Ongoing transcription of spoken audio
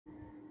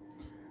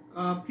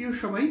প্রিয়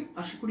সবাই,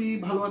 আশা করি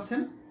ভালো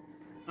আছেন।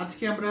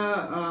 আজকে আমরা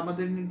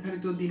আমাদের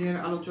নির্ধারিত দিনের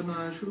আলোচনা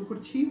শুরু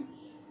করছি।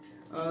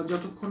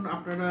 যতক্ষণ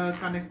আপনারা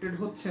কানেক্টেড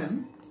হচ্ছেন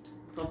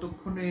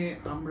ততক্ষণে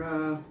আমরা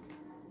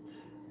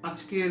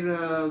আজকের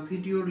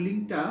ভিডিওর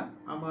লিঙ্কটা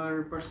আমার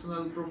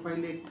পার্সোনাল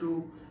প্রোফাইলে একটু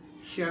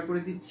শেয়ার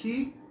করে দিচ্ছি।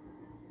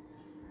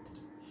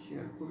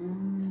 শেয়ার করুন,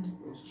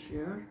 পোস্ট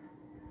শেয়ার।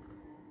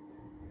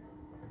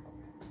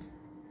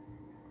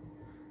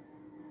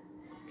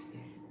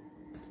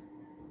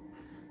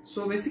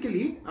 সো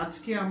বেসিক্যালি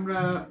আজকে আমরা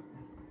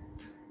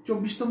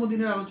 24তম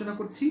দিনের আলোচনা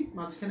করছি।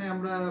 মাঝখানে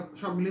আমরা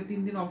সব মিলে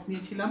 3 দিন অফ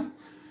নিয়েছিলাম।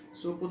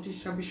 সো 25,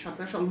 26,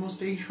 27 অলমোস্ট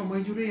এই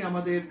সময় জুড়েই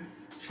আমাদের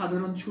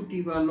সাধারণ ছুটি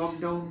বা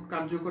লকডাউন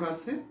কার্যকর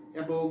আছে,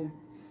 এবং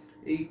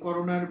এই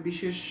করোনার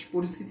বিশেষ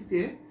পরিস্থিতিতে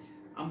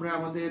আমরা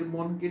আমাদের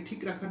মনকে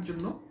ঠিক রাখার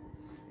জন্য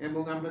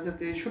এবং আমরা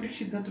যাতে সঠিক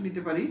সিদ্ধান্ত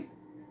নিতে পারি।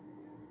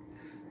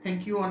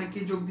 থ্যাংক ইউ,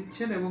 অনেকেই যোগ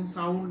দিচ্ছেন এবং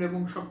সাউন্ড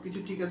এবং সব কিছু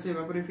ঠিক আছে এ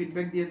ব্যাপারে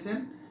ফিডব্যাক দিয়েছেন।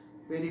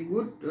 Very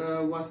good.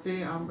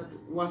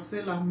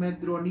 ওয়াসেল আহমেদ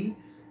রনি,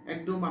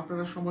 একদম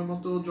আপনারা সময়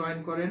মতো জয়েন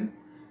করেন।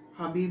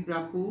 হাবিব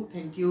রাপু,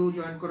 থ্যাংক ইউ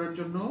জয়েন করার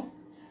জন্য।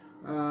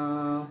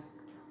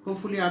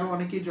 হোপফুলি আরও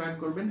অনেকেই জয়েন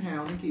করবেন। হ্যাঁ,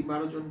 অনেকেই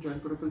 12 জন জয়েন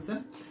করে ফেলছেন।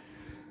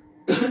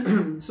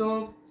 সো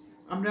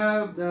আমরা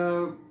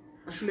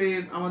আসলে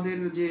আমাদের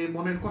যে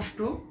মনের কষ্ট,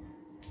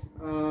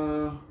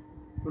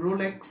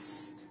 রোলেক্স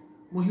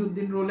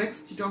মহিউদ্দিন রোলেক্স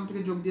চিটং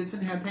থেকে যোগ দিয়েছেন।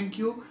 হ্যাঁ, থ্যাংক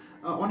ইউ।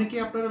 অনেকে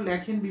আপনারা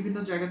লেখেন বিভিন্ন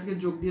জায়গা থেকে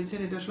যোগ দিয়েছেন,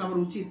 এটা আসলে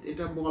আমার উচিত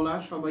এটা বলা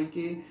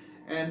সবাইকে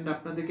অ্যান্ড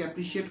আপনাদেরকে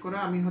অ্যাপ্রিসিয়েট করা।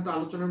 আমি হয়তো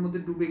আলোচনার মধ্যে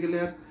ডুবে গেলে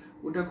আর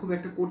ওটা খুব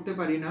একটা করতে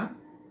পারি না।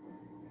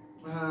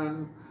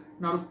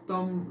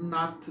 নরোত্তম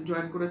নাথ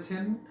জয়েন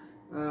করেছেন,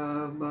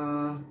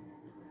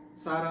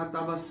 সারা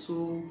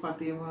Tabassum,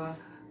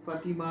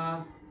 Fatima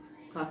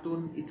Khatun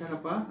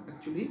ইথারাপা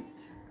actually,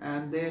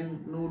 and then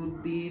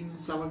Nuruddin,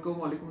 আসসালামু আলাইকুম।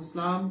 ওয়ালাইকুম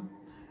আসসালাম।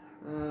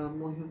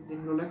 Mohiuddin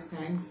Rolex,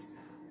 thanks.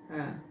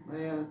 হ্যাঁ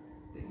ভাইয়া,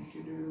 thank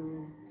you to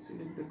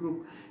select the group.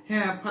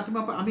 হ্যাঁ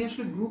ফাতিমা, আমি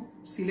আসলে গ্রুপ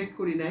সিলেক্ট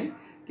করি নাই,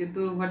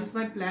 কিন্তু হোয়াট ইজ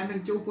মাই প্ল্যান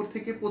যে উপর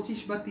থেকে 25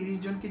 বা 30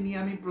 জনকে নিয়ে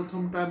আমি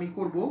প্রথমটা আমি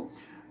করব।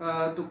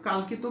 তো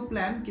কালকে তো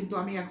প্ল্যান, কিন্তু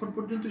আমি এখন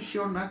পর্যন্ত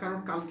শিওর না, কারণ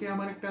কালকে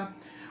আমার একটা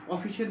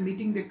অফিসিয়াল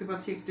মিটিং দেখতে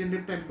পাচ্ছি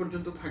এক্সটেন্ডেড টাইম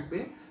পর্যন্ত থাকবে।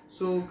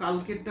 সো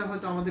কালকেরটা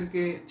হয়তো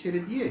আমাদেরকে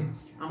ছেড়ে দিয়ে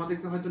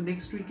আমাদেরকে হয়তো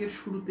নেক্সট উইকের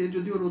শুরুতে,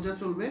 যদিও রোজা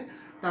চলবে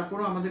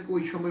তারপরেও আমাদেরকে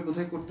ওই সময়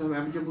বোধহয় করতে হবে।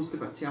 আমি যা বুঝতে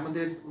পারছি,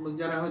 আমাদের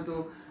যারা হয়তো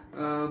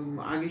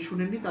আগে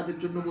শুনেননি তাদের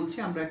জন্য বলছি,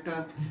 আমরা একটা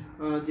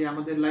যে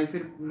আমাদের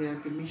লাইফের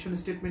মিশন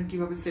স্টেটমেন্ট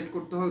কিভাবে সেট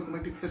করতে হয় ওরকম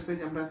একটা এক্সারসাইজ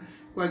আমরা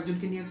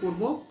কয়েকজনকে নিয়ে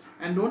করব।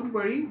 অ্যান্ড ডোন্ট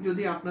ওয়ারি,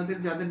 যদি আপনাদের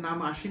যাদের নাম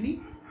আসেনি,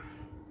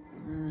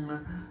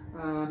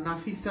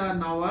 নাফিসা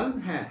নওয়াল,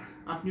 হ্যাঁ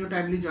আপনিও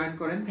টাইমলি জয়েন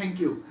করেন, থ্যাংক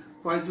ইউ।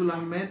 ফয়জুল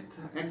আহমেদ,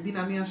 একদিন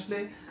আমি আসলে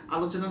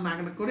আলোচনা না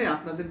করে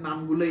আপনাদের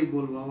নামগুলোই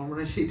বলবো, আমার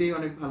মনে হয় সেটাই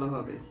অনেক ভালো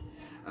হবে।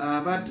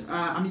 বাট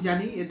আমি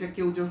জানি এটা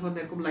কেউ যখন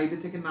এরকম লাইভে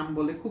থেকে নাম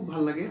বলে খুব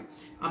ভালো লাগে।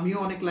 আমিও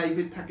অনেক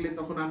লাইভে থাকলে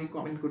তখন আমি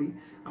কমেন্ট করি,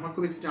 আমার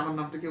খুব এক্সট্রা আমার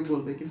নামটা কেউ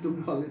বলবে কিন্তু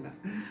বলে না।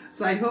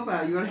 So I hope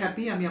you R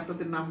happy. আমি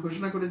আপনাদের নাম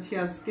ঘোষণা করেছি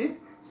আজকে।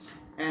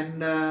 অ্যান্ড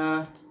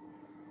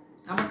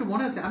আমার তো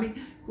মনে আছে, আমি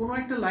কোনো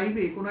একটা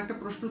লাইভে কোনো একটা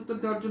প্রশ্ন উত্তর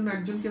দেওয়ার জন্য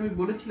একজনকে আমি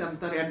বলেছিলাম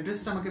তার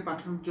অ্যাড্রেসটা আমাকে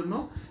পাঠানোর জন্য,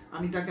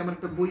 আমি তাকে আমার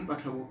একটা বই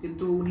পাঠাবো,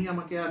 কিন্তু উনি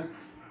আমাকে আর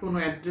কোনো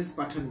অ্যাড্রেস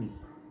পাঠাননি।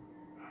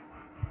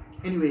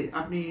 এনিওয়ে,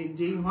 আপনি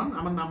যেই হন,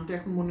 আমার নামটা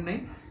এখন মনে নাই,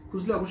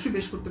 খুঁজলে অবশ্যই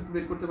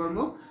বের করতে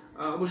পারবো।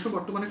 অবশ্য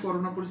বর্তমানে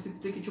করোনা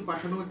পরিস্থিতিতে কিছু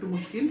পাঠানো একটু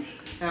মুশকিল।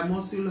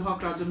 মহসিউল হক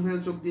রাজন ভাইও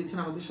যোগ দিয়েছেন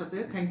আমাদের সাথে,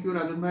 থ্যাংক ইউ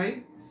রাজন ভাই।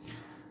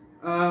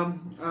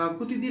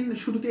 প্রতিদিন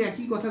শুরুতে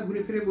একই কথা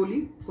ঘুরে ফিরে বলি,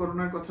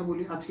 করোনার কথা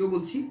বলি, আজকেও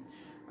বলছি।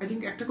 আই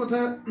থিঙ্ক একটা কথা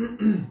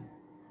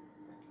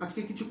আজকে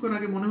কিছুক্ষণ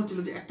আগে মনে হচ্ছিল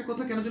যে একটা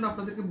কথা কেন যেন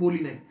আপনাদেরকে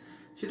বলি নাই,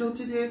 সেটা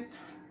হচ্ছে যে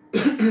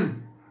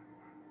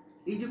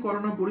এই যে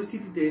করোনা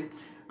পরিস্থিতিতে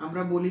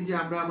আমরা বলি যে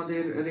আমরা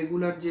আমাদের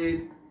রেগুলার যে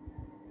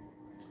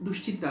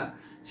দুশ্চিন্তা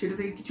সেটা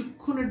থেকে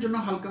কিছুক্ষণের জন্য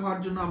হালকা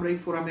হওয়ার জন্য আমরা এই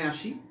ফোরামে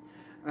আসি,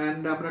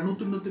 অ্যান্ড আমরা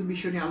নতুন নতুন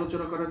বিষয় নিয়ে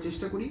আলোচনা করার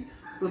চেষ্টা করি।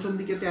 প্রথম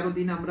দিকে 13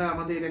 দিন আমরা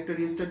আমাদের একটা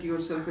রিস্টার্ট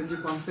ইউর সেলফের যে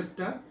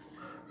কনসেপ্টটা,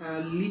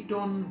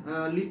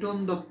 লিটন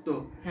দত্ত,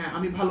 হ্যাঁ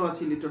আমি ভালো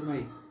আছি লিটন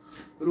ভাই।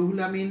 রুহুল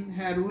আমিন,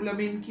 হ্যাঁ রুহুল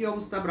আমিন, কি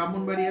অবস্থা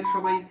ব্রাহ্মণবাড়িয়ার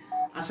সবাই?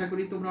 আশা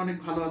করি তোমরা অনেক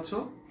ভালো আছো,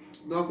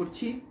 দোয়া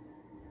করছি।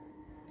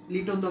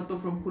 Liton Dutta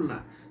from Khulna,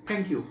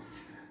 thank you.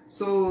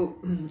 So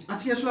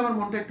আজকে আসলে আমার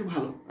মনটা একটু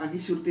ভালো, আগে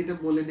শুরুতে এটা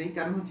বলে নেই,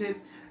 কারণ হচ্ছে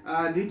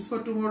ড্রিমস ফর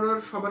টুমরোর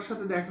সবার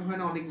সাথে দেখা হয়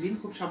না অনেকদিন,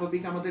 খুব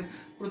স্বাভাবিক। আমাদের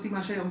প্রতি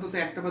মাসে অন্তত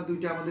একটা বা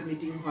দুইটা আমাদের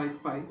মিটিং হয়,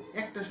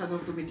 একটা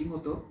সাধারণত মিটিং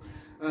হতো,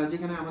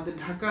 যেখানে আমাদের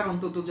ঢাকার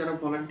অন্তত যারা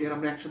ভলান্টিয়ার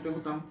আমরা একসাথে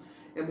হতাম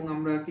এবং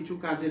আমরা কিছু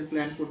কাজের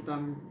প্ল্যান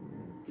করতাম,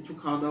 কিছু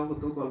খাওয়া দাওয়া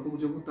হতো, গল্প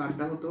গুজব হতো,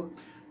 আড্ডা হতো।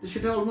 তো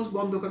সেটা অলমোস্ট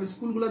বন্ধ, কারণ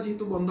স্কুলগুলো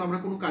যেহেতু বন্ধ আমরা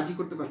কোনো কাজই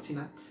করতে পারছি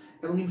না।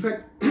 এবং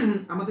ইনফ্যাক্ট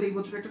আমাদের এই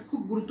বছর একটা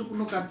খুব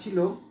গুরুত্বপূর্ণ কাজ ছিল,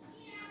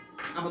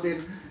 আমাদের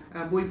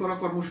বই পড়া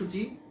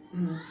কর্মসূচি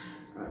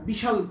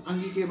বিশাল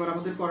আঙ্গিকে এবার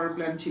আমাদের করার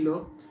প্ল্যান ছিল।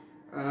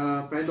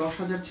 প্রায়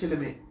 10,000 ছেলে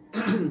মেয়ে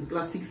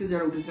ক্লাস 6-এ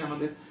যারা উঠেছে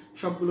আমাদের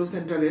সবগুলো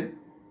সেন্টারের।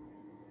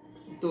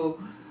 তো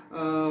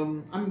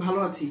আমি ভালো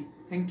আছি,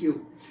 থ্যাংক ইউ।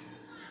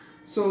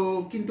 সো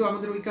কিন্তু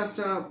আমাদের ওই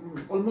কাজটা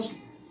অলমোস্ট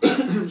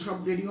সব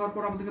রেডি হওয়ার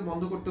পর আমাদেরকে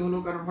বন্ধ করতে হলো,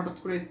 কারণ হঠাৎ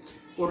করে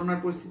করোনার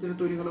পরিস্থিতিটা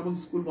তৈরি হলো এবং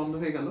স্কুল বন্ধ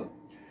হয়ে গেল।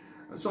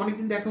 সো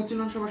অনেকদিন দেখা হচ্ছিল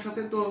না সবার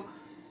সাথে। তো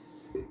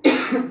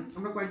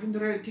আমরা কয়েকদিন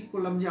ধরে ঠিক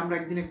করলাম যে আমরা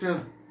একদিন একটা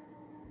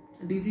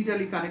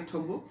ডিজিটালি কানেক্ট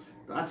হব।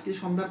 তো আজকে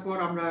সন্ধ্যার পর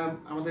আমরা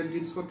আমাদের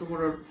ড্রিমস ফর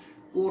টুমরোর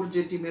কোর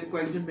যে টিমের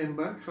কয়েকজন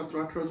মেম্বার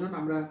 17-18 জন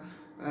আমরা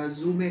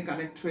জুমে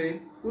কানেক্ট হয়ে,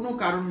 কোনো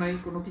কারণ নাই,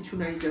 কোনো কিছু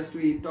নাই, just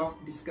we talk,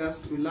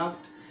 discussed, we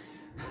loved.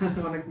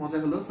 অনেক মজা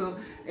হলো। সো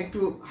একটু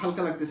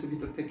হালকা লাগতেছে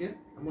ভিতর থেকে,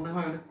 মনে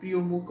হয় অনেক প্রিয়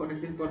মুখ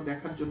অনেকদিন পর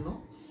দেখার জন্য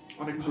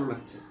অনেক ভালো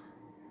লাগছে।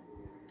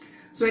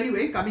 সো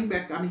এনিওয়ে, কামিং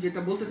ব্যাক, আমি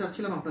যেটা বলতে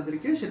চাচ্ছিলাম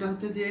আপনাদেরকে সেটা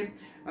হচ্ছে যে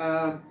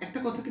একটা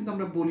কথা কিন্তু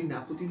আমরা বলি না,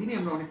 প্রতিদিনই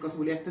আমরা অনেক কথা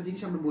বলি, একটা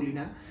জিনিস আমরা বলি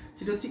না,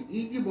 সেটা হচ্ছে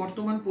এই যে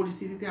বর্তমান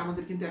পরিস্থিতিতে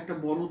আমাদের কিন্তু একটা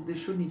বড়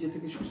উদ্দেশ্য নিজে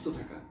থেকে সুস্থ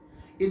থাকা।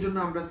 এই জন্য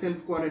আমরা সেলফ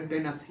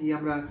কোয়ারেন্টাইন আছি,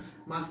 আমরা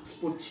মাস্ক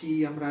পরছি,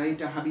 আমরা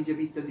এটা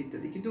হাবিজাবি ইত্যাদি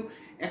ইত্যাদি। কিন্তু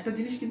একটা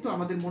জিনিস কিন্তু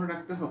আমাদের মনে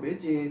রাখতে হবে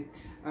যে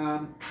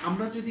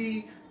আমরা যদি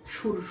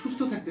সুস্থ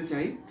থাকতে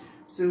চাই,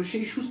 তো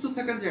সেই সুস্থ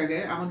থাকার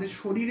জায়গায় আমাদের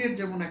শরীরের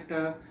যেমন একটা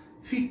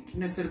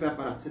ফিটনেসের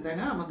ব্যাপার আছে, তাই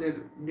না? আমাদের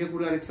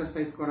রেগুলার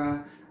এক্সারসাইজ করা,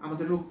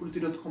 আমাদের রোগ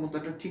প্রতিরোধ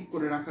ক্ষমতাটা ঠিক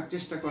করে রাখার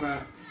চেষ্টা করা,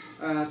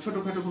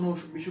 ছোটখাটো কোনো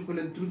অসুখ বিসুখ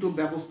হলে দ্রুত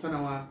ব্যবস্থা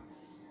নেওয়া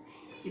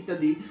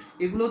ইত্যাদি,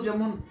 এগুলো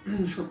যেমন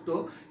সত্য,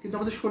 কিন্তু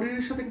আমাদের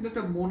শরীরের সাথে কিন্তু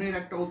একটা মনের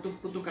একটা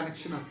ওতপ্রোত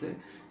কানেকশন আছে।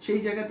 সেই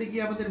জায়গাতে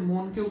গিয়ে আমাদের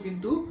মনকেও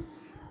কিন্তু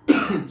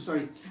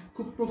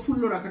খুব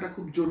প্রফুল্ল রাখাটা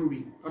খুব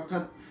জরুরি।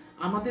 অর্থাৎ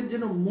আমাদের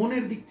যেন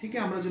মনের দিক থেকে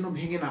আমরা যেন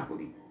ভেঙে না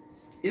পড়ি।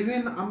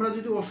 ইভেন আমরা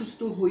যদি অসুস্থ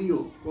হইও,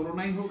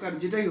 করোনাই হোক আর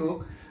যেটাই হোক,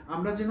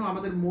 আমরা যেন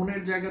আমাদের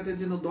মনের জায়গাতে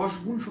যেন 10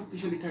 গুণ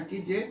শক্তিশালী থাকি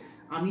যে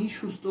আমি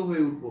সুস্থ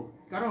হয়ে উঠবো।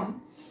 কারণ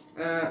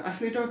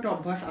আসলে এটাও একটা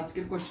অভ্যাস,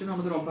 আজকের কোয়েশ্চেনও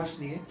আমাদের অভ্যাস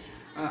নিয়ে।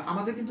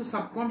 আমাদের কিন্তু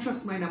সাবকনশিয়াস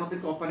মাইন্ড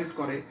আমাদেরকে অপারেট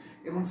করে,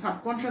 এবং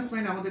সাবকনশিয়াস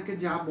মাইন্ড আমাদেরকে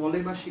যা বলে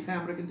বা শেখায়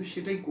আমরা কিন্তু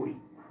সেটাই করি।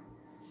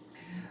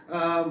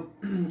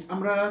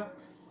 আমরা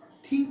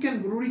থিঙ্ক অ্যান্ড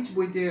গ্রো রিচ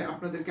বইতে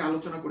আপনাদেরকে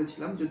আলোচনা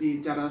করেছিলাম, যদি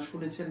যারা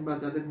শুনেছেন বা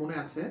যাদের মনে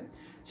আছে,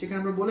 সেখানে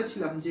আমরা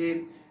বলেছিলাম যে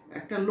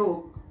একটা লোক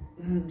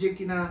যে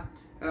কিনা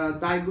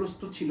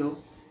দায়গ্রস্ত ছিল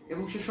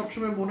এবং সে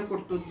সবসময় মনে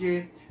করতো যে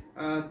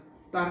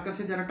তার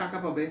কাছে যারা টাকা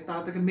পাবে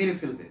তারা তাকে মেরে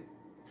ফেলবে।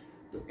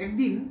 তো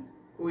একদিন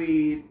ওই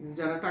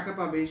যারা টাকা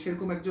পাবে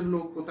সেরকম একজন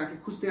লোক তাকে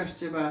খুঁজতে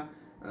আসছে বা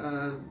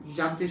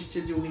জানতে এসছে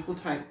যে উনি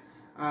কোথায়।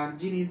 আর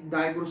যিনি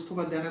দায়গ্রস্ত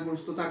বা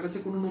দেনাগ্রস্ত, তার কাছে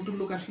কোনো নতুন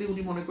লোক আসলে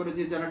উনি মনে করে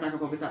যে যারা টাকা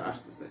পাবে তারা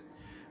আসতেছে।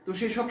 তো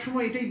সে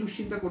সবসময় এটাই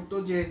দুশ্চিন্তা করতো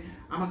যে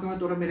আমাকে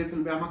হয়তো ওরা মেরে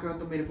ফেলবে, আমাকে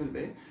হয়তো মেরে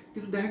ফেলবে।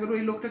 কিন্তু দেখা গেল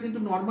এই লোকটা কিন্তু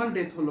নর্মাল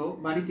ডেথ হলো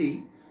বাড়িতেই,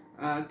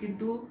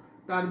 কিন্তু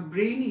তার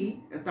ব্রেইনই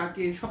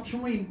তাকে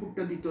সবসময়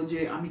ইনপুটটা দিত যে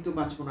আমি তো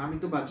বাঁচবো না, আমি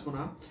তো বাঁচবো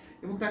না।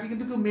 এবং তাকে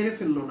কিন্তু কেউ মেরে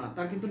ফেললো না,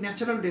 তার কিন্তু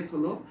ন্যাচারাল ডেথ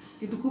হলো,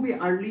 কিন্তু খুবই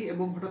আর্লি,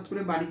 এবং হঠাৎ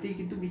করে বাড়িতেই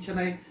কিন্তু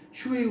বিছানায়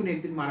শুয়ে উনি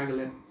একদিন মারা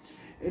গেলেন।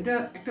 এটা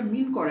একটা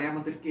মিন করে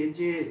আমাদেরকে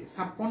যে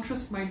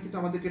সাবকনশিয়াস মাইন্ড কিন্তু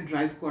আমাদেরকে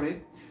ড্রাইভ করে।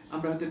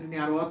 আমরা হয়তো এটা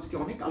নিয়ে আরও আজকে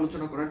অনেক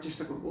আলোচনা করার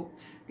চেষ্টা করব,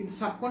 কিন্তু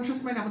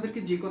সাবকনশিয়াস মাইন্ড আমাদেরকে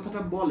যে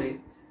কথাটা বলে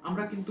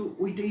আমরা কিন্তু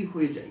ওইটাই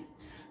হয়ে যাই।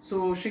 সো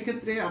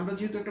সেক্ষেত্রে আমরা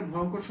যেহেতু একটা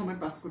ভয়ঙ্কর সময়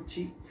পাস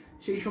করছি,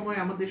 সেই সময়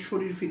আমাদের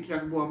শরীর ফিট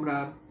রাখবো,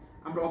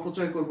 আমরা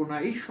অপচয় করব না,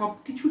 এই সব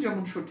কিছু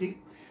যেমন সঠিক,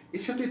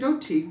 এর সাথে এটাও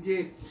ঠিক যে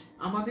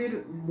আমাদের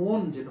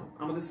মন যেন,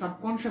 আমাদের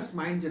সাবকনশিয়াস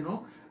মাইন্ড যেন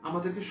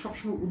আমাদেরকে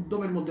সবসময়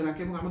উদ্যমের মধ্যে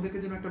রাখে এবং আমাদেরকে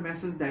যেন একটা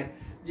মেসেজ দেয়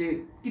যে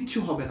কিচ্ছু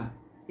হবে না,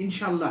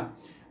 ইনশাল্লাহ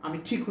আমি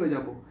ঠিক হয়ে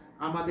যাব,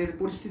 আমাদের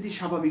পরিস্থিতি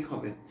স্বাভাবিক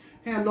হবে।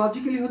 হ্যাঁ,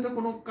 লজিক্যালি হয়তো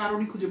কোনো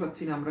কারণই খুঁজে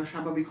পাচ্ছি না আমরা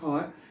স্বাভাবিক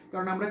হওয়ার,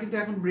 কারণ আমরা কিন্তু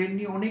এখন ব্রেন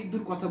নিয়ে অনেক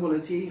দূর কথা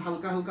বলেছি। এই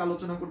হালকা হালকা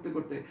আলোচনা করতে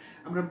করতে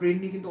আমরা ব্রেন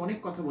নিয়ে কিন্তু অনেক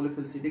কথা বলে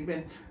ফেলছি। দেখবেন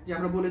যে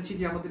আমরা বলেছি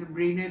যে আমাদের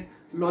ব্রেইনের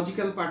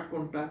লজিক্যাল পার্ট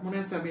কোনটা, মনে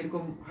আছে? আমি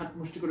এরকম হাত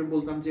মুষ্টি করে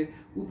বলতাম যে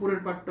উপরের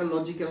পার্টটা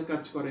লজিক্যাল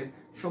কাজ করে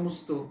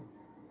সমস্ত,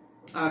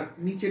 আর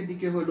নিচের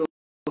দিকে হলো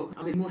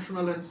আমাদের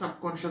ইমোশনাল এন্ড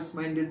সাবকনশিয়াস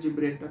মাইন্ডের যে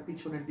ব্রেনটা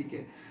পিছনের দিকে,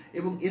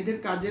 এবং এদের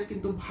কাজের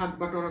কিন্তু ভাগ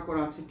বাটোয়ারা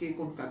করা আছে কে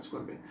কোন কাজ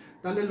করবে।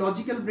 তাহলে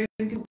লজিক্যাল ব্রেন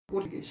কিন্তু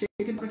সে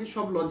কিন্তু আপনাকে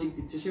সব লজিক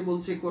দিচ্ছে, সে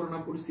বলছে করোনা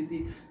পরিস্থিতি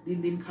দিন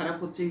দিন খারাপ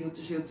হচ্ছে, এই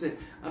হচ্ছে সে হচ্ছে।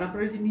 আর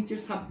আপনার যে নিচের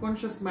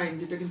সাবকনশিয়াস মাইন্ড,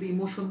 যেটা কিন্তু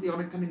ইমোশন দিয়ে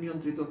অনেকখানি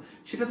নিয়ন্ত্রিত,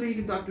 সেটা থেকে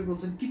কিন্তু আপনি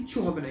বলছেন কিচ্ছু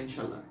হবে না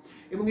ইনশাল্লাহ।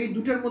 এবং এই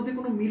দুটার মধ্যে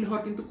কোনো মিল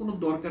হওয়ার কিন্তু কোনো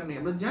দরকার নেই।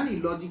 আমরা জানি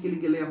লজিক্যালি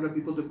গেলে আমরা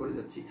বিপদে পড়ে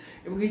যাচ্ছি,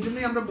 এবং এই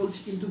জন্যই আমরা বলছি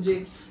কিন্তু যে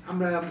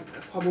আমরা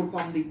খবর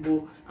কম দেখবো,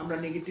 আমরা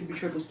নেগেটিভ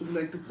বিষয়বস্তুগুলো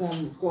একটু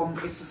কম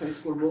এক্সারসাইজ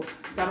করব।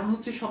 কারণ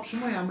হচ্ছে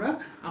সবসময় আমরা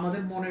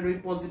আমাদের মনের ওই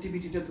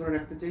পজিটিভিটিটা ধরে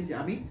রাখতে চাই যে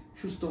আমি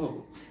সুস্থ হব।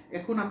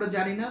 এখন আমরা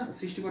জানি না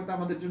সৃষ্টিকর্তা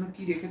আমাদের জন্য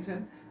কি রেখেছেন,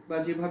 বা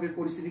যেভাবে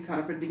পরিস্থিতি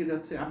খারাপের দিকে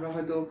যাচ্ছে আমরা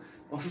হয়তো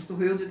অসুস্থ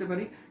হয়েও যেতে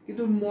পারি,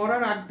 কিন্তু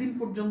মরার আগ দিন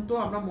পর্যন্ত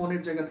আমরা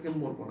মনের জায়গা থেকে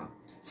মরবো না।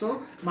 সো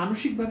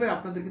মানসিকভাবে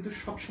আপনাদের কিন্তু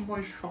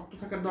সবসময় শক্ত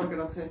থাকার দরকার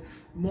আছে,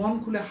 মন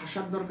খুলে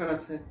হাসার দরকার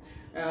আছে।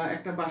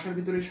 একটা বাসার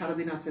ভিতরে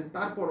সারাদিন আছেন,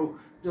 তারপরও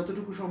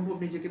যতটুকু সম্ভব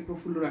নিজেকে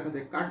প্রফুল্ল রাখা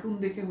যায়। কার্টুন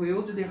দেখে হয়েও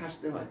যদি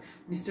হাসতে হয়,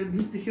 মিস্টার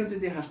বিন দেখেও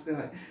যদি হাসতে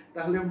হয়,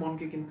 তাহলে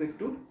মনকে কিন্তু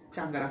একটু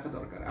চাঙ্গা রাখা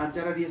দরকার। আর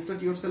যারা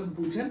রিস্টার্ট ইয়োরসেলফ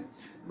বুঝেন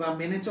বা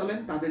মেনে চলেন,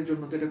 তাদের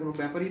জন্য তো এটা কোনো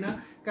ব্যাপারই না,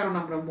 কারণ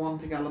আমরা মন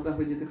থেকে আলাদা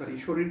হয়ে যেতে পারি,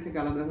 শরীর থেকে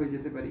আলাদা হয়ে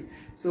যেতে পারি।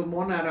 সো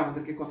মন আর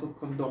আমাদেরকে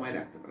কতক্ষণ দমায়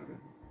রাখতে পারবে।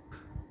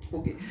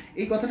 ওকে,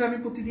 এই কথাটা আমি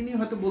প্রতিদিনই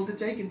হয়তো বলতে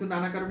চাই, কিন্তু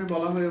নানা কারণে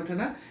বলা হয়ে ওঠে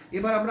না।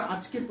 এবার আমরা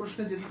আজকের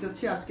প্রশ্নে যেতে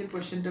চাচ্ছি। আজকের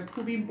কোয়েশ্চেনটা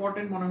খুবই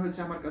ইম্পর্টেন্ট মনে হয়েছে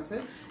আমার কাছে,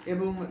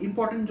 এবং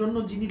ইম্পর্টেন্ট জন্য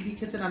যিনি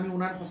লিখেছেন আমি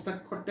ওনার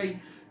হস্তাক্ষরটাই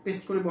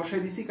পেস্ট করে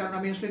বসাই দিছি, কারণ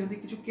আমি আসলে এখান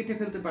থেকে কিছু কেটে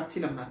ফেলতে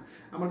পারছিলাম না।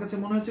 আমার কাছে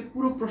মনে হচ্ছে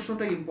পুরো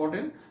প্রশ্নটাই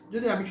ইম্পর্টেন্ট,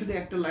 যদি আমি শুধু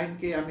একটা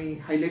লাইনকে আমি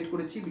হাইলাইট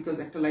করেছি, বিকজ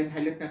একটা লাইন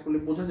হাইলাইট না করলে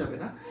বোঝা যাবে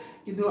না।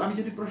 কিন্তু আমি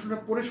যদি প্রশ্নটা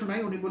পড়ে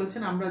শোনাই, উনি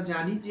বলেছেন আমরা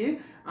জানি যে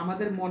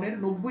আমাদের মনের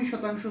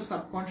 90%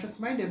 সাবকনশিয়াস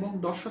মাইন্ড এবং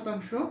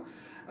 10%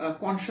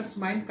 কনশিয়াস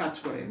মাইন্ড কাজ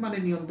করে, মানে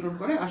নিয়ন্ত্রণ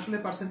করে। আসলে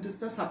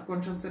পার্সেন্টেজটা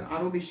সাবকনশিয়াসের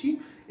আরও বেশি,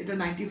 এটা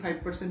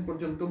 95%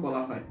 পর্যন্ত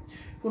বলা হয়।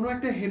 কোনো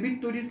একটা হ্যাবিট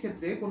তৈরির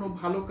ক্ষেত্রে কোনো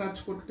ভালো কাজ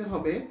করতে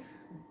হবে,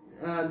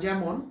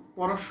 যেমন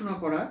পড়াশোনা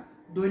করা,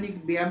 দৈনিক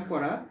ব্যায়াম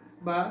করা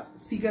বা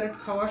সিগারেট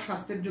খাওয়া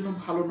স্বাস্থ্যের জন্য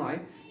ভালো নয়,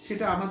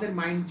 সেটা আমাদের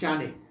মাইন্ড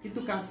জানে। কিন্তু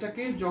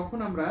কাজটাকে যখন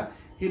আমরা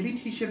হ্যাবিট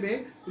হিসেবে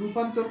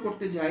রূপান্তর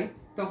করতে যাই,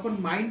 তখন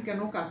মাইন্ড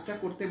কেন কাজটা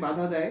করতে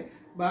বাধা দেয়,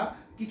 বা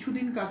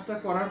কিছুদিন কাজটা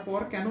করার পর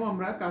কেন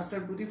আমরা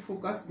কাজটার প্রতি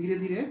ফোকাস ধীরে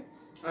ধীরে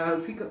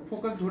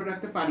ফোকাস ধরে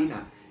রাখতে পারি না,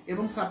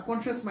 এবং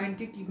সাবকনশিয়াস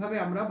মাইন্ডকে কিভাবে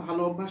আমরা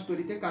ভালো অভ্যাস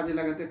তৈরিতে কাজে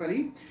লাগাতে পারি,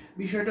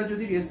 বিষয়টা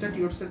যদি রিস্টার্ট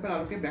ইয়োরসেলফের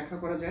আলোকে ব্যাখ্যা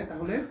করা যায়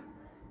তাহলে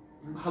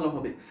ভালো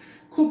হবে।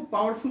 খুব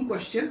পাওয়ারফুল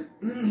কোয়েশ্চেন,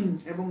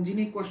 এবং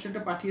যিনি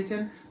কোয়েশ্চেনটা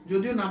পাঠিয়েছেন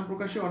যদিও নাম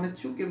প্রকাশে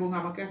অনিচ্ছুক, এবং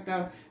আমাকে একটা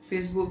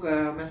ফেসবুক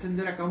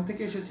মেসেঞ্জার অ্যাকাউন্ট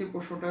থেকে এসেছে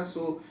প্রশ্নটা,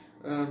 সো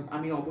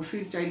আমি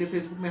অবশ্যই চাইলে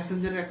ফেসবুক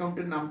মেসেঞ্জার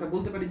অ্যাকাউন্টের নামটা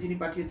বলতে পারি যিনি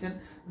পাঠিয়েছেন,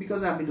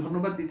 বিকজ আমি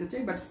ধন্যবাদ দিতে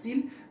চাই, বাট স্টিল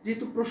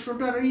যেহেতু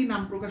প্রশ্নটারই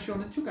নাম প্রকাশে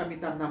অনিচ্ছুক আমি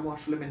তার নামও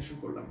আসলে মেনশন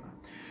করলাম না।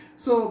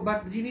 সো বাট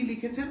যিনি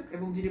লিখেছেন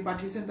এবং যিনি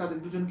পাঠিয়েছেন তাদের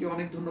দুজনকে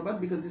অনেক ধন্যবাদ,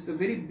 because this a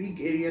very big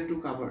area to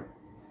cover.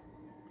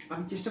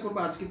 আমি চেষ্টা করবো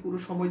আজকে পুরো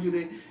সময়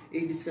জুড়ে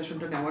এই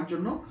ডিসকাশনটা নেওয়ার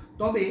জন্য।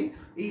 তবে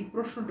এই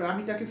প্রশ্নটা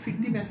আমি তাকে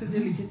ফিরতি মেসেজে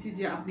লিখেছি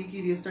যে আপনি কি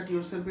রিস্টার্ট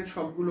ইয়োরসেলফের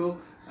সবগুলো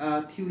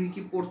থিওরি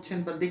কি পড়ছেন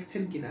বা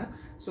দেখছেন কিনা।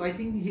 So I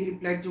think he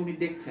replied যে উনি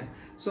দেখছেন।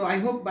 So I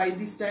hope by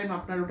this time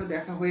আপনার ওটা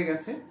দেখা হয়ে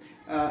গেছে,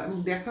 এবং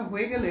দেখা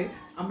হয়ে গেলে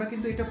আমরা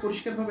কিন্তু এটা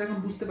পরিষ্কারভাবে এখন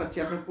বুঝতে পারছি।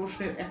 আপনার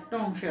প্রশ্নের একটা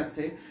অংশে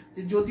আছে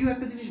যে যদিও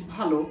একটা জিনিস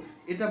ভালো,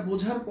 এটা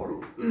বোঝার পরও,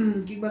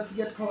 কিংবা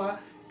সিগারেট খাওয়া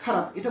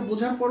খারাপ এটা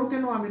বোঝার পরও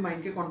কেন আমি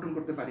মাইন্ডকে কন্ট্রোল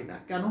করতে পারি না,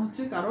 কেন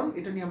হচ্ছে, কারণ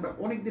এটা নিয়ে আমরা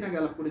অনেক দিন আগে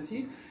আলাপ করেছি।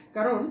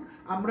 কারণ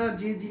আমরা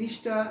যে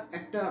জিনিসটা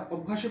একটা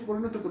অভ্যাসে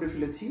পরিণত করে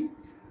ফেলেছি,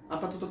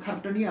 আপাতত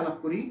খারাপটা নিয়ে আলাপ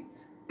করি,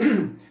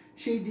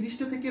 সেই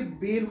জিনিসটা থেকে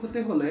বের হতে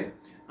হলে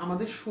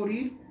আমাদের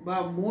শরীর বা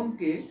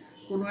মনকে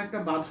কোনো একটা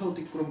বাধা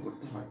অতিক্রম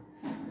করতে হয়।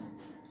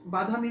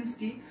 বাধা মিন্স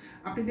কি,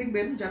 আপনি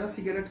দেখবেন যারা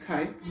সিগারেট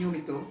খায়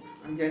নিয়মিত,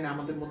 আমি জানি না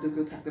আমাদের মধ্যে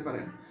কেউ থাকতে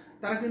পারেন,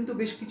 তারা কিন্তু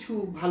বেশ কিছু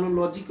ভালো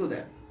লজিকও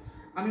দেয়।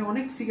 আমি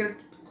অনেক সিগারেট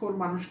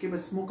মানুষকে বা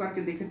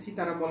স্মোকারকে দেখেছি,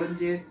 তারা বলেন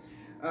যে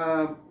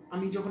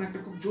আমি যখন একটা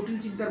খুব জটিল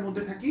চিন্তার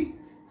মধ্যে থাকি,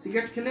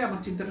 সিগারেট খেলে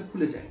আমার চিন্তাটা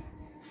খুলে যায়।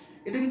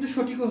 এটা কিন্তু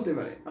সঠিকও হতে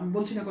পারে, আমি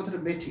বলছি না কথাটা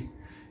বেঠিক,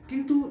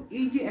 কিন্তু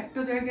এই যে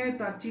একটা জায়গায়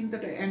তার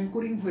চিন্তাটা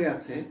অ্যাঙ্করিং হয়ে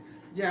আছে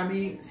যে আমি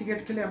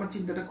সিগারেট খেলে আমার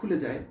চিন্তাটা খুলে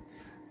যায়,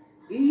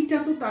 এইটা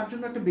তো তার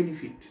জন্য একটা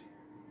বেনিফিট,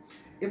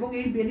 এবং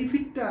এই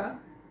বেনিফিটটা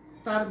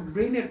তার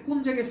ব্রেনের কোন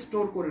জায়গায়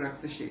স্টোর করে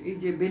রাখছে সে। এই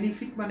যে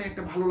বেনিফিট মানে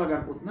একটা ভালো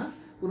লাগার বোধ না,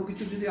 কোনো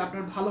কিছু যদি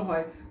আপনার ভালো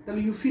হয় তাহলে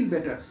ইউ ফিল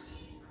বেটার,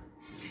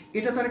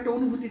 এটা তার একটা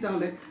অনুভূতি।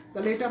 তাহলে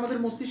এটা আমাদের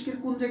মস্তিষ্কের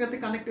কোন জায়গাতে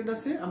কানেক্টেড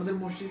আছে, আমাদের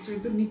মস্তিষ্কের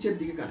কিন্তু নিচের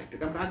দিকে কানেক্টেড।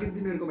 আমরা আগের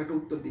দিনে এরকম একটা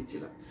উত্তর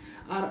দিচ্ছিলাম।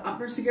 আর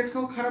আপনার সিগারেট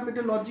খাওয়া খারাপ,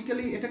 এটা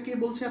লজিক্যালি, এটা কে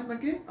বলছে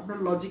আপনাকে? আপনার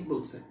লজিক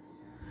বলছে।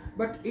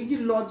 বাট এই যে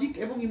লজিক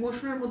এবং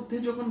ইমোশনের মধ্যে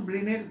যখন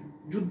ব্রেনের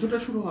যুদ্ধটা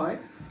শুরু হয়,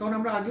 তখন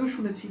আমরা আগেও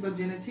শুনেছি বা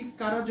জেনেছি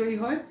কারা জয়ী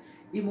হয়,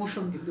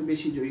 ইমোশন কিন্তু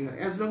বেশি জয়ী হয়।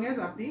 অ্যাজ লং অ্যাজ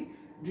আপনি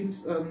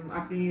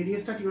আপনি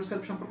রিস্টার্ট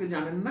ইয়োরসেলফ সম্পর্কে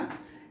জানেন না,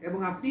 এবং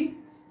আপনি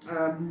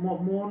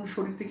মন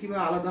শরীর থেকে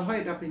কিভাবে আলাদা হয়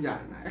এটা আপনি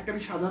জানেন না। একটা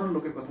আমি সাধারণ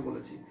লোকের কথা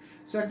বলেছি।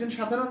 সো একজন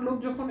সাধারণ লোক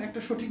যখন একটা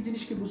সঠিক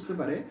জিনিসকে বুঝতে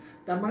পারে,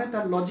 তার মানে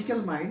তার লজিক্যাল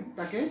মাইন্ড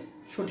তাকে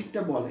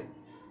সঠিকটা বলে,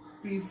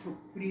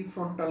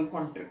 প্রিফ্রন্টাল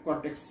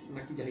কর্টেক্স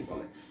নাকি জানি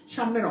বলে,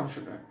 সামনের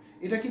অংশটা,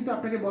 এটা কিন্তু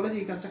আপনাকে বলে যে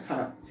এই কাজটা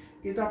খারাপ,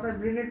 কিন্তু আপনার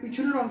ব্রেনের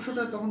পিছনের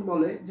অংশটা তখন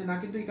বলে যে না,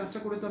 কিন্তু এই কাজটা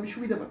করে তো আমি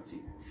সুবিধা পাচ্ছি।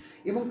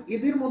 এবং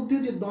এদের মধ্যে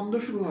যে দ্বন্দ্ব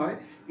শুরু হয়,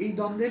 এই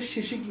দ্বন্দ্বের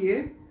শেষে গিয়ে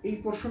এই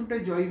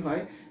পোর্শনটাই জয়ী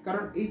হয়,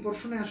 কারণ এই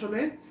পোর্শনে আসলে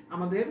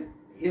আমাদের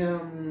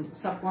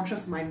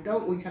সাবকনশিয়াস মাইন্ডটাও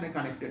ওইখানে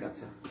কানেক্টেড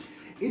আছে।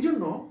 এই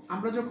জন্য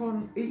আমরা যখন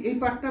এই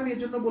পার্টটা আমি এর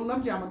জন্য বললাম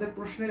যে আমাদের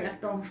প্রশ্নের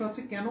একটা অংশ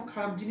আছে কেন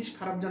খারাপ জিনিস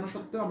খারাপ জানা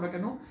সত্ত্বেও আমরা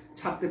কেন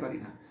ছাড়তে পারি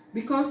না,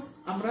 বিকজ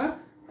আমরা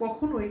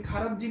কখনোই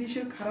খারাপ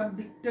জিনিসের খারাপ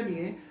দিকটা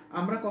নিয়ে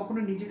আমরা কখনো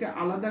নিজেকে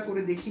আলাদা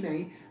করে দেখি নাই,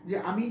 যে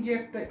আমি যে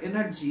একটা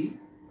এনার্জি,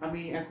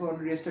 আমি এখন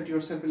রিস্টার্ট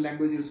ইয়োরসেলফের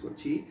ল্যাঙ্গুয়েজ ইউজ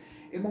করছি,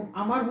 এবং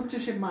আমার হচ্ছে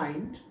সে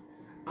মাইন্ড,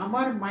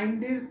 আমার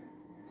মাইন্ডের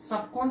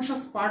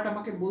সাবকনশিয়াস পার্ট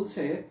আমাকে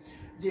বলছে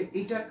যে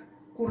এটা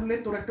করলে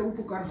তোর একটা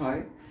উপকার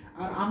হয়,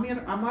 আর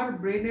আমার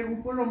ব্রেনের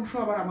উপর অংশ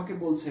আবার আমাকে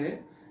বলছে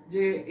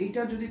যে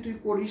এইটা যদি তুই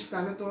করিস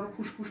তাহলে তোর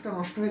ফুসফুসটা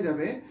নষ্ট হয়ে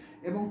যাবে,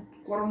 এবং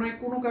করোনায়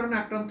কোনো কারণে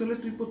আক্রান্ত হলে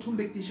তুই প্রথম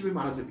ব্যক্তি হিসেবে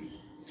মারা যাবি।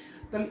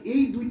 তাহলে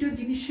এই দুইটা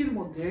জিনিসের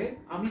মধ্যে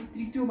আমি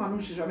তৃতীয়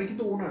মানুষ হিসেবে, আমি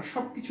কিন্তু ওনার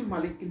সব কিছুর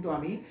মালিক, কিন্তু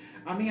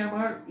আমি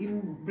আমার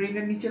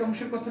ব্রেনের নিচের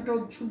অংশের কথাটাও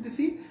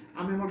শুনতেছি,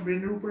 আমি আমার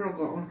ব্রেনের উপরের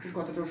অংশের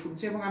কথাটাও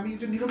শুনছি, এবং আমি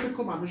একজন নিরপেক্ষ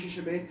মানুষ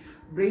হিসেবে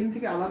ব্রেন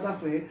থেকে আলাদা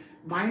হয়ে,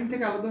 মাইন্ড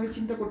থেকে আলাদা হয়ে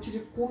চিন্তা করছি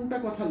যে কোনটা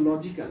কথা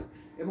লজিক্যাল,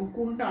 এবং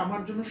কোনটা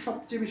আমার জন্য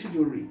সবচেয়ে বেশি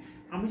জরুরি।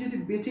 আমি যদি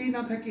বেঁচেই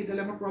না থাকি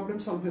তাহলে আমার প্রবলেম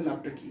সলভ হয়ে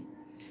লাভটা কি?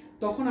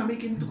 তখন আমি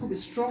কিন্তু খুব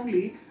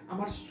স্ট্রংলি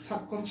আমার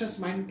সাবকনশিয়াস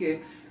মাইন্ডকে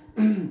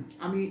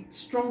আমি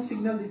স্ট্রং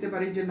সিগন্যাল দিতে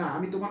পারি যে না,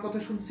 আমি তোমার কথা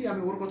শুনছি,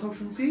 আমি ওর কথাও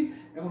শুনছি,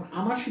 এবং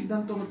আমার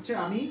সিদ্ধান্ত হচ্ছে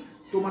আমি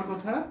তোমার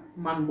কথা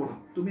মানবো না,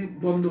 তুমি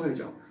বন্ধ হয়ে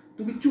যাও,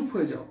 তুমি চুপ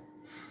হয়ে যাও।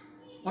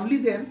 অনলি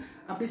দেন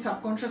আপনি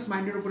সাবকনশিয়াস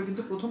মাইন্ডের উপরে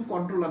কিন্তু প্রথম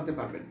কন্ট্রোল আনতে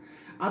পারবেন।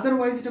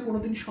 আদারওয়াইজ এটা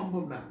কোনোদিন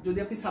সম্ভব না। যদি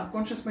আপনি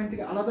সাবকনশিয়াস মাইন্ড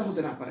থেকে আলাদা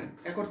হতে না পারেন,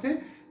 এক অর্থে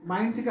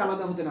মাইন্ড থেকে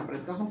আলাদা হতে না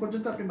পারেন, তখন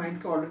পর্যন্ত আপনি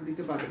মাইন্ডকে অর্ডার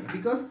দিতে পারবেন না।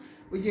 বিকজ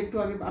ওই যে একটু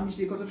আগে আমি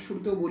যে কথাটা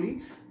শুরুতেও বলি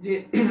যে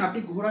আপনি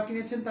ঘোড়া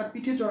কিনেছেন তার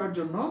পিঠে চড়ার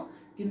জন্য,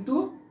 কিন্তু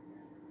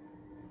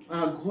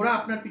ঘোড়া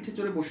আপনার পিঠে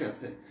চড়ে বসে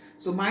আছে।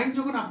 সো মাইন্ড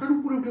যখন আপনার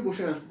উপরে উঠে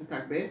বসে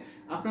থাকবে,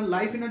 আপনার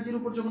লাইফ এনার্জির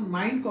উপর যখন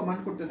মাইন্ড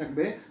কমান্ড করতে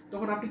থাকবে,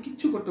 তখন আপনি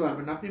কিচ্ছু করতে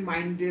পারবেন না। আপনি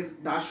মাইন্ডের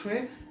দাস হয়ে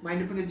মাইন্ড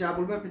আপনাকে যা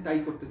বলবে আপনি তাই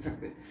করতে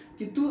থাকবেন।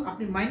 কিন্তু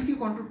আপনি মাইন্ডকে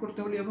কন্ট্রোল করতে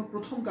হলে আপনার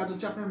প্রথম কাজ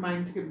হচ্ছে আপনার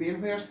মাইন্ড থেকে বের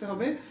হয়ে আসতে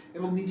হবে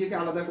এবং নিজেকে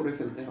আলাদা করে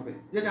ফেলতে হবে,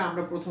 যেটা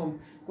আমরা প্রথম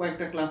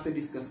কয়েকটা ক্লাসে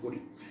ডিসকাস করি।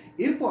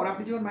 এরপর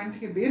আপনি যখন মাইন্ড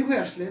থেকে বের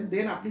হয়ে আসলেন,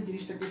 দেন আপনি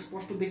জিনিসটাকে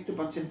স্পষ্ট দেখতে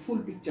পাচ্ছেন, ফুল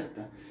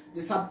পিকচারটা,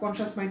 যে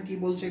সাবকনশিয়াস মাইন্ড কি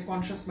বলছে,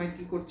 কনশিয়াস মাইন্ড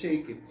কি করছে।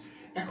 একে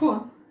এখন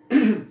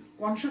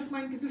কনশিয়াস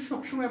মাইন্ড কিন্তু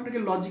সবসময় আপনাকে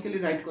লজিক্যালি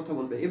রাইট কথা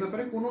বলবে, এ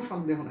ব্যাপারে কোনো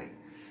সন্দেহ নাই।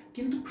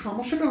 কিন্তু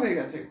সমস্যাটা হয়ে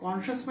গেছে,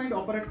 কনশিয়াস মাইন্ড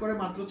অপারেট করে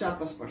মাত্র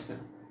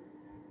 4-5%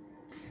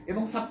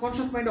 এবং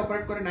সাবকনশিয়াস মাইন্ড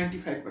অপারেট করে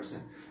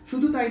 95%।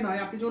 শুধু তাই নয়,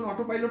 আপনি যখন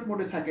অটো পাইলট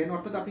মোডে থাকেন,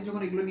 অর্থাৎ আপনি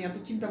যখন এগুলো নিয়ে এত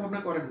চিন্তা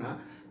ভাবনা করেন না,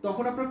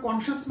 তখন আপনার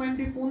কনশিয়াস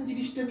মাইন্ডে কোন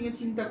জিনিসটা নিয়ে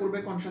চিন্তা করবে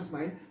কনশিয়াস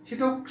মাইন্ড,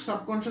 সেটাও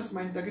সাবকনশিয়াস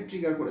মাইন্ড তাকে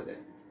ট্রিগার করে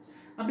দেয়।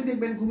 আপনি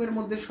দেখবেন ঘুমের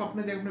মধ্যে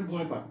স্বপ্নে দেখে আপনি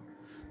ভয় পান,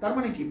 তার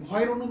মানে কি,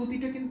 ভয়ের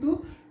অনুভূতিটা কিন্তু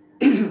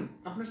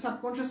আপনার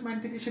সাবকনশিয়াস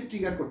মাইন্ড থেকে সে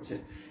ট্রিগার করছে।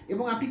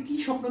 এবং আপনি কি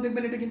স্বপ্ন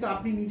দেখবেন এটা কিন্তু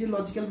আপনি নিজের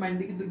লজিক্যাল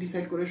মাইন্ডে কিন্তু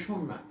ডিসাইড করে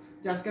শোন না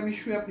যে আজকে আমি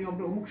শুয়ে আপনি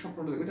অমুক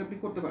স্বপ্নটা দেখবেন, এটা আপনি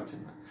করতে পারছেন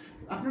না।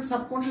 আপনার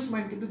সাবকনশিয়াস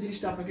মাইন্ড কিন্তু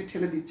জিনিসটা আপনাকে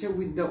ঠেলে দিচ্ছে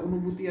উইথ দ্য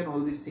অনুভূতি অ্যান্ড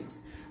অল দিস থিংস।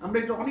 আমরা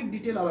এটা অনেক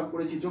ডিটেল আলাপ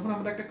করেছি। যখন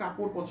আমরা একটা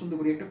কাপড় পছন্দ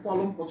করি, একটা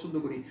কলম পছন্দ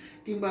করি,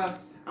 কিংবা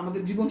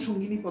আমাদের জীবন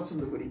সঙ্গিনী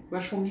পছন্দ করি বা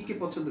সঙ্গীকে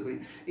পছন্দ করি,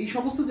 এই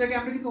সমস্ত জায়গায়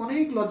আমরা কিন্তু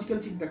অনেক লজিক্যাল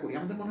চিন্তা করি।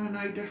 আমাদের মনে হয়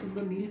না এটা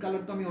সুন্দর, নীল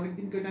কালার তো আমি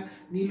অনেকদিন করি না,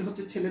 নীল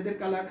হচ্ছে ছেলেদের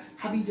কালার,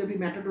 হাবি জাবি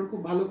ম্যাটাডোর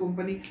খুব ভালো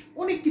কোম্পানি,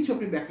 অনেক কিছু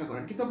আপনি ব্যাখ্যা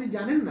করেন। কিন্তু আপনি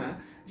জানেন না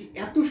যে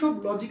এত সব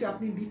লজিক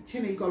আপনি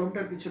দিচ্ছেন এই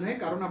কলমটার পিছনে,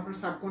 কারণ আপনার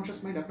সাবকনশিয়াস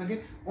মাইন্ড আপনাকে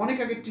অনেক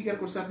আগে ট্রিগার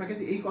করছে আপনাকে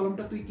যে এই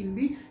কলমটা তুই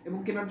কিনবি এবং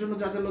কেনার জন্য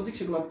যা যা লজিক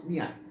সেগুলো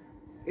নিয়ে আয়।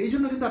 এই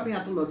জন্য কিন্তু আপনি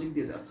এত লজিক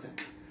দিয়ে যাচ্ছেন।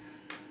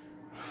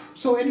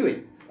 সো এনিওয়ে,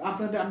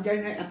 আপনাদের আমি জানি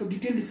না এত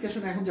ডিটেল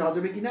ডিসকাশন এখন যাওয়া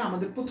যাবে কিনা,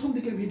 আমাদের প্রথম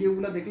দিকের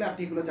ভিডিওগুলো দেখলে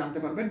আপনি এগুলো জানতে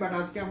পারবেন। বাট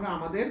আজকে আমরা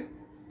আমাদের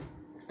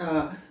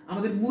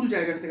মূল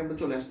জায়গাটা থেকে আমরা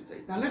চলে আসতে চাই।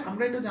 তাহলে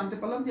আমরা এটা জানতে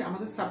পারলাম যে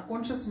আমাদের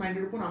সাবকনশিয়াস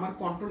মাইন্ডের উপর আমার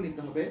কন্ট্রোল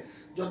নিতে হবে।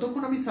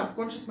 যতক্ষণ আমি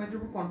সাবকনশিয়াস মাইন্ডের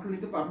উপর কন্ট্রোল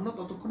নিতে পারবো না,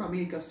 ততক্ষণ আমি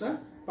এই কাজটা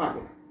পারবো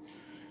না।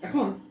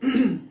 এখন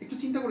একটু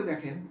চিন্তা করে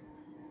দেখেন,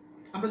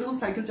 আমরা যখন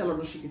সাইকেল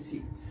চালানো শিখেছি,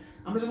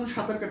 আমরা যখন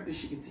সাঁতার কাটতে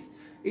শিখেছি,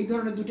 এই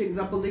ধরনের দুটো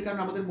এক্সাম্পল দিই কারণ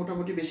আমাদের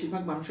মোটামুটি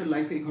বেশিরভাগ মানুষের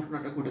লাইফে এই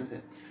ঘটনাটা ঘটেছে।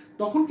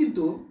 তখন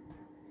কিন্তু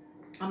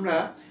আমরা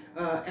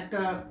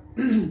একটা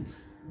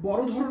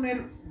বড় ধরনের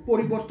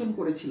পরিবর্তন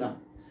করেছিলাম।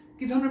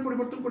 কি ধরনের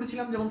পরিবর্তন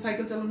করেছিলাম? যেমন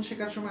সাইকেল চালানো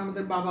শেখার সময়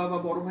আমাদের বাবা বা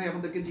বড় ভাই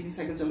আমাদেরকে যিনি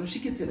সাইকেল চালানো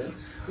শিখেছিলেন,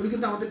 উনি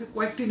কিন্তু আমাদেরকে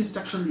কয়েকটি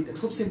ইনস্ট্রাকশন দিতেন,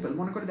 খুব সিম্পল।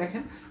 মনে করে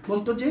দেখেন,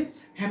 বলতো যে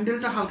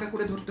হ্যান্ডেলটা হালকা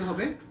করে ধরতে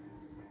হবে,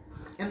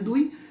 এন্ড 2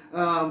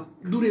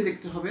 দূরে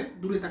দেখতে হবে,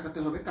 দূরে তাকাতে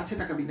হবে, কাছে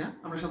তাকাবি না,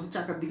 আমরা সাধারণত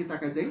চাকার দিকে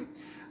তাকাই যাই।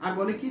 আর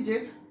বলে কি যে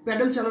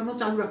প্যাডেল চালানো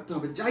চালু রাখতে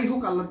হবে, যাই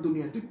হোক আল্লাহর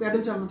দুনিয়া তুই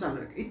প্যাডেল চালানো চালু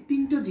রাখ। এই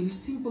 3টা জিনিস,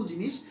 সিম্পল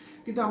জিনিস,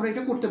 কিন্তু আমরা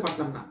এটা করতে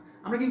পারতাম না।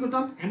 আমরা কি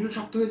করতাম? হ্যান্ডেল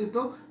শক্ত হয়ে যেত,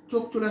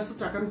 চোখ চলে আসতো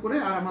চাকার উপরে,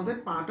 আর আমাদের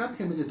পাটা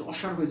থেমে যেত,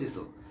 অসাড় হয়ে যেত,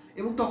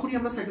 এবং তখনই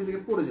আমরা সাইকেল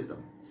থেকে পড়ে যেতাম।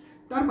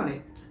 তার মানে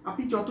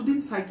আপনি যতদিন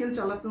সাইকেল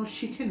চালাতে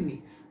শিখেননি,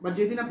 বা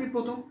যেদিন আপনি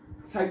প্রথম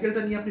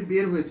সাইকেলটা নিয়ে আপনি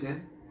বের হয়েছেন,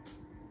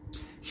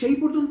 সেই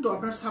পর্যন্ত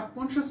আপনার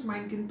সাবকনশিয়াস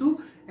মাইন্ড কিন্তু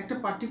একটা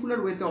পার্টিকুলার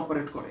ওয়েতে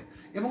অপারেট করে,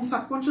 এবং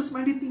সাবকনশিয়াস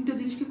মাইন্ড এই 3টা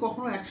জিনিসকে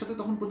কখনো একসাথে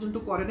তখন পর্যন্ত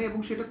করে না, এবং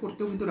সেটা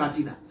করতেও কিন্তু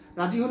রাজি না।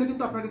 রাজি হলে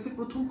কিন্তু আপনার কাছে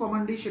প্রথম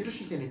কমান্ডেই সেটা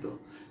শিখে নিত।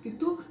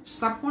 কিন্তু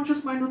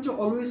সাবকনশিয়াস মাইন্ড হচ্ছে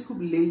অলওয়েজ খুব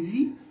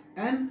লেজি,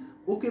 অ্যান্ড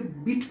ওকে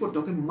বিট করতে,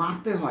 ওকে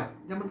মারতে হয়।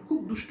 যেমন খুব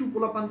দুষ্টু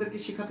পোলাপানদেরকে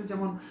শেখাতে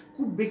যেমন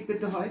খুব বেগ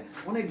পেতে হয়,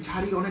 অনেক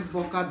ঝাড়ি, অনেক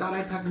বকা,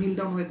 দাঁড়ায় থাক, নীল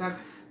ডাউন হয়ে থাক,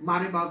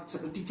 মারে বা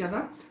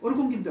টিচাররা,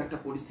 ওরকম কিন্তু একটা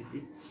পরিস্থিতি।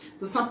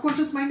 তো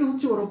সাবকনশিয়াস মাইন্ডে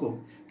হচ্ছে ওরকম।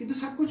 কিন্তু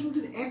সাবকনশিয়াস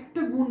মাইন্ডের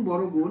একটা গুণ,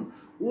 বড় গুণ,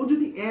 ও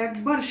যদি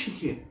একবার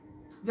শিখে,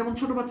 যেমন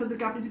ছোট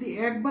বাচ্চাদেরকে আপনি যদি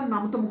একবার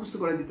নামতা মুখস্থ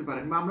করে দিতে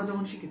পারেন, বা আমরা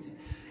যখন শিখেছি,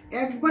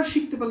 একবার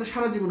শিখতে পারলে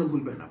সারা জীবনে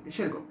ভুলবেন না আপনি,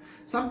 সেরকম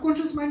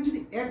সাবকনশিয়াস মাইন্ড যদি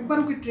একবার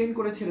ওকে ট্রেন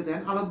করে ছেড়ে দেন,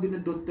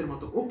 আলাউদ্দিনের দৈত্যের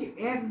মতো, ওকে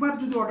একবার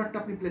যদি অর্ডারটা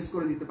আপনি প্লেস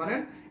করে দিতে পারেন,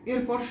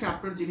 এরপর সে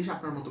আপনার জিনিস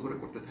আপনার মতো করে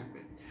করতে থাকবে।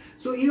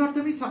 সো এই অর্থে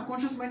আমি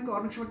সাবকনশিয়াস মাইন্ডকে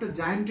অনেক সময় একটা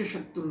জায়ান্টের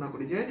সাথে তুলনা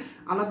করি, যে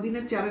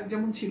আলাউদ্দিনের চেরাগ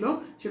যেমন ছিল,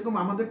 সেরকম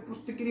আমাদের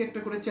প্রত্যেকেরই একটা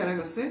করে চেরাগ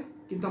আছে,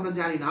 কিন্তু আমরা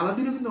জানি না।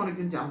 আলাউদ্দিনও কিন্তু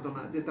অনেকদিন জানতো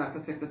না যে তার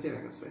কাছে একটা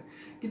চেরাগ আছে,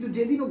 কিন্তু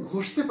যেদিন ও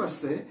ঘষতে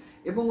পারছে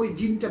এবং ওই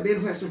জিনটা বের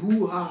হয়ে আসে, হু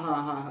হা হা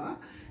হা হা,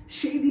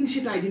 সেই দিন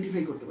সেটা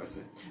আইডেন্টিফাই করতে পারছে।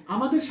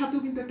 আমাদের সাথেও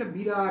কিন্তু একটা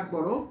বিরাট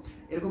বড়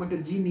এরকম একটা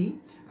জিনি,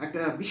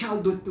 একটা বিশাল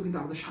দৈত্য কিন্তু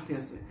আমাদের সাথে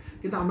আছে,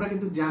 কিন্তু আমরা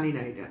কিন্তু জানি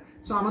না এটা।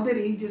 সো আমাদের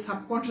এই যে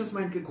সাবকনশিয়াস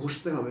মাইন্ডকে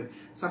ঘষতে হবে।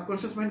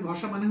 সাবকনশিয়াস মাইন্ড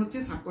ঘষা মানে হচ্ছে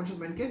সাবকনশিয়াস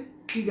মাইন্ডকে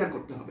ট্রিগার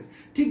করতে হবে।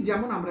 ঠিক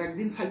যেমন আমরা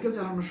একদিন সাইকেল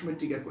চালানোর সময়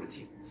ট্রিগার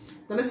করেছি।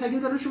 তাহলে সাইকেল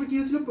চালানোর সময় কি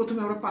হয়েছিল?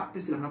 প্রথমে আমরা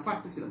পারতেছিলাম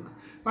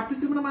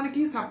না মানে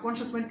কি,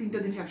 সাবকনশিয়াস মাইন্ড তিনটা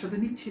জিনিস একসাথে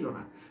নিচ্ছিল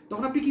না।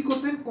 তখন আপনি কি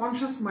করতেন?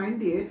 কনশিয়াস মাইন্ড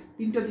দিয়ে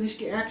তিনটা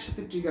জিনিসকে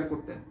একসাথে ট্রিগার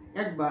করতেন,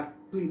 একবার,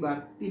 দুইবার,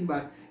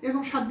 তিনবার,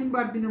 এরকম 7 দিন বা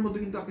 8 দিনের মধ্যে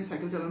কিন্তু আপনি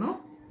সাইকেল চালানো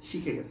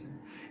শিখে গেছেন।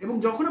 এবং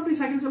যখন আপনি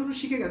সাইকেল চালানো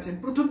শিখে গেছেন,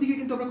 প্রথম দিকে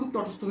কিন্তু আমরা খুব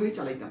তটস্থ হয়ে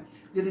চালাইতাম,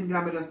 যেদিন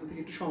গ্রামের রাস্তা থেকে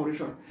একটু শহরে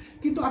সর।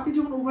 কিন্তু আপনি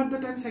যখন ওভার দ্য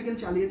টাইম সাইকেল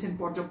চালিয়েছেন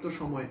পর্যাপ্ত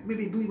সময়,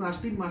 মেবি 2 মাস,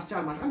 3 মাস,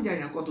 4 মাস, আমি জানি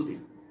না কতদিন,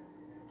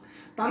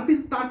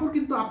 তারপর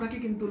কিন্তু আপনাকে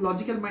কিন্তু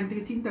লজিক্যাল মাইন্ড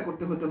থেকে চিন্তা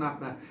করতে হতো না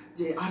আপনার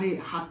যে আরে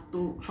হাত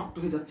তো শক্ত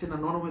হয়ে যাচ্ছে না,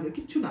 নরম হয়ে যাচ্ছে,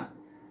 কিচ্ছু না,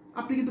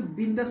 আপনি কিন্তু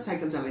বিন্দাস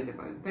সাইকেল চালাইতে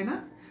পারেন, তাই না?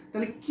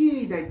 তাহলে কি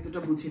এই দায়িত্বটা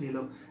বুঝে নিল?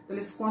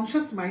 তাহলে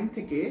কনশিয়াস মাইন্ড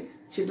থেকে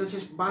সেটা সে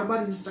বারবার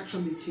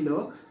ইনস্ট্রাকশন দিচ্ছিল,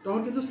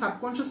 তখন কিন্তু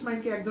সাবকনশিয়াস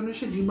মাইন্ডকে এক ধরনের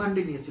সে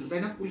রিমান্ডে নিয়েছিল,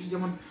 তাই না? পুলিশ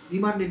যেমন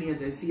রিমান্ডে নিয়ে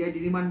যায়, সিআইডি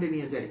রিমান্ডে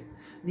নিয়ে যায়,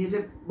 নিয়ে যে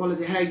বলে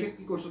যে হ্যাঁ এটা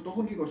কি করছো,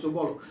 তখন কি করছো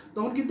বলো।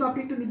 তখন কিন্তু আপনি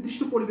একটা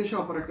নির্দিষ্ট পরিবেশে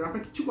অপারেট করেন,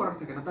 আপনার কিছু করার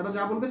থাকে না, তারা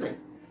যা বলবে তাই।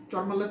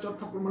 চর মারলে চর,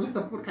 থাপ্পড় মারলে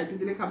থাপ্পড়, খাইতে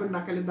দিলে খাবেন, না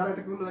খাইলে দাঁড়ায়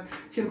থাকলে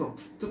সেরকম।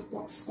 তো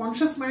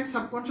কনশিয়াস মাইন্ড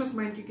সাবকনশিয়াস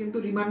মাইন্ডকে কিন্তু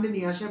রিমান্ডে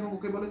নিয়ে আসে এবং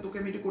ওকে বলে তোকে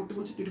আমি এটা করতে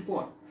বলছি, তুই এটা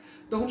কর।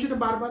 তখন সেটা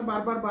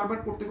বারবার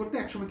করতে করতে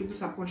একসময় কিন্তু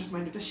সাবকনশিয়াস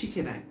মাইন্ড এটা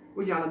শিখে নেয়,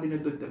 ওই যে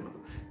আলাদিনের দৈত্যের মতো।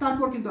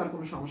 তারপর কিন্তু আর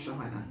কোনো সমস্যা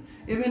হয় না।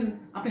 ইভেন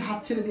আপনি হাত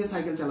ছেড়ে দিয়ে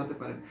সাইকেল চালাতে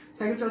পারেন।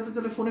 সাইকেল চালাতে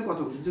চালাতে ফোনে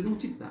কথা বলছেন, যদি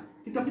উচিত না,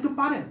 কিন্তু আপনি তো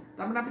পারেন।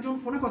 তার মানে আপনি যখন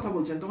ফোনে কথা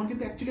বলছেন, তখন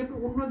কিন্তু অ্যাকচুয়ালি আপনি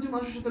অন্য একজন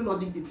মানুষের সাথে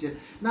লজিক দিচ্ছেন,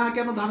 না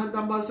কেন ধানের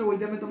দাম বাড়ছে, ওই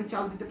দামে তো আমি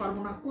চাল দিতে পারবো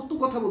না, কত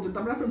কথা বলছেন।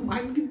 তার মানে আপনার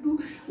মাইন্ড কিন্তু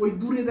ওই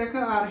দূরে দেখা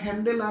আর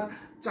হ্যান্ডেল আর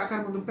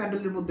চাকার মধ্যে,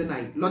 প্যাডেলের মধ্যে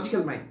নাই।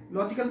 লজিক্যাল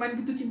মাইন্ড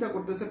কিন্তু চিন্তা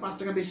করতেছে 5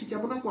 টাকা বেশি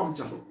চাবো না কম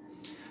চাবো।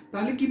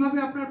 তাহলে কিভাবে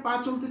আপনার পা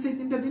চলতেছে এই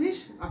তিনটা জিনিস?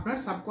 আপনার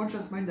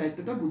সাবকনশিয়াস মাইন্ড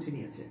দায়িত্বটা বুঝে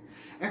নিয়েছে।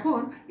 এখন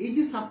এই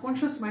যে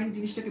সাবকনশিয়াস মাইন্ড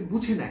জিনিসটাকে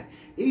বুঝে নেয়,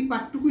 এই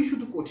পার্টটুকুই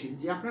শুধু কঠিন,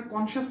 যে আপনার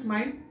কনশিয়াস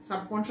মাইন্ড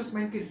সাবকনশিয়াস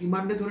মাইন্ডকে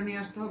রিমান্ডে ধরে নিয়ে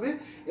আসতে হবে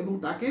এবং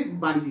তাকে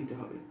বাড়ি দিতে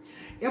হবে।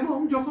 এবং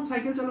যখন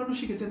সাইকেল চালানো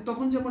শিখেছেন,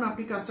 তখন যেমন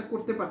আপনি কাজটা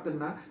করতে পারতেন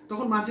না,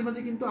 তখন মাঝে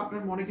মাঝে কিন্তু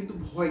আপনার মনে কিন্তু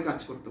ভয় কাজ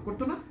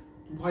করতো না?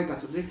 ভয় কাজ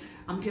হতো যে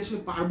আমি কি আসলে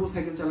পারবো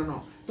সাইকেল চালানো?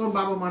 তখন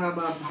বাবা মারা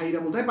বা ভাইরা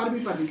বলতো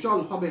পারবি চল,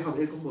 হবে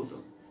এরকম বলতো।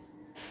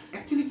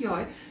 অ্যাকচুয়ালি কি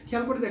হয়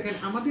খেয়াল করে দেখেন,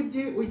 আমাদের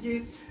যে ওই যে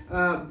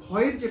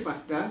ভয়ের যে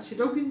পার্টটা,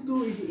 সেটাও কিন্তু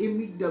এই যে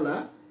এমিগডালা,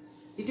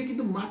 এটা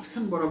কিন্তু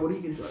মাঝখান বরাবরই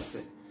কিন্তু আছে।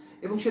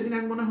 এবং সেদিন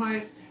আমি মনে হয়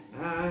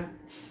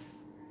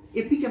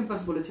এপিক্যাম্পাস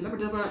বলেছিলাম,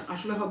 এটা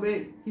আসলে হবে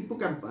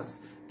হিপোক্যাম্পাস,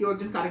 কেউ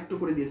একজন কারেক্ট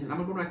করে দিয়েছেন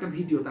আমার কোনো একটা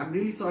ভিডিওতে, আমি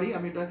রিয়েলি সরি,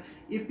 আমি এটা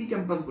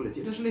এপিক্যাম্পাস বলেছি,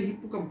 এটা আসলে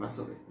হিপোক্যাম্পাস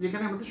হবে,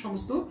 যেখানে আমাদের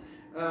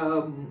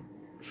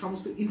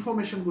সমস্ত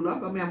ইনফরমেশনগুলো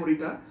বা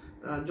মেমোরিটা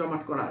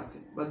জমাট করা আছে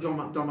বা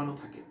জমানো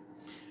থাকে।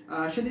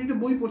 সেদিন একটা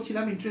বই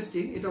পড়ছিলাম,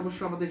 ইন্টারেস্টিং, এটা অবশ্য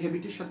আমাদের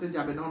হ্যাবিটের সাথে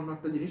যাবে না, অন্য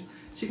একটা জিনিস।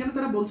 সেখানে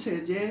তারা বলছে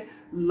যে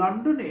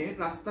লন্ডনের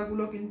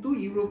রাস্তাগুলো কিন্তু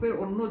ইউরোপের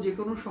অন্য যে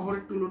কোনো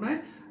শহরের তুলনায়,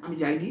 আমি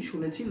যাইনি,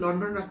 শুনেছি,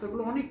 লন্ডনের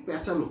রাস্তাগুলো অনেক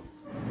পেঁচালো।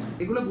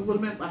 এগুলো গুগল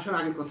ম্যাপ আসার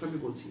আগের কথা আমি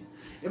বলছি।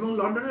 এবং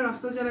লন্ডনের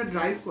রাস্তা যারা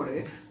ড্রাইভ করে,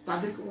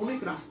 তাদেরকে অনেক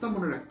রাস্তা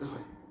মনে রাখতে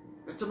হয়,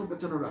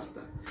 পেঁচানো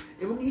রাস্তা।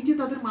 এবং এই যে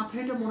তাদের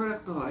মাথায় এটা মনে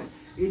রাখতে হয়,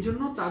 এই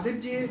জন্য তাদের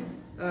যে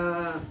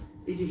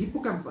এই যে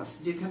হিপোক্যাম্পাস,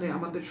 যেখানে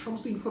আমাদের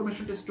সমস্ত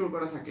ইনফরমেশনটা স্টোর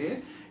করা থাকে,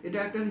 এটা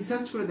একটা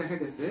রিসার্চ করে দেখা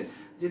গেছে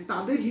যে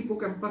তাদের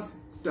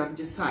হিপোক্যাম্পাসটার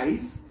যে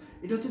সাইজ,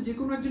 এটা হচ্ছে যে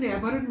কোনো একজন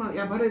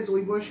অ্যাভারেজ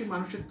ওই বয়সী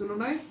মানুষের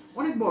তুলনায়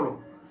অনেক বড়।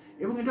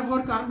 এবং এটা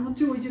হওয়ার কারণ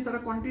হচ্ছে ওই যে তারা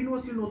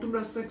কন্টিনিউয়াসলি নতুন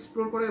রাস্তা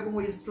এক্সপ্লোর করে এবং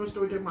ওই স্টোরেজটা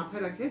ওইটা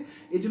মাথায় রাখে,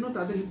 এই জন্য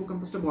তাদের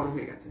হিপোক্যাম্পাসটা বড়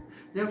হয়ে গেছে।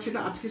 যাই হোক, সেটা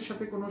আজকের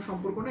সাথে কোনো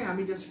সম্পর্ক নেই,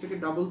 আমি জাস্ট এটাকে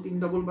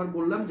 3 বার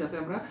বললাম, যাতে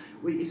আমরা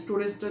ওই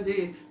স্টোরেজটা যে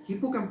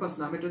হিপোক্যাম্পাস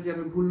নাম, এটা যে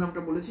আমি ভুল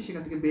নামটা বলেছি,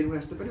 সেখান থেকে বের হয়ে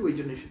আসতে পারি, ওই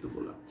জন্যই শুধু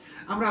বললাম।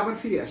 আমরা আবার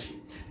ফিরে আসি।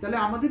 তাহলে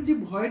আমাদের যে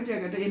ভয়ের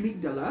জায়গাটা,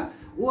 এমিগডালা,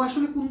 ও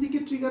আসলে কোন দিকে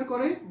ট্রিগার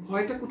করে,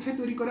 ভয়টা কোথায়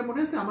তৈরি করে?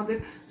 মনে আছে আমাদের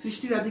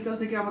সৃষ্টির আদিকাল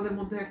থেকে আমাদের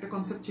মধ্যে একটা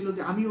কনসেপ্ট ছিল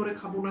যে আমি ওরে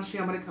খাবো না, সে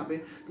আমারে খাবে।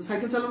 তো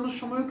সাইকেল চালানোর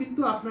সময়ও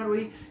কিন্তু আপনার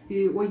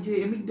ওই যে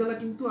এমিগডালা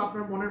কিন্তু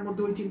আপনার মনের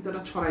মধ্যে ওই চিন্তাটা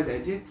ছড়ায়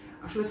দেয় যে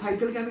আসলে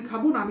সাইকেলকে আমি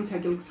খাবো না, আমি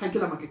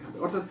সাইকেল আমাকে খাবে।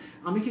 অর্থাৎ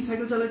আমি কি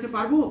সাইকেল চালাতে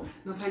পারবো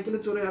না, সাইকেলে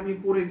চড়ে আমি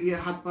পড়ে গিয়ে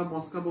হাত পা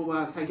মচকাবো বা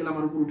সাইকেল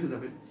আমার উপর উঠে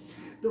যাবে।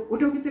 তো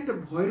ওটাও কিন্তু একটা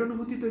ভয়ের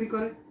অনুভূতি তৈরি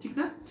করে, ঠিক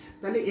না?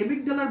 তাহলে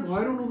এমিগডালার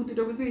ভয়ের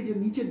অনুভূতিটাও কিন্তু এই যে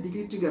নিচের দিকে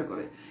ট্রিগার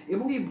করে।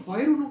 এবং এই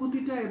ভয়ের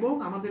অনুভূতিটা এবং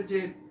আমাদের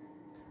যে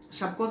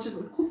সাবকনশিয়াস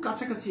খুব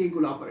কাছাকাছি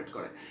এইগুলো অপারেট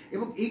করে।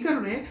 এবং এই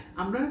কারণে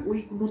আমরা ওই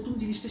নতুন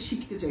জিনিসটা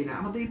শিখতে চাই না।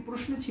 আমাদের এই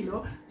প্রশ্ন ছিল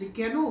যে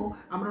কেন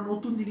আমরা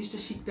নতুন জিনিসটা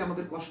শিখতে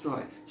আমাদের কষ্ট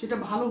হয়, সেটা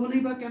ভালো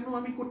হলেই বা কেন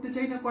আমি করতে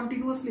চাই না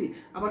কন্টিনিউয়াসলি,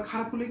 আবার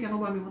খারাপ হলেই কেন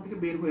বা আমি ওখান থেকে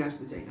বের হয়ে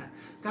আসতে চাই না।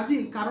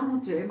 কাজেই কারণ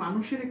হচ্ছে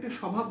মানুষের একটা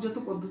স্বভাবজাত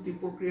পদ্ধতি,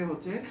 প্রক্রিয়া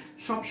হচ্ছে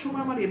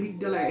সবসময় আমার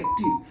এমিগডালা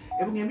অ্যাক্টিভ,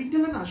 এবং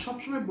এমিগডালা না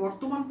সবসময়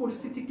বর্তমান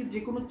পরিস্থিতিকে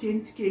যে কোনো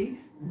চেঞ্জকেই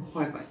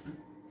ভয় পায়।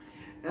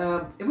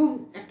 এবং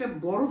একটা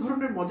বড়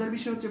ধরনের মজার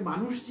বিষয় হচ্ছে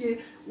মানুষ যে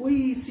ওই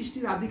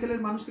সৃষ্টির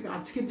আদিকালের মানুষ থেকে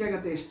আজকের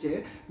জায়গাতে এসছে,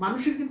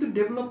 মানুষের কিন্তু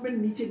ডেভেলপমেন্ট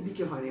নিচের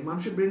দিকে হয়নি,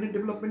 মানুষের ব্রেনের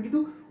ডেভেলপমেন্ট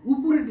কিন্তু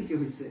উপরের দিকে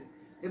হয়েছে।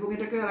 এবং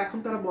এটাকে এখন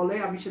তারা বলে,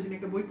 আমি সেদিন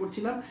একটা বই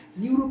পড়ছিলাম,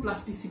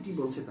 নিউরোপ্লাস্টিসিটি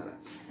বলছে তারা।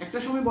 একটা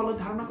সময়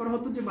ধারণা করা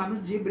হতো যে মানুষ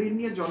যে ব্রেন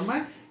নিয়ে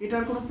জন্মায়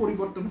এটার কোনো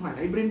পরিবর্তন হয় না,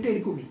 এই ব্রেনটা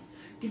এরকমই।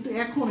 কিন্তু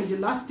এখন এই যে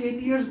লাস্ট 10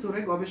 ইয়ার্স ধরে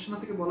গবেষণা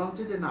থেকে বলা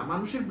হচ্ছে যে না,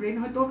 মানুষের ব্রেন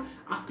হয়তো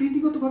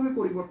আকৃতিগতভাবে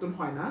পরিবর্তন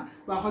হয় না,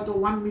 বা হয়তো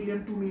 1 মিলিয়ন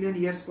 2 মিলিয়ন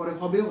ইয়ার্স পরে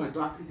হবেও, হয়তো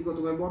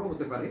আকৃতিগতভাবে বড়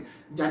হতে পারে,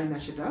 জানি না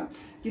সেটা,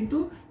 কিন্তু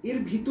এর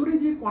ভিতরে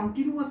যে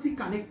কন্টিনিউয়াসলি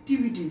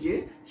কানেক্টিভিটি যে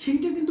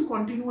সেইটা কিন্তু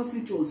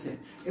কন্টিনিউয়াসলি চলছে।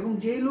 এবং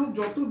যে লোক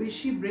যত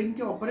বেশি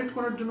ব্রেনকে অপারেট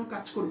করার জন্য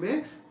কাজ করবে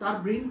তার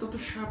ব্রেন তত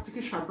শার্প থেকে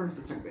শার্পার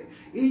হতে থাকবে।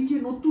 এই যে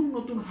নতুন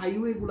নতুন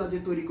হাইওয়েগুলো যে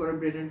তৈরি করে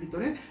ব্রেনের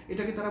ভিতরে,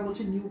 এটাকে তারা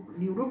বলছে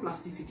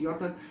নিউরোপ্লাস্টিসিটি,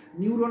 অর্থাৎ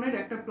নিউরনের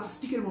একটা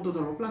প্লাস্টিকের মতো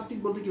ধর্ম। প্লাস্টিক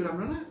বলতে কি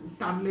আমরা না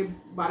টানলে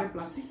বারে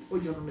প্লাস্টিক, ওই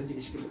ধরনের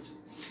জিনিসকে বলছে।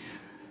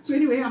 সো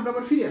এনিওয়ে, আমরা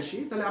আবার ফিরে আসি।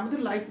 তাহলে আমাদের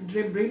লাইফ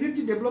ব্রেনের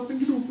যে ডেভেলপমেন্ট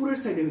কিন্তু উপরের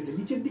সাইডে হয়েছে,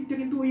 নিচের দিকটা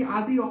কিন্তু ওই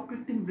আদি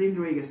অকৃত্রিম ব্রেন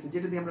রয়ে গেছে,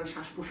 যেটা দিয়ে আমরা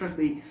শ্বাস প্রশ্বাস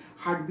দিই,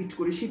 হার্টবিট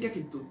করি, সেটা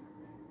কিন্তু।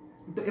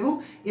 এবং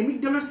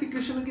এমিগডালার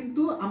সিক্রেশনও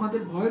কিন্তু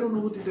আমাদের ভয়ের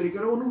অনুভূতি তৈরি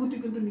করে, অনুভূতি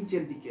কিন্তু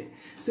নিচের দিকে।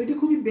 সো এটা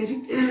খুবই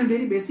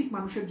ভেরি বেসিক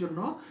মানুষের জন্য,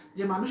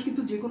 যে মানুষ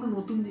কিন্তু যে কোনো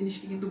নতুন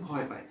জিনিসকে কিন্তু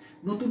ভয় পায়,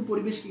 নতুন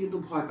পরিবেশকে কিন্তু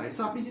ভয় পায়।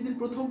 সো আপনি যেদিন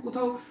প্রথম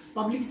কোথাও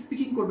পাবলিক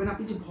স্পিকিং করবেন,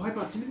 আপনি যে ভয়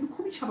পাচ্ছেন, কিন্তু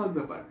খুবই স্বাভাবিক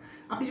ব্যাপার।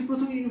 আপনি যে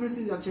প্রথম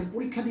ইউনিভার্সিটি যাচ্ছেন,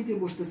 পরীক্ষা দিতে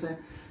বসতেছেন,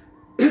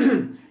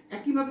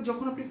 একইভাবে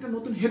যখন আপনি একটা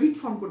নতুন হ্যাবিট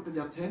ফর্ম করতে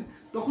যাচ্ছেন,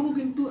 তখনও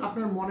কিন্তু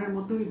আপনার মনের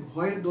মধ্যে ওই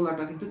ভয়ের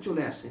দোলাটা কিন্তু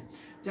চলে আসে,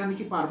 যে আমি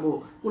কি পারবো,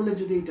 করলে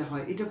যদি এটা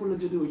হয়, এটা করলে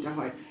যদি ওইটা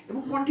হয়,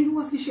 এবং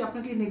কন্টিনিউয়াসলি সে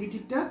আপনাকে এই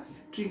নেগেটিভটা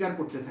ট্রিগার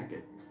করতে থাকে।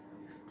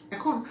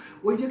 এখন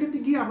ওই জায়গাতে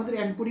গিয়ে আমাদের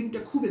অ্যাঙ্করিংটা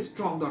খুব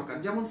স্ট্রং দরকার।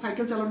 যেমন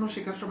সাইকেল চালানো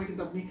শেখার সময়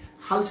কিন্তু আপনি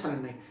হাল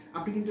ছাড়েন নাই,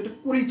 আপনি কিন্তু এটা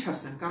করেই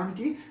ছাড়ছেন। কারণ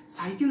কি,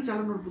 সাইকেল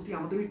চালানোর প্রতি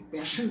আমাদের ওই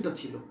প্যাশনটা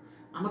ছিল,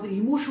 আমাদের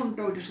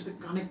ইমোশনটা ওইটার সাথে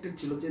কানেক্টেড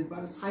ছিল, যে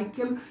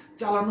সাইকেল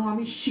চালানো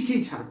আমি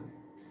শিখেই ছাড়বো।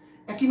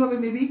 একইভাবে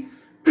মেবি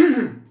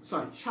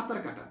সাঁতার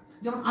কাটা,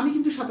 যেমন আমি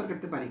কিন্তু সাঁতার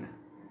কাটতে পারি না।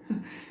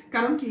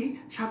 কারণ কি,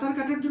 সাঁতার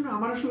কাটার জন্য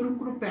আমার আসলে ওরকম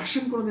কোনো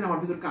প্যাশন কোনোদিন আমার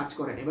ভিতর কাজ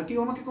করেনি, বা কেউ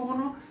আমাকে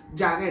কখনো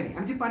জাগায় নেই।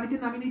 আমি যে পানিতে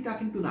নামিনি তা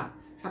কিন্তু না,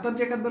 সাঁতার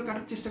যে একবার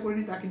কাটার চেষ্টা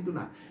করিনি তা কিন্তু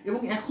না। এবং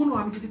এখনো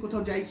আমি যদি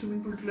কোথাও যাই, সুইমিং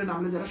পুল টুলে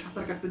নামলে যারা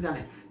সাঁতার কাটতে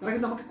জানে তারা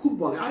কিন্তু আমাকে খুব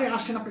বলে, আরে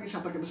আসেন আপনাকে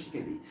সাঁতার কাটা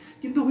শিখিয়ে দিই।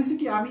 কিন্তু হয়েছে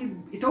কি, আমি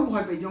এটাও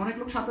ভয় পাই যে অনেক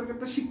লোক সাঁতার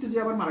কাটতে শিখতে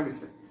যেয়ে আবার মারা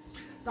গেছে,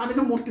 তা আমি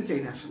তো মরতে চাই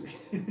না আসলে।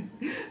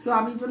 সো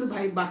আমি বলি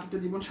ভাই, বাকিটা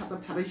জীবন সাঁতার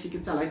ছাড়াই শিখে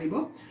চালাই নিব।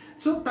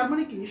 সো তার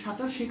মানে কি,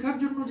 সাঁতার শেখার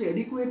জন্য যে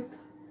এডিকুয়েট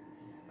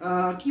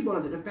কি বলা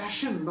যায়,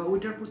 প্যাশন বা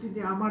ওইটার প্রতি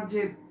যে আমার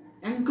যে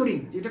অ্যাঙ্করিং,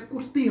 যেটা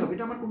করতেই হবে,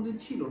 এটা আমার কোনোদিন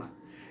ছিল না।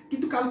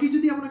 কিন্তু কালকে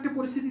যদি এমন একটা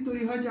পরিস্থিতি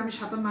তৈরি হয় যে আমি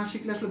সাঁতার না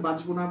শিখলে আসলে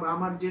বাঁচবো না, বা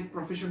আমার যে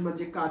প্রফেশন বা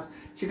যে কাজ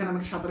সেখানে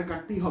আমাকে সাঁতার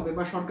কাটতেই হবে,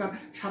 বা সরকার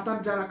সাঁতার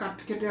যারা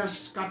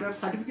কাটার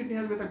সার্টিফিকেট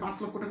নিয়ে আসবে তার 5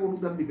 লক্ষ টাকা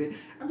অনুদান দিবে,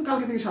 আমি তো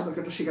কালকে থেকে সাঁতার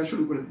কাটা শেখা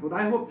শুরু করে দেবো।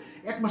 আই হোপ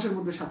 1 মাসের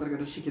মধ্যে সাঁতার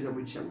কাটা শিখে যাবো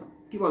ইনশাল্লাহ।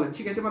 কি বলেন,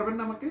 শিখাইতে পারবেন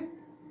না আমাকে?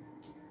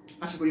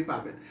 আশা করি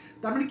পারবেন।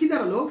 তার মানে কি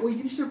দাঁড়ালো, ওই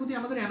জিনিসটার প্রতি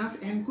আমাদের এনাফ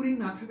অ্যাঙ্করিং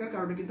না থাকার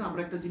কারণে কিন্তু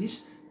আমরা একটা জিনিস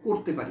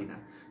করতে পারি না।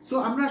 সো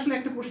আমরা আসলে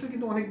একটা প্রশ্ন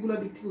কিন্তু অনেকগুলো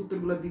দিক থেকে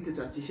উত্তরগুলো দিতে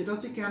চাচ্ছি, সেটা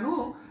হচ্ছে কেন।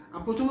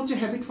 প্রথম হচ্ছে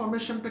হ্যাবিট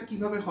ফর্মেশনটা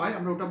কিভাবে হয়,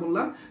 আমরা ওটা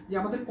বললাম যে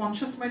আমাদের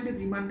কনসিয়াস মাইন্ডের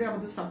রিমান্ডে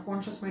আমাদের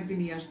সাবকনসিয়াস মাইন্ডকে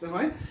নিয়ে আসতে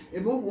হয়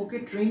এবং ওকে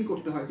ট্রেন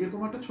করতে হয়।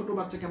 যেরকম একটা ছোট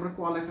বাচ্চাকে আমরা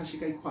ক লেখা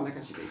শিখাই, খ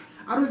লেখা শিখাই।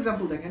 আরো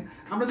এক্সাম্পল দেখেন,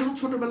 আমরা যখন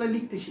ছোটবেলায়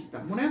লিখতে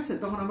শিখতাম, মনে আছে,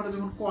 তখন আমরা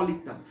যখন ক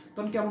লিখতাম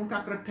তখন কেমন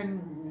কাকড়ার ঠ্যাং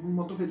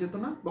মতো হয়ে যেত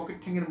না, বকের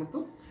ঠ্যাংয়ের মতো।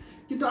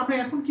 কিন্তু আমরা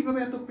এখন কিভাবে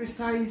এত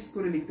প্রিসাইজ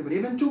করে লিখতে পারি,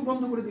 এবং চোখ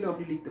বন্ধ করে দিলে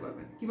আপনি লিখতে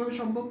পারবেন, কিভাবে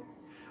সম্ভব?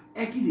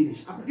 একই জিনিস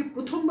আপনাকে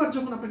প্রথমবার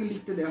যখন আপনাকে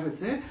লিখতে দেওয়া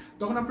হয়েছে,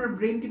 তখন আপনার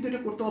ব্রেন কিন্তু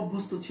এটা করতে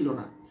অভ্যস্ত ছিল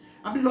না।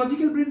 আপনি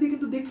লজিক্যাল ব্রেন দিয়ে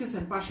কিন্তু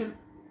দেখতেছেন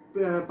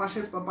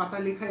পাশের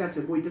পাতায় লেখাই আছে,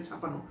 বইতে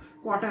ছাপানো,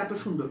 কটা এত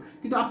সুন্দর,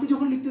 কিন্তু আপনি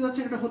যখন লিখতে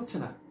যাচ্ছেন এটা হচ্ছে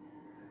না।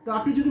 তো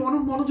আপনি যদি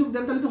অনেক মনোযোগ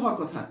দেন তাহলে তো হওয়ার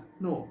কথা।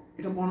 নো,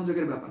 এটা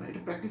মনোযোগের ব্যাপার না,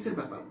 এটা প্র্যাকটিসের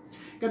ব্যাপার।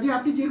 কাজে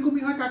আপনি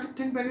যেরকমই হয় কাকের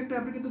ঠ্যাং ব্যাগেরটা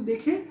আপনি কিন্তু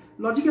দেখে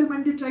লজিক্যাল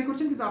মাইন্ডে ট্রাই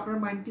করছেন, কিন্তু আপনার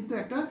মাইন্ড কিন্তু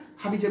একটা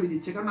হাবিজাবি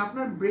দিচ্ছে, কারণ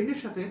আপনার ব্রেনের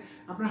সাথে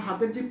আপনার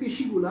হাতের যে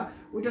পেশিগুলা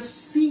ওইটা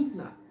সিঙ্ক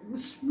না,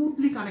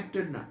 স্মুথলি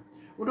কানেক্টেড না।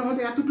 ওটা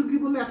হয়তো এত ডিগ্রি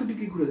বললে এত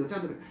ডিগ্রি ঘুরে যাচ্ছে।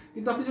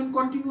 কিন্তু আপনি যখন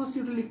কন্টিনিউয়াসলি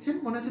ওটা লিখছেন,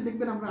 মনে আছে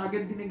দেখবেন আমরা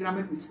আগের দিনে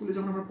গ্রামের স্কুলে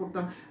যখন আমরা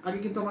পড়তাম, আগে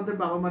কিন্তু আমাদের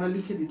বাবা মারা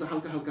লিখে দিত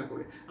হালকা হালকা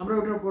করে, আমরা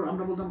ওটার উপর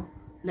আমরা বলতাম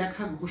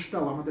লেখা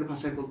ঘোষটাও আমাদের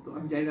ভাষায় বলতো,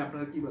 আমি জানি না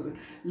আপনারা কি বলেন,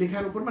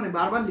 লেখার উপর মানে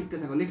বারবার লিখতে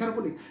থাকো, লেখার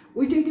উপর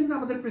ওইটাই কিন্তু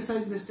আমাদের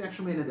প্রেসাইজ বেসটা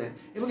একসময় এনে দেয়।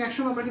 এবং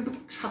একসময় আমরা কিন্তু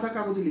সাদা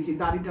কাগজে লিখি,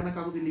 দাড়ি টানা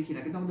কাগজে লিখি না,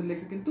 কিন্তু আমাদের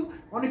লেখা কিন্তু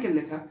অনেকের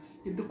লেখা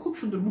কিন্তু খুব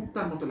সুন্দর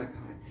মুক্তার মতো লেখা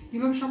হয়।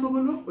 কিভাবে সম্ভব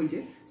হলো? ওই যে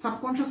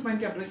সাবকনশিয়াস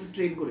মাইন্ডকে আপনাকে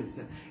ট্রেন করে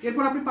দিচ্ছেন।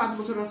 এরপর আপনি 5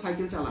 বছর আর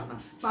সাইকেল চালান না,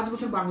 5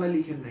 বছর বাংলায়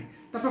লিখেন নাই,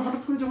 তারপর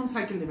হঠাৎ করে যখন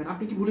সাইকেল নেবেন,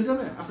 আপনি কি ভুলে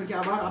যাবেন? আপনাকে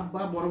আবার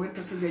আব্বা বড় ভাইয়ের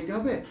কাছে যাইতে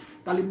হবে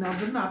তালিম নেওয়ার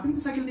জন্য, আপনি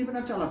কিন্তু সাইকেল নেবেন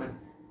আর চালাবেন।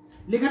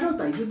 লেখাটাও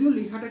তাই, যদিও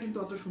লেখাটা কিন্তু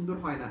অত সুন্দর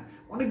হয় না,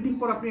 অনেকদিন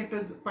পর আপনি একটা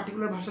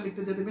পার্টিকুলার ভাষা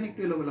লিখতে যেতে দেবেন, একটু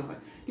এলোমেলো হয়,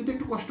 কিন্তু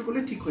একটু কষ্ট করলে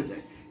ঠিক হয়ে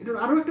যায়। এটার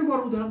আরও একটা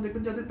বড় উদাহরণ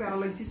দেখবেন, যাদের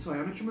প্যারালাইসিস হয়,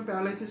 অনেক সময়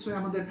প্যারালাইসিস হয়ে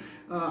আমাদের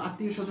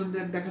আত্মীয়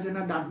স্বজনদের দেখা যায়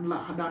না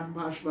ডান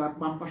পাশ বা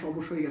বাম পাশ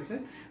অবশ হয়ে গেছে,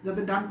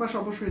 যাদের ডান পাশ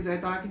অবশ হয়ে যায়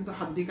তারা কিন্তু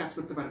হাত দিয়ে কাজ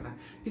করতে পারে না,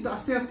 কিন্তু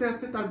আস্তে আস্তে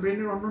আস্তে তার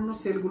ব্রেনের অন্যান্য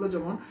সেলগুলো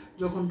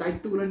যখন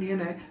দায়িত্বগুলো নিয়ে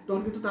নেয়,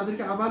 তখন কিন্তু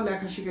তাদেরকে আবার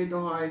লেখা শিখাইতে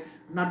হয়,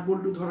 নাট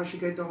বল্টু ধরা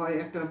শিখাইতে হয়,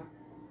 একটা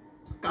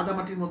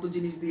কাদামাটির মতো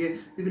জিনিস দিয়ে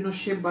বিভিন্ন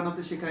শেপ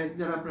বানাতে শেখায়,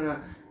 যারা আপনারা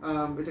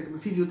এটাকে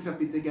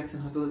ফিজিওথেরাপিতে গেছেন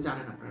হয়তো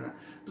জানেন আপনারা।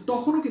 তো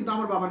তখনও কিন্তু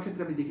আমার বাবার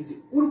ক্ষেত্রে আমি দেখেছি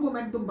ওরকম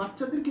একদম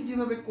বাচ্চাদেরকে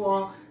যেভাবে ক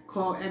খ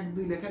 1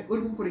 2 লেখায়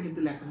ওইরকম করে কিন্তু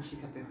লেখানো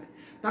শেখাতে হয়।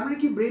 তার মানে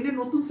কি ব্রেনের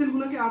নতুন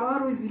সেলগুলোকে আবার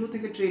ওই জিরো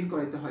থেকে ট্রেন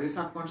করাইতে হয়, ওই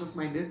সাবকনশিয়াস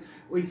মাইন্ডের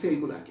ওই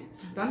সেলগুলোকে।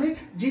 তাহলে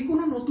যে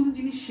কোনো নতুন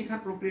জিনিস শেখার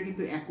প্রক্রিয়া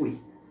কিন্তু একই,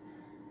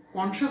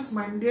 কনশাস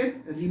মাইন্ডের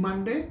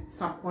রিমান্ডে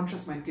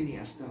সাবকনশাস মাইন্ডকে নিয়ে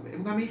আসতে হবে।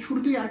 এবং আমি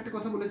শুরুতেই আরেকটা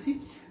কথা বলেছি,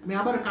 আমি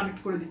আবার কানেক্ট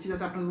করে দিচ্ছি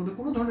যাতে আপনাদের মধ্যে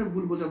কোনো ধরনের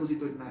ভুল বোঝাবুঝি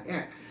তৈরি না।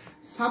 এক,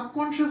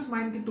 সাবকনশাস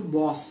মাইন্ড কিন্তু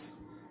বস,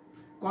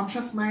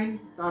 কনশাস মাইন্ড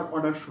তার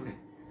অর্ডার শুনে,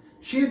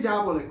 সে যা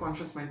বলে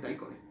কনশাস মাইন্ড তাই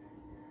করে।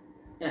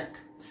 এক,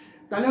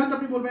 তাহলে হয়তো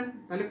আপনি বলবেন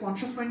তাহলে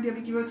কনশাস মাইন্ড দিয়ে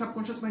আমি কিভাবে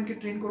সাবকনশাস মাইন্ডকে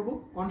ট্রেন করবো,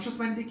 কনশাস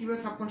মাইন্ড দিয়ে কিভাবে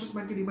সাবকনশাস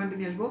মাইন্ডকে রিমান্ডে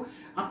নিয়ে আসবো?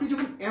 আপনি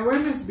যখন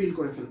অ্যাওয়ারনেস বিল্ড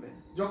করে ফেলবেন,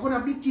 যখন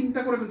আপনি চিন্তা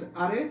করে ফেলছেন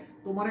আরে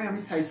তোমারে আমি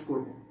সাইজ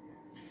করবো,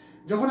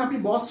 যখন আপনি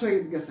বস হয়ে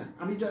গেছেন,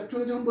 আমি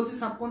যখন বলছি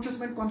subconscious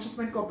mind conscious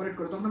mind cooperate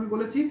করে, তখন আমি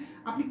বলেছি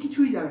আপনি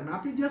কিছুই জানেন না,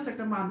 আপনি জাস্ট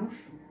একটা মানুষ,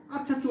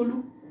 আচ্ছা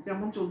চলুক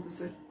তেমন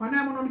চলতেছে, হয় না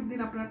এমন অনেকদিন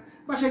আপনার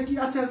বাসায় কি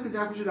আচ্ছা আজকে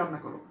যা খুশি রান্না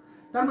করো,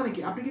 তার মানে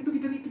কি আপনি কিন্তু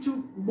এটা নিয়ে কিছু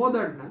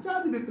বদার্ড না, যা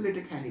দিবে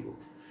প্লেটে খাই নিব।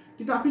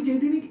 কিন্তু আপনি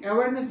যেদিনই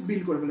অ্যাওয়ারনেস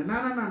বিল্ড করে ফেলেন, না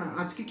না না না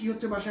আজকে কি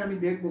হচ্ছে বাসায় আমি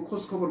দেখবো,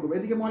 খোঁজ খবর করবো,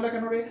 এদিকে ময়লা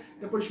কেন রে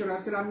এটা পরিষ্কার,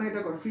 আজকে রান্না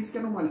এটা কর, ফ্রিজ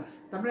কেন ময়লা,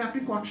 তারপরে আপনি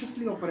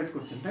কনসিয়াসলি অপারেট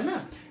করছেন, তাই না?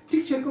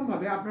 ঠিক সেরকম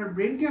ভাবে আপনার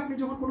ব্রেনকে আপনি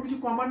যখন কোনো কিছু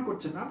কমান্ড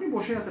করছেন না, আপনি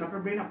বসে আছেন,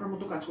 আপনার ব্রেন আপনার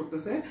মতো কাজ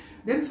করতেছে,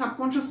 দেন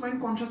সাবকনশিয়াস মাইন্ড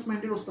কনশিয়াস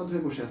মাইন্ডের ওস্তাদ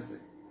হয়ে বসে আছে,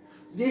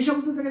 যে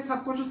সমস্ত জায়গায়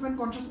সাবকনশিয়াস মাইন্ড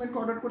কনশিয়াস মাইন্ডকে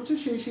অর্ডার করছে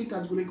সেই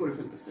কাজগুলোই করে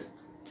ফেলতেছে।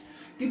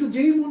 কিন্তু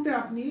যেই মুহূর্তে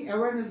আপনি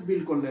অ্যাওয়ারনেস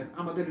বিল্ড করলেন,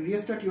 আমাদের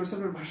রিস্টার্ট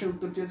ইয়োরসেলফের ভাষায়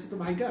উত্তর চেয়েছে তো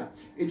ভাইটা,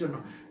 এই জন্য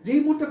যেই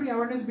মুহূর্তে আপনি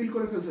অ্যাওয়ারনেস বিল্ড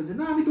করে ফেলছেন যে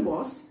না আমি তো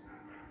বস,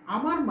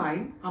 আমার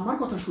মাইন্ড আমার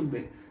কথা শুনবে,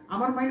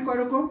 আমার মাইন্ড কয়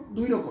রকম,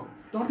 2 রকম,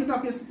 তখন কিন্তু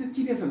আপনি আস্তে আস্তে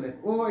চিনে ফেললেন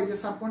ও এই যে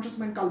সাবকনশিয়াস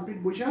মাইন্ড কালপ্রিট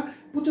বৈশা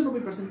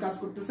 95% কাজ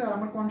করতেছে, আর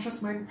আমার কনশিয়াস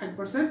মাইন্ড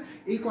 5%,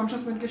 এই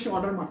কনশিয়াস মাইন্ডকে সে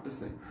অর্ডার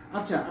মারতেছে।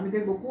 আচ্ছা আমি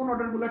দেখবো কোন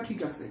অর্ডারগুলো ঠিক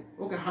আছে,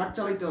 ওকে হার্ট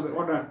চালাইতে হবে,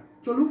 অর্ডার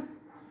চলুক,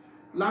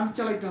 লাঞ্চ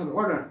চালাইতে হবে,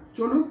 অর্ডার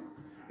চলুক,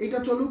 এটা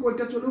চলুক,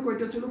 ওইটা চলুক,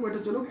 ওইটা চলুক,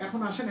 ওইটা চলুক। এখন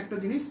আসেন একটা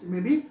জিনিস,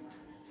 মেবি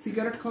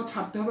সিগারেট খাওয়া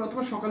ছাড়তে হবে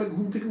অথবা সকালে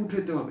ঘুম থেকে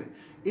উঠাইতে হবে।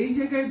 এই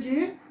জায়গায় যে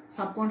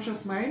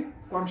সাবকনশিয়াস মাইন্ড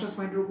কনশিয়াস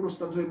মাইন্ডের উপর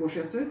ওস্তাদ হয়ে বসে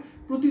আছে,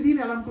 প্রতিদিন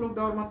অ্যালার্ম ক্লক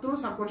দেওয়ার মাত্র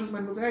সাবকনশিয়াস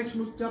মাইন্ড বলছে এই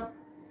স্নুজ চাপ,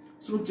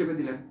 স্নুজ চেপে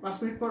দিলেন, 5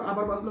 মিনিট পর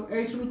আবার বাজলো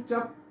এই স্নুজ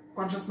চাপ,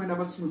 কনশিয়াস মাইন্ড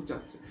আবার স্নুজ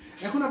চাপছে।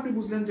 এখন আপনি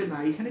বুঝলেন যে না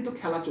এখানেই তো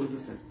খেলা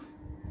চলতেছে,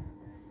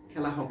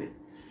 খেলা হবে,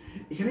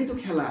 এখানেই তো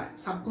খেলা,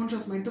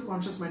 সাবকনশিয়াস মাইন্ড তো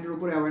কনশিয়াস মাইন্ডের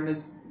উপর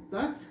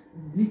অ্যাওয়ারনেসটা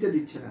নিতে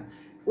দিচ্ছে না।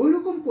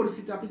 ওইরকম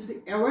পরিস্থিতি আপনি যদি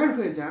অ্যাওয়ার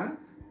হয়ে যান,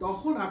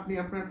 তখন আপনি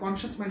আপনার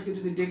কনশিয়াস মাইন্ডকে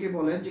যদি ডেকে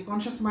বলেন যে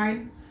কনশিয়াস মাইন্ড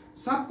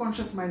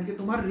সাবকনশিয়াস মাইন্ডকে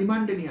তোমার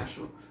রিমান্ডে নিয়ে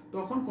আসো,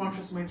 তখন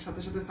কনশিয়াস মাইন্ড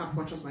সাথে সাথে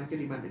সাবকনশিয়াস মাইন্ডকে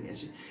রিমান্ডে নিয়ে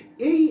আসে।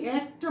 এই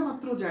একটা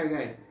মাত্র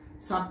জায়গায়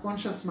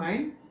সাবকনশিয়াস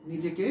মাইন্ড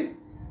নিজেকে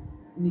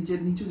নিচের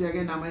নিচু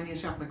জায়গায় নামায় নিয়ে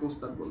এসে আপনাকে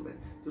ওস্তাদ বলবে,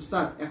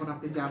 ওস্তাদ এখন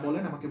আপনি যা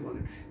বলেন আমাকে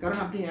বলেন, কারণ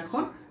আপনি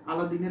এখন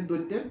আলাদিনের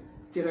দৈত্যের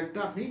চেরাগটা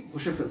আপনি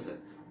ঘষে ফেলছেন,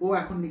 ও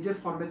এখন নিজের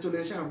ফর্মে চলে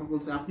এসে আমাকে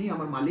বলছে আপনি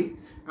আমার মালিক,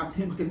 আপনি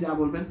আমাকে যা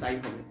বলবেন তাই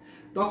হবে।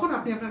 তখন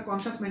আপনি আপনার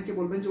কনশিয়াস মাইন্ডকে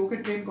বলবেন যে ওকে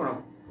ট্রেন করাও,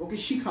 ওকে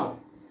শিখাও।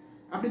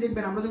 আপনি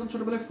দেখবেন আমরা যখন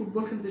ছোটবেলায়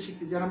ফুটবল খেলতে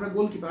শিখছি, যারা আমরা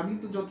গোলকিপার, আমি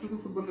কিন্তু যতটুকু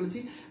ফুটবল খেলেছি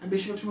আমি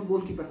বেশিরভাগ সময়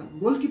গোলকিপার থাকি,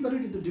 গোলকিপারের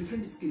কিন্তু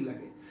ডিফারেন্ট স্কিল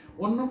লাগে,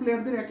 অন্য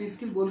প্লেয়ারদের একই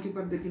স্কিল,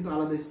 গোলকিপারদের কিন্তু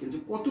আলাদা স্কিল, যে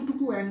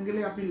কতটুকু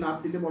অ্যাঙ্গেলে আপনি লাভ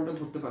দিলে বলটা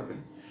ধরতে পারবেন,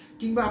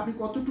 কিংবা আপনি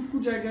কতটুকু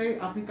জায়গায়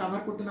আপনি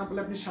কাভার করতে না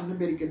পারলে আপনি সামনে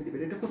ব্যারিকেড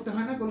দিবেন, এটা করতে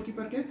হয় না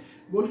গোলকিপারকে।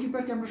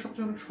 গোলকিপারকে আমরা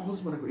সবচেয়ে অনেক সহজ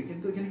মনে করি,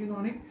 কিন্তু এখানে কিন্তু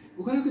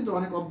ওখানেও কিন্তু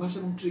অনেক অভ্যাস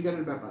এবং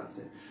ট্রিগারের ব্যাপার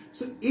আছে।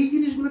 সো এই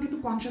জিনিসগুলো কিন্তু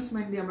কনশিয়াস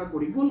মাইন্ড দিয়ে আমরা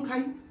করি, গোল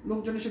খাই,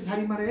 লোকজন এসে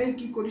ঝাড়ি মারে এই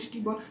কি করিস কি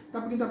বল,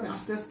 তারপর কিন্তু আপনি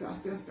আস্তে আস্তে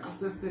আস্তে আস্তে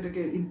আস্তে আস্তে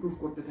এটাকে ইমপ্রুভ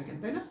করতে থাকেন,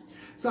 তাই না?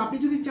 সো আপনি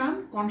যদি চান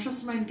কনশিয়াস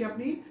মাইন্ডকে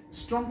আপনি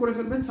স্ট্রং করে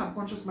ফেলবেন,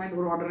 সাবকনশিয়াস মাইন্ড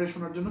ওর অর্ডারে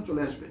শোনার জন্য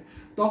চলে আসবে,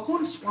 তখন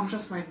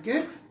কনশিয়াস মাইন্ডকে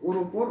ওর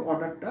ওপর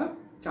অর্ডারটা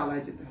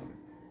চালায় যেতে হবে।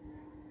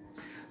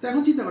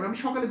 এখন চিন্তা করেন আমি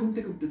সকালে ঘুম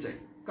থেকে উঠতে চাই,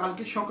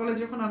 কালকে সকালে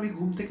যখন আমি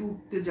ঘুম থেকে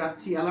উঠতে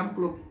যাচ্ছি অ্যালার্ম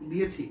ক্লক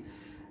দিয়েছি,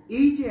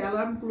 এই যে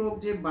অ্যালার্ম ক্লক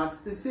যে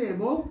বাজতেছে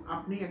এবং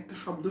আপনি একটা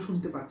শব্দ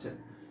শুনতে পাচ্ছেন,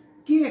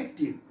 কে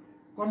active,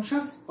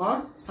 conscious or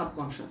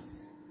subconscious?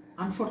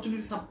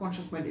 Unfortunately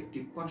subconscious mind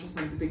active, conscious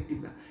mind কিন্তু অ্যাক্টিভ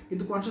না,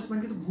 কিন্তু কনশিয়াস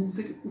মাইন্ড কিন্তু ঘুম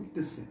থেকে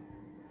উঠতেছে,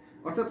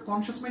 অর্থাৎ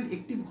কনশিয়াস মাইন্ড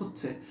অ্যাক্টিভ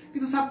হচ্ছে,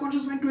 কিন্তু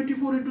সাবকনশিয়াস মাইন্ড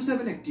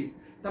 24/7 অ্যাক্টিভ,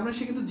 তার মানে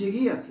সে কিন্তু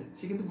জেগেই আছে,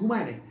 সে কিন্তু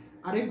ঘুমায় নাই,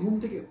 আর এই ঘুম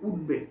থেকে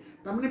উঠবে,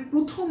 তার মানে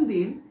প্রথম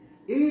দিন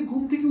এই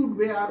ঘুম থেকে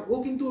উঠবে, আর ও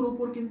কিন্তু ওর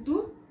উপর কিন্তু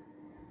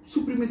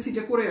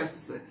সুপ্রিমেসিটা করে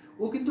আসতেছে,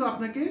 ও কিন্তু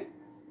আপনাকে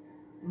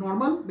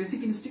নর্মাল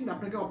বেসিক ইনস্টিংক্ট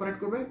আপনাকে অপারেট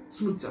করবে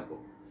স্নুজ চাপো,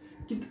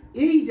 কিন্তু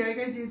এই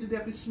জায়গায় যে যদি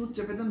আপনি স্নুজ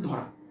চেপে দেন,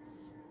 ধরা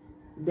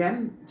দেন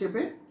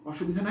চেপে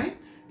অসুবিধা নাই,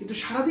 কিন্তু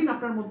সারাদিন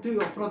আপনার মধ্যে ওই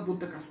অপরাধ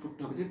বোধটা কাজ করতে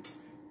হবে যে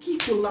কি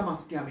করলাম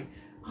আজকে,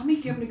 আমি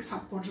কেমনি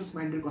সাবকনশিয়াস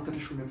মাইন্ডের কথাটা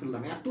শুনে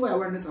ফেললাম, এত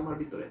অ্যাওয়ারনেস আমার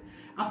ভিতরে।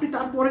 আপনি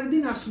তার পরের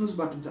দিন আর স্নুজ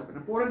বাটন চাপবেন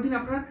না, পরের দিন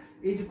আপনার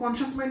এই যে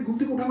কনশিয়াস মাইন্ড ঘুম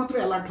থেকে ওঠা মাত্র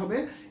অ্যালার্ট হবে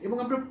এবং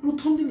আপনার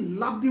প্রথম দিন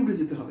লাভ দিয়ে উঠে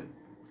যেতে হবে।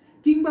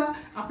 কিংবা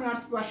আপনার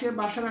আশপাশে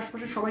বাসার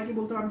আশপাশে সবাইকে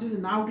বলতে হবে আমি যদি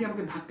না উঠি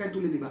আমাকে ধাক্কায়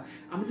তুলে দিবা,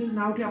 আমি যদি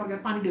না উঠি আমাকে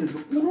পানি ঢেলে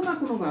দেবো, কোনো না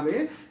কোনোভাবে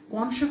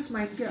কনশিয়াস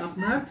মাইন্ডকে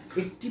আপনার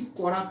অ্যাক্টিভ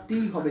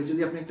করাতেই হবে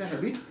যদি আপনি একটা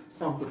হ্যাবিট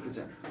ফর্ম করতে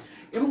চান।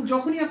 এবং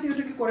যখনই আপনি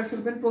ওটাকে করে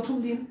ফেলবেন, প্রথম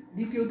দিন,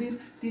 দ্বিতীয় দিন,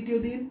 তৃতীয়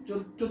দিন,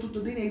 চতুর্থ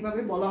দিন, এইভাবে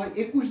বলা হয়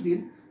 21 দিন।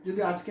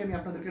 যদি আজকে আমি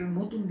আপনাদেরকে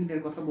নতুন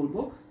দিনের কথা বলবো,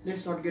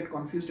 let's not get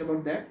confused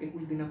about that.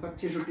 21 দিন হোক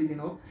 66 দিন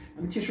হোক,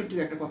 আমি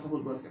 66-র একটা কথা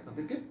বলবো আজকে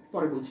আপনাদেরকে,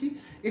 পরে বলছি।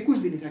 21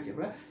 দিনই থাকি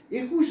আমরা।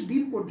 21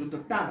 দিন পর্যন্ত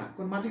টানা,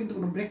 কারণ মাঝে কিন্তু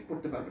কোনো ব্রেক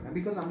করতে পারবে না,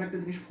 বিকজ আমরা একটা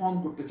জিনিস ফর্ম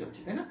করতে চাচ্ছি,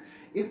 তাই না?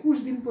 21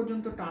 দিন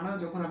পর্যন্ত টানা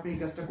যখন আপনি এই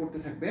কাজটা করতে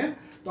থাকবেন,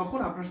 তখন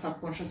আপনার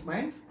সাবকনশিয়াস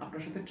মাইন্ড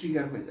আপনার সাথে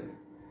ট্রিগার হয়ে যাবে।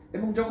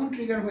 এবং যখন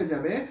ট্রিগার হয়ে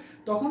যাবে,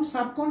 তখন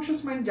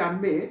সাবকনশিয়াস মাইন্ড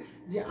জানবে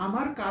যে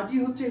আমার কাজই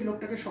হচ্ছে এই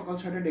লোকটাকে সকাল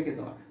 6টায় ডেকে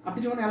দেওয়া। আপনি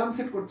যখন অ্যালার্ম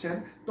সেট করছেন,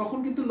 তখন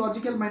কিন্তু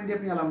লজিক্যাল মাইন্ড দিয়ে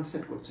আপনি অ্যালার্ম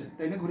সেট করছেন,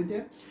 তাই না, ঘড়িতে?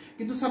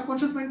 কিন্তু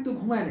সাবকনশিয়াস মাইন্ড তো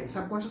ঘুমায় নাই,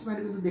 সাবকনশিয়াস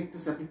মাইন্ড কিন্তু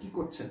দেখতেছে আপনি কি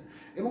করছেন,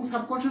 এবং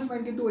সাবকনশিয়াস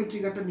মাইন্ড কিন্তু ওই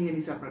ট্রিগারটা নিয়ে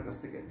নিছে আপনার কাছ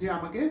থেকে যে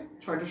আমাকে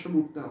 6টার সময়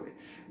উঠতে হবে।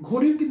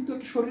 ঘড়ির কিন্তু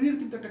একটা, শরীরের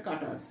কিন্তু একটা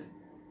কাঁটা আছে।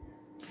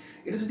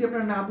 এটা যদি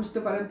আপনারা না বুঝতে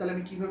পারেন, তাহলে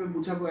আমি কিভাবে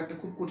বুঝাবো? একটা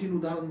খুব কঠিন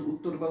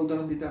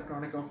উদাহরণ দিতে আপনারা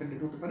অনেকে অফেন্ডেড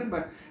হতে পারেন,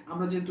 বাট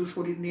আমরা যেহেতু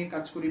শরীর নিয়ে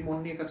কাজ করি, মন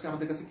নিয়ে কাজ করি,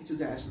 আমাদের কাছে কিছু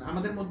যায় আসে না।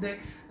 আমাদের মধ্যে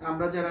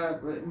আমরা যারা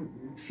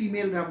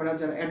ফিমেল, আমরা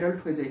যারা অ্যাডাল্ট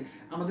হয়ে যাই,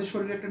 আমাদের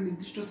শরীরে একটা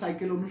নির্দিষ্ট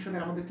সাইকেল অনুসারে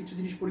আমাদের কিছু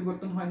জিনিস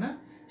পরিবর্তন হয় না?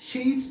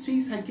 সেই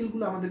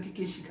সাইকেলগুলো আমাদেরকে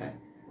কে শিখায়?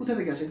 কোথা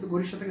থেকে আসে? কিন্তু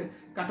ঘড়ির সাথে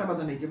কাটা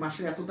বাঁধা নেই যে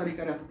মাসের এত তারিখ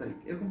আর এত তারিখ,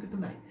 এরকম কিন্তু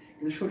নাই।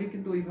 কিন্তু শরীর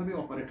কিন্তু ওইভাবে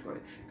অপারেট করে,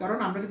 কারণ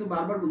আমরা কিন্তু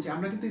বারবার বলছি,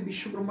 আমরা কিন্তু এই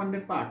বিশ্ব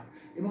ব্রহ্মাণ্ডের পার্ট।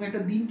 এবং একটা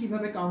দিন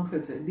কিভাবে কাউন্ট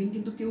হয়েছে, দিন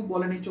কিন্তু কেউ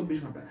বলে নেই 24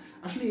 ঘন্টা।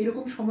 আসলে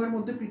এরকম সময়ের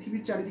মধ্যে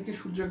পৃথিবীর চারিদিকে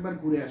সূর্য একবার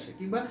ঘুরে আসে,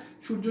 কিংবা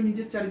সূর্য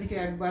নিজের চারিদিকে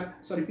একবার,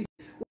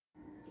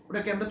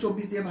 ওটাকে আমরা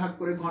 24 দিয়ে ভাগ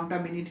করে ঘন্টা,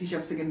 মিনিট,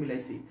 হিসাব, সেকেন্ড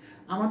মিলাইছি।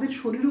 আমাদের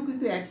শরীরও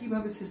কিন্তু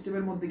একইভাবে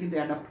সিস্টেমের মধ্যে কিন্তু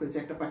অ্যাডাপ্ট হয়েছে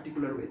একটা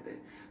পার্টিকুলার ওয়েতে।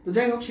 তো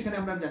যাই হোক, সেখানে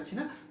আমরা যাচ্ছি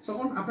না।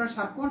 তখন আপনার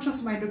সাবকনশিয়াস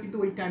মাইন্ডও কিন্তু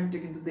ওই টাইমটা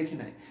কিন্তু দেখে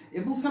নেয়,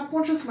 এবং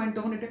সাবকনশিয়াস মাইন্ড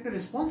তখন এটা একটা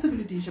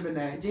রেসপন্সিবিলিটি হিসেবে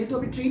নেয়, যেহেতু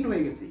আমি ট্রেন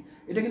হয়ে গেছি।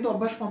 এটা কিন্তু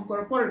অভ্যাস ফর্ম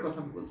করার পরের কথা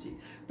আমি বলছি।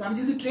 তো আমি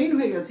যেহেতু ট্রেন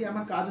হয়ে গেছি,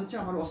 আমার কাজ হচ্ছে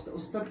আমার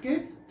ওস্তাদকে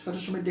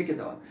 6টার সময় ডেকে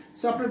দেওয়া।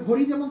 সো আপনার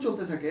ঘড়ি যেমন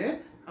চলতে থাকে,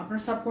 আপনার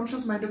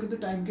সাবকনশিয়াস মাইন্ডও কিন্তু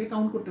টাইমকে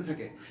কাউন্ট করতে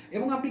থাকে।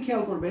 এবং আপনি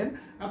খেয়াল করবেন,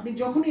 আপনি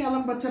যখনই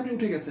অ্যালার্ম বাজছে আপনি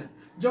উঠে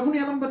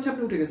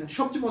গেছেন,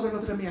 সবচেয়ে মজার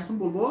কথাটা আমি এখন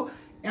বলবো,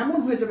 এমন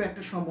হয়ে যাবে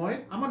একটা সময়,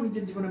 আমার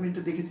নিজের জীবনে আমি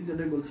এটা দেখেছি,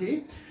 যেটা বলছি,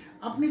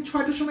 আপনি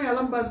 6টার সময়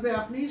অ্যালার্ম বাজবে,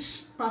 আপনি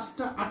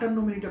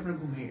 5:58 আপনার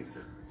ঘুম হয়ে গেছে,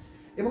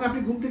 এবং আপনি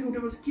ঘুম থেকে উঠে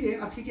বলছেন, কি রে,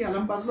 আজকে কি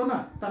অ্যালার্ম বাজলো না?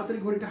 তাড়াতাড়ি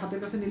ঘড়িটা হাতের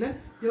কাছে নিলেন,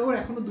 যে ওর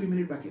এখনো 2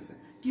 মিনিট বাকি আছে।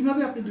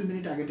 কিভাবে আপনি 2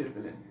 মিনিট আগে টের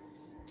পেলেন?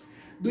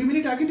 2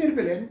 মিনিট আগে টের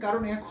পেলেন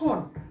কারণ এখন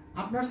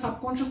আপনার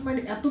সাবকনশিয়াস মাইন্ড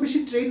এত বেশি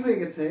ট্রেন হয়ে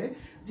গেছে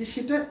যে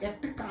সেটা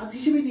একটা কাজ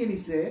হিসেবে নিয়ে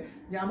নিছে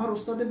যে আমার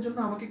ওস্তাদের জন্য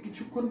আমাকে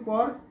কিছুক্ষণ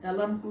পর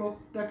অ্যালার্ম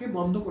ক্লকটাকে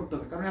বন্ধ করতে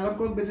হবে, কারণ অ্যালার্ম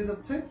ক্লক বেজে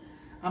যাচ্ছে।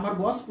 আমার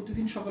বস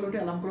প্রতিদিন সকালে উঠে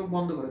অ্যালার্ম ক্লক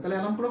বন্ধ করে, তাহলে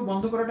অ্যালার্ম ক্লক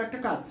বন্ধ করাটা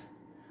একটা কাজ,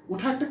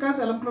 ওঠা একটা কাজ,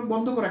 অ্যালার্ম ক্লক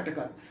বন্ধ করা একটা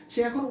কাজ। সে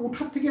এখন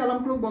ওঠার থেকে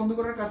অ্যালার্ম ক্লক বন্ধ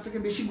করার কাজটাকে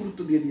বেশি গুরুত্ব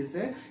দিয়ে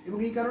দিয়েছে, এবং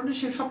এই কারণে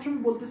সে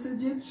সবসময় বলতেছে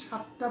যে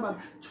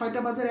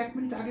 6টা বাজার 1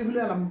 মিনিট আগে হলে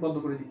অ্যালার্ম বন্ধ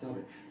করে দিতে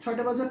হবে,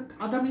 6টা বাজার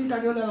আধা মিনিট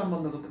আগে হলে অ্যালার্ম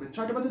বন্ধ করতে হবে,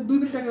 6টা বাজার 2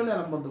 মিনিট আগে হলে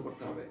অ্যালার্ম বন্ধ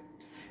করতে হবে।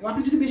 এবং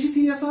আপনি যদি বেশি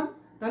সিরিয়াস হন,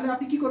 তাহলে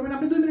আপনি কি করবেন?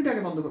 আপনি 2 মিনিট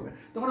আগে বন্ধ করবেন।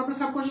 তখন আপনার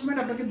সাবকনশিয়াস মাইন্ড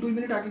আপনাকে 2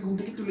 মিনিট আগে ঘুম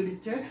থেকে তুলে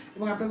দিচ্ছে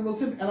এবং আপনাকে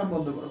বলছে অ্যালার্ম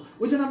বন্ধ করো।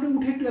 ওই জন্য আপনি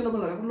উঠে একটু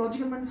এলোমেলো, আপনার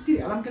লজিক্যাল মাইন্ড কি,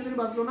 অ্যালার্ম কেন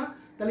বাজলো না,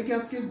 তাহলে কি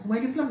আজকে ঘুমাই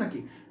গেছিলাম নাকি,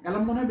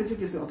 অ্যালার্ম মনে হয় বেঁচে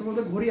গেছে, অথবা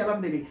ওদের ঘড়ি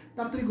অ্যালার্ম দেবে,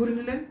 তাড়াতাড়ি ঘড়ি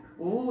নিলেন,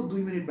 ও 2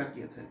 মিনিট বাকি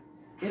আছে।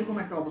 এরকম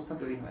একটা অবস্থা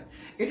তৈরি হয়।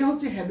 এটা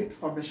হচ্ছে হ্যাবিট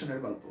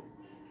ফরমেশনের গল্প।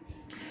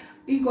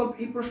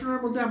 এই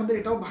প্রশ্নের মধ্যে আমাদের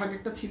এটাও ভাগ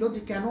একটা ছিল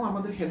যে কেন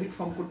আমাদের হ্যাবিট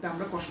ফর্ম করতে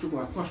আমরা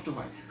কষ্ট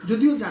হয়।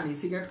 যদিও জানি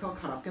সিগারেট খাওয়া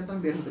খারাপ, কিন্তু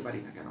আমি বের হতে পারি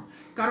না কেন?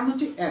 কারণ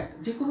হচ্ছে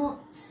যে কোনো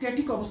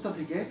স্ট্যাটিক অবস্থা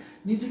থেকে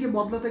নিজেকে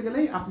বদলাতে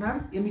গেলেই আপনার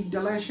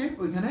এমিগডালা এসে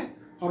ওইখানে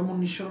হরমোন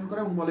নিঃসরণ করে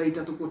এবং বলে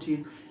এটা তো কঠিন,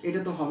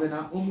 এটা তো হবে না,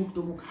 অমুক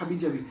তমুক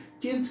হাবিজাবি,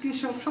 চেঞ্জকে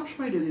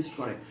সবসময় রেজিস্ট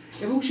করে।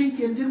 এবং সেই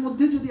চেঞ্জের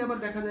মধ্যে যদি আবার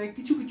দেখা যায়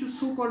কিছু কিছু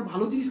সো কল্ড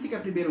ভালো জিনিস থেকে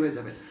আপনি বের হয়ে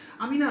যাবেন।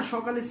 আমি না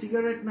সকালে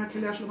সিগারেট না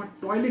খেলে আসলে আমার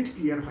টয়লেট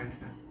ক্লিয়ার হয়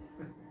না।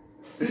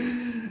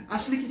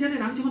 আসলে কি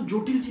জানেন, আমি যখন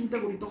জটিল চিন্তা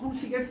করি তখন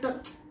সিগারেটটা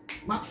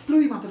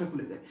মাত্রই মাথাটা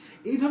খুলে যায়।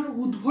 এই ধরনের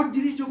উদ্ভট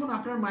জিনিস যখন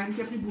আপনার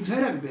মাইন্ডকে আপনি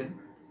বুঝায় রাখবেন,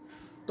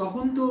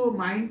 তখন তো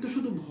মাইন্ড তো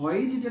শুধু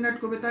ভয়ই যে জেনারেট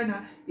করবে তাই না,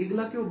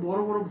 এগুলাকেও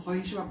বড় বড় ভয়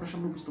হিসেবে আপনার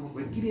সামনে উপস্থাপন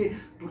করবে। কিরে,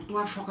 তোর তো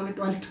আর সকালে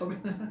টয়লেট হবে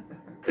না,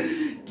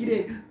 কিরে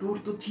তোর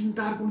তো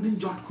চিন্তা আর কোনোদিন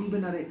জট খুলবে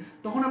না রে।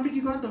 তখন আপনি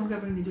কি করেন? তখন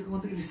আপনি নিজেকে কোন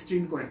থেকে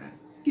রিস্ট্রেইন করে নেন।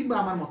 কিংবা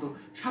আমার মতো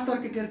সাঁতার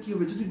কেটে আর কি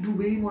হবে, যদি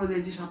ডুবেই মরে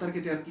যায় যে সাঁতার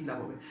কেটে আর কি লাভ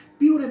হবে,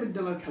 পিওর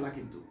এমিগডালার খেলা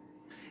কিন্তু।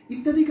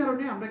 ইত্যাদি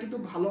কারণে আমরা কিন্তু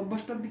ভালো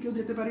অভ্যাসটার দিকেও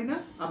যেতে পারি না,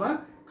 আবার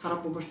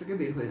খারাপ অভ্যাস থেকে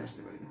বের হয়ে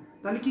আসতে পারি না।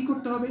 তাহলে কি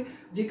করতে হবে?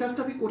 যে কাজটা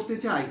আমি করতে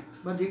চাই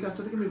বা যে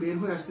কাজটা থেকে আমি বের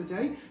হয়ে আসতে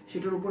চাই,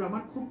 সেটার উপর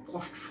আমার খুব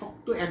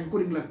শক্ত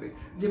অ্যাঙ্করিং লাগবে।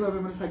 যেভাবে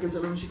আমরা সাইকেল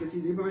চালানো শিখেছি,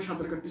 যেভাবে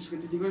সাঁতার কাটতে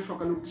শিখেছি, যেভাবে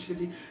সকালে উঠতে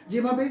শিখেছি,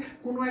 যেভাবে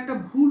কোনো একটা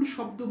ভুল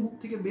শব্দ মুখ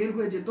থেকে বের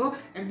হয়ে যেত,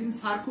 একদিন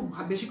স্যার খুব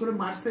বেশি করে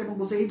মারছে এবং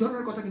বলছে এই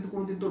ধরনের কথা কিন্তু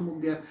কোনোদিন তোর মুখ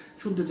দিয়ে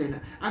শুনতে চাই না।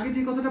 আগে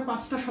যে কথাটা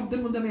 5টা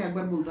শব্দের মধ্যে আমি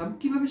একবার বলতাম,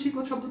 কিভাবে সেই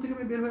শব্দ থেকে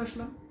আমি বের হয়ে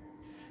আসলাম?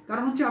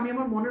 কারণ হচ্ছে আমি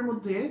আমার মনের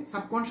মধ্যে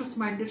সাবকনশিয়াস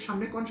মাইন্ডের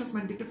সামনে কনশিয়াস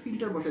মাইন্ডে একটা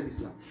ফিল্টার বসাই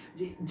দিয়েছিলাম,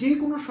 যে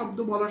কোনো শব্দ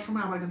বলার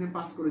সময় আমার কাছে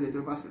পাস করে যেতে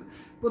হবে।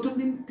 প্রথম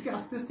দিন থেকে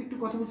আস্তে আস্তে একটু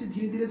কথা বলছি,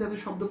 ধীরে ধীরে যাদের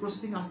শব্দ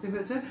প্রসেসিং আসতে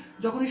হয়েছে,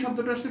 যখন এই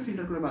শব্দটা আসছে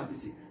ফিল্টার করে বাদ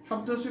দিছি,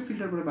 শব্দ আসছে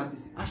ফিল্টার করে বাদ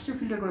দিছি, আসছে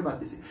ফিল্টার করে বাদ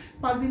দিছি।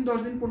 5 দিন, 10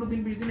 দিন, 15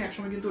 দিন, 20 দিন,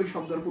 একসময় কিন্তু ওই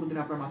শব্দ আর কোনোদিন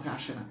আপনার মাথায়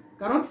আসে না,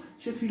 কারণ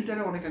সে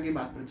ফিল্টারে অনেক আগে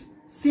বাদ পড়েছে।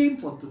 সেম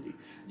পদ্ধতি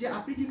যে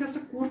আপনি যে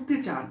কাজটা করতে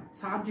চান,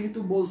 স্যার যেহেতু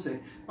বলছে,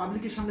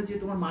 পাবলিকের সামনে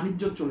যেহেতু আমার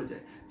মানিজ্জত চলে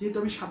যায়, যেহেতু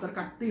আমি সাঁতার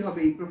কাটতেই হবে,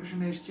 এই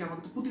প্রফেশনে এসেছি,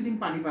 আমাকে তো প্রতিদিন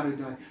পানি পার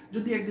হইতে হয়,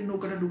 যদি একদিন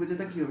নৌকাটা ডুবে যায়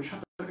তা কি হবে,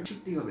 সাঁতার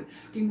শিখতেই হবে।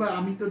 কিংবা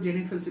আমি তো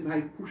জেনে ফেলছি ভাই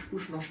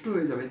ফুসফুস নষ্ট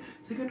হয়ে যাবে,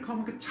 সিগারেট খাওয়া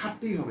আমাকে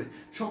ছাড়তেই হবে,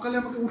 সকালে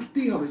আমাকে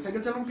উঠতেই হবে,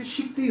 সাইকেল চালানো আমাকে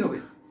শিখতেই হবে।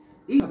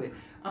 এইভাবে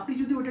আপনি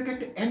যদি ওটাকে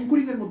একটা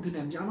অ্যাঙ্করিং এর মধ্যে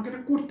নেন যে আমাকে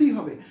এটা করতেই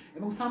হবে,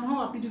 এবং সামহাও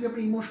আপনি যদি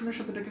আপনার ইমোশনের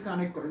সাথে এটাকে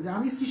কানেক্ট করেন যে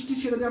আমি সৃষ্টি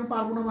ছেড়ে যে আমি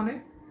পারবো না, মানে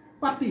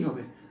পারতেই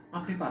হবে,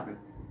 আপনি পারবেন,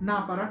 না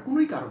পারার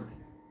কোনোই কারণ নেই।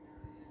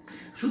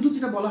 শুধু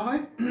যেটা বলা হয়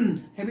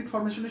হ্যাবিট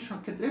ফরমেশনের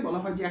ক্ষেত্রে বলা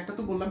হয় যে, একটা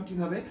তো বললাম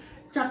কিভাবে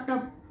 4টা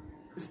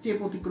স্টেপ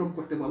অতিক্রম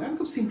করতে বলে, আমি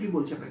খুব সিম্পলি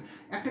বলছি আপনাকে।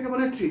 একটাকে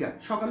বলে ট্রিগার,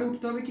 সকালে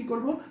উঠতে হবে, কি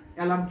করব,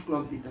 অ্যালার্ম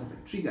ক্লক দিতে হবে,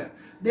 ট্রিগার।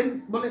 দেন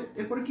বলে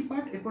এরপরে কি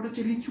পার্ট, এরপরে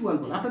হচ্ছে রিচুয়াল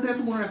বলে, আপনাদের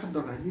এত মনে রাখার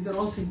দরকার নেই, this R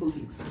all simple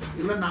things,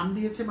 এগুলো নাম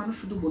দিয়েছে মানুষ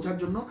শুধু বোঝার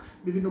জন্য,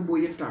 বিভিন্ন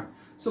বইয়ের টার্ম।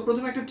 সো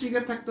প্রথমে একটা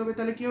ট্রিগার থাকতে হবে,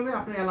 তাহলে কি হবে,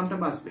 আপনার অ্যালার্মটা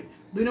বাজবে।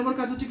 2 নম্বর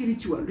কাজ হচ্ছে কি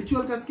রিচুয়াল,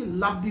 রিচুয়াল কাজকে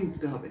লাভ দিয়ে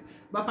উঠতে হবে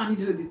বা পানি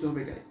ঢেলে দিতে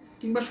হবে গায়ে,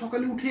 কিংবা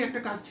সকালে উঠেই একটা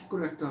কাজ ঠিক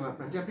করে রাখতে হবে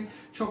আপনার, যে আপনি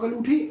সকালে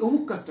উঠেই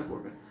অমুক কাজটা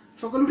করবেন,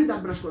 সকালে উঠে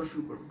দাঁত ব্রাশ করা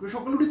শুরু করবেন,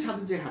 সকালে উঠে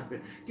ছাদে যেয়ে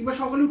হাঁটবেন, কিংবা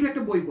সকালে উঠে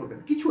একটা বই পড়বেন,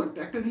 কিছু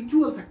একটা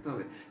রিচুয়াল থাকতে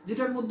হবে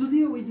যেটার মধ্য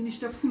দিয়ে ওই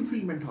জিনিসটা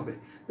ফুলফিলমেন্ট হবে।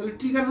 তাহলে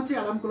ট্রিগার হচ্ছে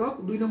অ্যালার্ম ক্লক,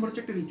 2 নম্বর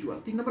হচ্ছে একটা রিচুয়াল,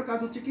 3 নম্বর কাজ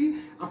হচ্ছে কি,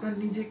 আপনার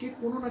নিজেকে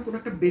কোনো না কোনো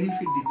একটা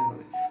বেনিফিট দিতে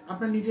হবে,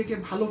 আপনার নিজেকে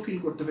ভালো ফিল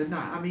করতে হবে,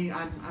 না আমি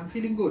I am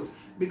feeling good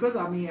because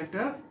আমি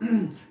একটা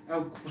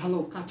ভালো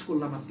কাজ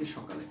করলাম আজকে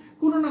সকালে,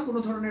 কোনো না কোনো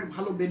ধরনের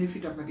ভালো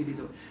বেনিফিট আপনাকে দিতে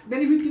হবে।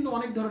 বেনিফিট কিন্তু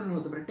অনেক ধরনের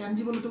হতে পারে,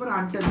 ট্যাঞ্জিবল হতে পারে,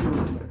 আনট্যাঞ্জিবল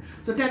হতে পারে।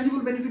 সো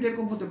ট্যাঞ্জিবল বেনিফিট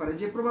এরকম হতে পারে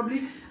যে প্রবাবলি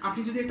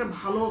আপনি যদি একটা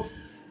ভালো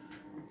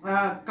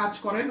কাজ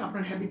করেন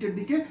আপনার হ্যাবিটের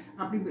দিকে,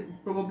 আপনি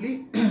প্রবাবলি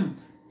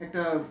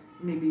একটা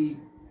মেবি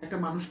একটা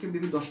মানুষকে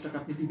মেবি 10 টাকা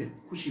আপনি দিবেন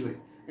খুশি হয়ে,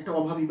 একটা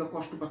অভাবী বা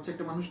কষ্ট পাচ্ছে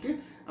একটা মানুষকে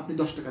আপনি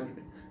 10 টাকা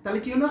দিবেন, তাহলে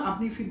কি হলো,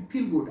 আপনি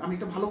ফিল গুড, আমি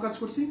একটা ভালো কাজ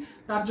করছি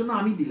তার জন্য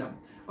আমি দিলাম।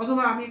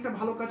 অথবা আমি একটা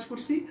ভালো কাজ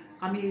করছি,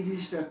 আমি এই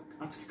জিনিসটা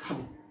আজকে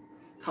খাবো,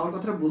 খাওয়ার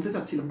কথাটা বলতে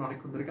চাচ্ছিলাম না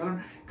অনেকক্ষণ ধরে, কারণ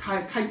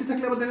খাইতে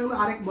থাকলে আবার দেখা গেলো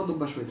আরেক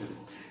বদভ্যাস হয়ে যাবে।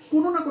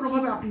 কোনো না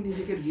কোনোভাবে আপনি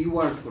নিজেকে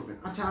রিওয়ার্ড করবেন,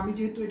 আচ্ছা আমি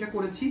যেহেতু এটা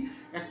করেছি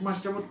 1 মাস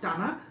যাবত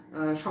টানা,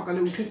 সকালে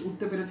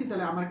উঠতে পেরেছি,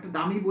 তাহলে আমার একটা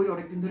দামি বই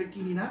অনেকদিন ধরে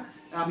কিনি না,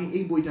 আমি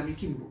এই বইটা আমি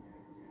কিনবো।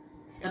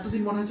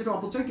 এতদিন মনে হচ্ছে এটা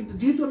অপচয়, কিন্তু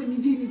যেহেতু আমি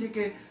নিজেই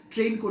নিজেকে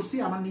ট্রেন করছি,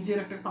 আমার নিজের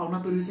একটা পাওনা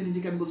তৈরি হয়েছে,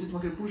 নিজেকে আমি বলছি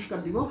তোমাকে পুরস্কার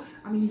দিব,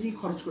 আমি নিজেই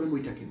খরচ করে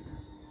বইটা কিনবো,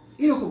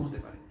 এরকম হতে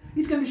পারে।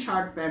 It can be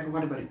shut, pant,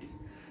 what ever it is,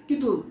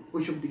 কিন্তু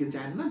ওইসব দিকে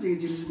যায় না, যে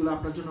জিনিসগুলো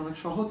আপনার জন্য অনেক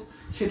সহজ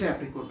সেটাই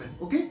আপনি করবেন।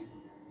 ওকে,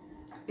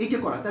 এইটা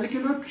করা, তাহলে কি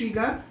হলো,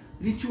 trigger,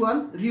 ritual,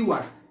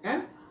 reward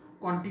and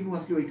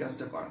continuously ওই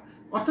কাজটা করা,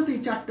 অর্থাৎ এই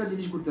 4টা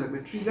জিনিস ঘুরতে থাকবে,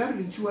 ট্রিগার,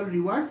 রিচুয়াল,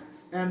 রিওয়ার্ড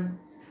অ্যান্ড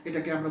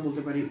এটাকে আমরা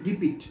বলতে পারি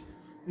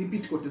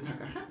রিপিট করতে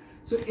থাকা। হ্যাঁ,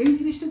 সো এই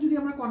জিনিসটা যদি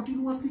আমরা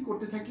কন্টিনিউয়াসলি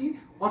করতে থাকি,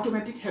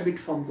 অটোমেটিক হ্যাবিট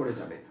ফর্ম করে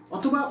যাবে,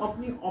 অথবা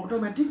আপনি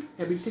অটোমেটিক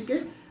হ্যাবিট থেকে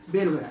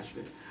বের হয়ে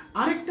আসবেন।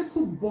 আরেকটা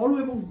খুব বড়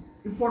এবং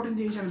ইম্পর্টেন্ট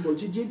জিনিস আমি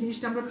বলছি, যে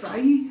জিনিসটা আমরা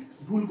প্রায়ই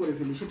ভুল করে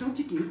ফেলি, সেটা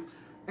হচ্ছে কি,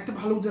 একটা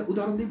ভালো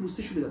উদাহরণ দিয়ে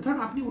বুঝতে সুবিধা। ধরুন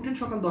আপনি উঠেন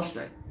সকাল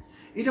 10টায়,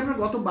 এটা আপনার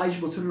গত 22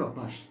 বছরের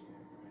অভ্যাস,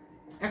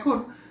 এখন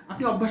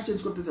আপনি অভ্যাস চেঞ্জ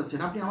করতে চাচ্ছেন,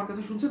 আপনি আমার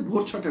কাছে শুনছেন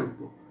ভোর 6টায়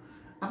উঠবো,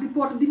 আপনি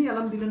পরের দিনই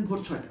অ্যালার্ম দিলেন ভোর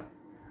 6টা,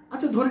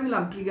 আচ্ছা ধরে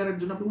নিলাম ট্রিগারের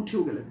জন্য আপনি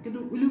উঠেও গেলেন, কিন্তু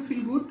উইল ইউ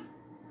ফিল গুড,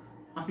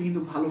 আপনি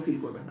কিন্তু ভালো ফিল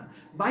করবেন না।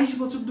 22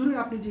 বছর ধরে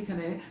আপনি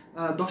যেখানে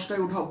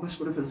 10টায় ওঠা অভ্যাস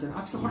করে ফেলছেন,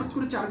 আজকে হঠাৎ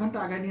করে 4 ঘন্টা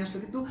আগায় নিয়ে আসলে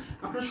কিন্তু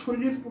আপনার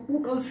শরীরের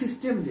টোটাল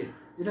সিস্টেম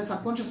যেটা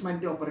সাবকনশিয়াস মাইন্ড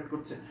দিয়ে অপারেট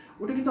করছে,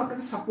 ওটা কিন্তু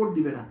আপনাকে সাপোর্ট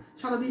দিবে না।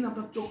 সারাদিন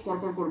আপনার চোখ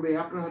করকর করবে,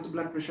 আপনার হয়তো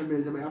ব্লাড প্রেশার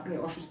বেড়ে যাবে, আপনার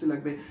অস্বস্তি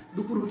লাগবে,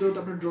 দুপুর হতে হতে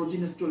আপনার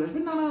ড্রজিনেস চলে আসবে,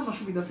 নানান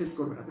অসুবিধা ফেস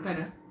করবেন আপনি, তাই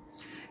না?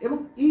 এবং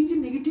এই যে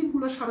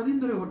নেগেটিভগুলো সারাদিন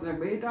ধরে হতে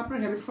থাকবে, এটা আপনার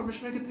হ্যাবিট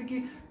ফরমেশনের ক্ষেত্রে কি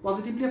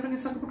পজিটিভলি আপনাকে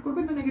সাপোর্ট করবে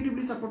না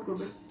নেগেটিভলি সাপোর্ট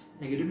করবে?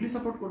 নেগেটিভলি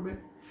সাপোর্ট করবে।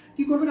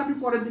 কি করবেন আপনি,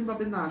 পরের দিন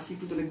ভাববেন না আজকে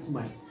একটু তাহলে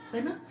ঘুমাই,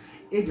 তাই না?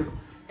 এই জন্য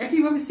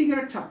একইভাবে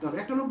সিগারেট ছাড়তে হবে।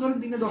 একটা লোক ধরেন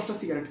দিনে 10টা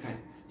সিগারেট খায়,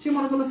 সে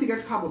মনে করলো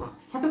সিগারেট খাবো না,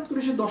 হঠাৎ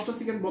করে সে 10টা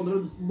সিগারেট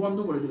বন্ধ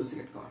করে দিল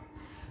সিগারেট খাওয়া,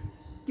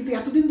 কিন্তু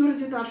এতদিন ধরে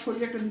যে তার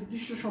শরীরে একটা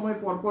নির্দিষ্ট সময়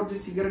পরপর যে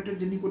সিগারেটের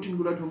যে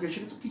নিকোটিনগুলো ঢোকে,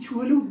 সেটা তো কিছু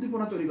হলেও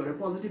উদ্দীপনা তৈরি করে,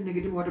 positive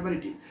negative what ever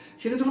it is,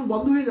 সেটা যখন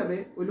বন্ধ হয়ে যাবে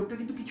ওই লোকটা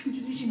কিন্তু কিছু কিছু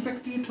জিনিস ইম্প্যাক্ট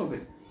ক্রিয়েট হবে।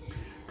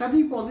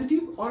 কাজেই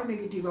পজিটিভ অর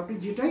নেগেটিভ আপনি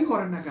যেটাই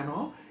করেন না কেন,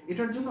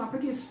 এটার জন্য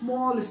আপনাকে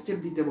স্মল স্টেপ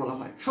দিতে বলা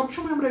হয়।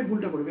 সবসময় আমরা এই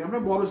ভুলটা করি, আমরা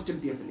বড় স্টেপ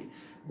দিয়ে ফেলি।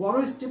 বড়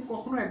স্টেপ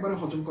কখনো একবারে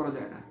হজম করা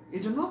যায় না,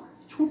 এই জন্য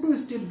ছোট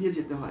স্টেপ দিয়ে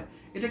যেতে হয়।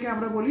 এটাকে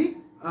আমরা বলি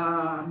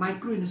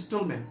মাইক্রো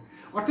ইনস্টলমেন্ট।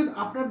 অর্থাৎ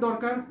আপনার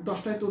দরকার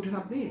 10টায় তো ওঠেন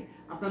আপনি,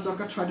 আপনার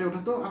দরকার 6টায়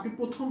ওঠা, তো আপনি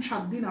প্রথম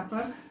 7 দিন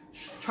আপনার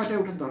 6টায়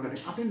ওঠেন দরকার,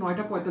 আপনি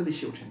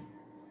 9:45 ওঠেন।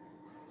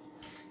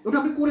 ওটা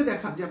আপনি করে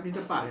দেখান যে আপনি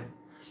এটা পারেন।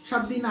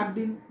 7 দিন, 8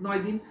 দিন, 9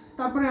 দিন,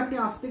 তারপরে আপনি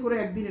আস্তে করে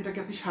একদিন এটাকে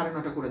আপনি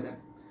 9:30 করে দেন,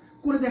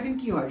 করে দেখেন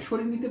কি হয়,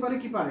 শরীর নিতে পারে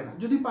কি পারে না।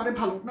 যদি পারে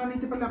ভালো, না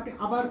নিতে পারলে আপনি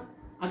আবার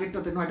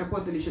আগেরটাতে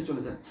 9:45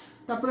 চলে যান,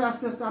 তারপরে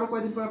আস্তে আস্তে আরো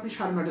কয়েকদিন পর আপনি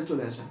 9:30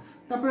 চলে আসেন,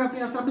 তারপরে আপনি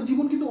আস্তে, আপনার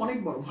জীবন কিন্তু অনেক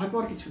বড়, ভয়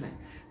পাওয়ার কিছু নাই।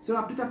 সো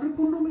আপনি তারপরে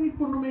 15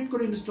 মিনিট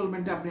করে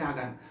ইনস্টলমেন্টে আপনি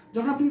আগান।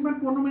 যখন আপনি দেখবেন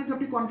 15 মিনিট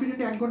আপনি কনফিডেন্ট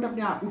 1 ঘন্টা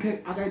আপনি উঠে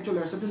আগায় চলে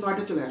আসছেন, আপনি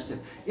 9টায় চলে আসছেন,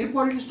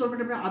 এরপর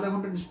ইনস্টলমেন্ট আপনি আধা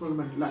ঘন্টা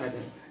ইনস্টলমেন্ট লাগাই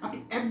দেন, আপনি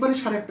একবারে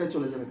 1:30টায়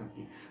চলে যাবেন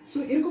আপনি। সো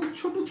এরকম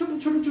ছোট ছোট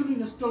ছোট ছোট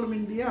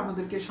ইনস্টলমেন্ট দিয়ে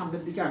আমাদেরকে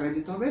সামনের দিকে আগায়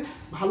যেতে হবে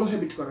ভালো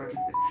হ্যাবিট করার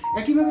ক্ষেত্রে।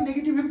 একইভাবে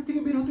নেগেটিভ হ্যাবিট থেকে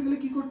বের হতে গেলে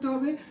কি করতে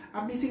হবে?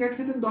 আপনি সিগারেট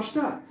খেতেন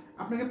 10টা,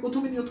 আপনাকে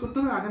প্রথমে নিয়ত করতে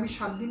হবে আগামী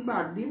 7 দিন বা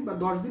 8 দিন বা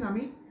 10 দিন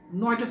আমি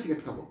 9টা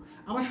সিগারেট খাবো।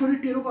 আমার শরীর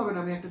টেরও পাবে না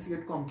আমি একটা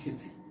সিগারেট কম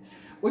খেয়েছি।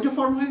 ওইটা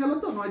ফর্ম হয়ে গেল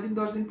তো, 9 দিন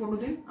 10 দিন 15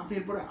 দিন, আপনি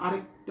এরপরে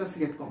আরেকটা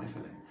সিগারেট কমে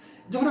ফেলেন।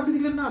 যখন আপনি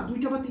দেখলেন না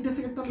 2টা বা 3টা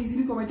সিগারেট তো আমি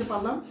ইজিলি কমাইতে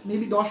পারলাম,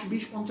 মেবি 10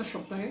 20 50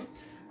 সপ্তাহে,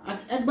 আর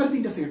একবারে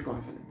 3টা সিগারেট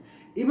কমে ফেলেন।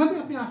 এভাবে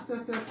আপনি আস্তে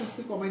আস্তে আস্তে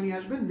আস্তে কমায় নিয়ে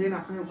আসবেন, দেন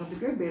আপনার ওখান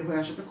থেকে বের হয়ে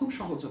আসাটা খুব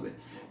সহজ হবে।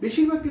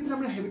 বেশিরভাগ ক্ষেত্রে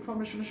আমরা হ্যাবিট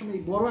ফর্মেশনের সময়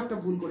এই বড় একটা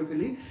ভুল করে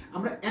ফেলি,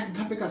 আমরা এক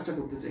ধাপে কাজটা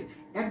করতে চাই।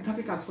 এক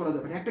ধাপে কাজ করা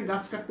যাবে না। একটা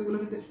গাছ কাটতে গেলে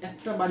কিন্তু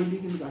একটা বাড়ি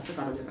দিয়ে কিন্তু গাছটা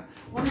কাটা যায় না,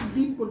 অনেক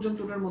দিন পর্যন্ত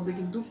ওটার মধ্যে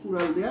কিন্তু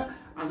কুড়াল দেয়া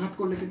আঘাত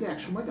করলে কিন্তু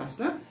একসময়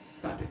গাছটা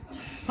কাটে।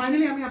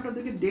 ফাইনালি আমি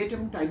আপনাদেরকে ডেট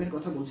এবং টাইমের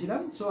কথা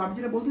বলছিলাম। সো আমি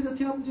যেটা বলতে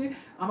চাচ্ছিলাম যে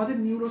আমাদের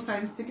নিউরো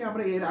সায়েন্স থেকে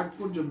আমরা এর আগ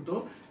পর্যন্ত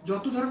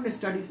যত ধরনের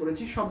স্টাডি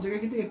করেছি সব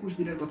জায়গায় কিন্তু 21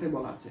 দিনের কথাই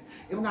বলা আছে।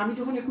 এবং আমি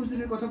যখন 21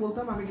 দিনের কথা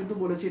বলতাম আমি কিন্তু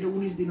বলেছি এটা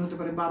 19 দিন হতে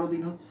পারে, 12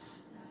 দিন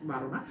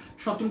 12 না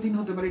 17 দিন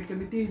হতে পারে, এটা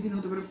 23 দিন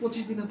হতে পারে,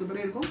 25 দিন হতে পারে,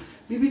 এরকম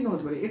বিভিন্ন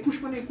হতে পারে। 21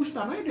 মানে 21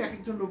 তা না, এটা এক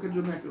একজন লোকের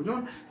জন্য এক।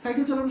 যেমন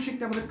সাইকেল চালানো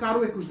শিখতে আমাদের কারো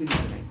 21 দিন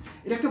হয় নাই।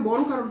 এটা একটা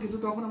বড় কারণ, কিন্তু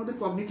তখন আমাদের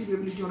কগনিটিভ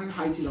এবিলিটি অনেক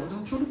হাই ছিল।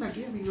 যখন ছোট থাকি,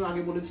 আমি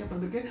আগে বলেছি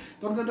আপনাদেরকে,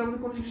 তখন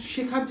আমাদের কোনো কিছু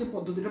শেখার যে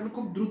পদ্ধতিটা আমরা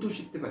খুব দ্রুত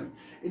শিখতে পারি,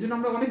 এই জন্য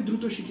আমরা অনেক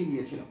দ্রুত শিখে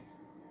গিয়েছিলাম।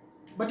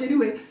 But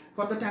anyway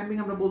for the timing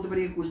আমরা বলতে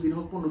পারি 21 দিন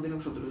হোক, 15 দিন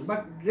হোক, 17 দিন।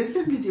 বাট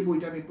রিসেন্টলি যে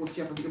বইটা আমি পড়ছি,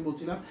 আপনাদেরকে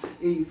বলছিলাম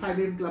এই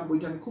 5am ক্লাব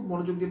বইটা আমি খুব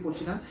মনোযোগ দিয়ে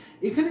পড়ছিলাম।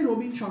 এখানে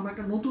রবিন শর্মা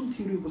একটা নতুন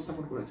থিওরি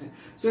উপস্থাপন করেছে।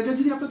 সো এটা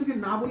যদি আপনাদেরকে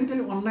না বলি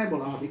তাহলে অন্যায়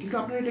বলা হবে, কিন্তু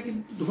আপনারা এটা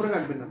কিন্তু ধরে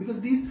রাখবেন না, because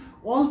this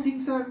all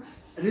things are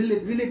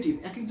relative,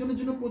 এক একজনের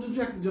জন্য প্রযোজ্য,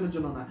 এক একজনের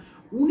জন্য না।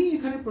 উনি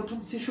এখানে প্রথম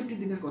 66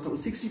 দিনের কথা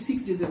বলছেন, 66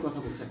 ডেজের কথা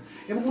বলছেন,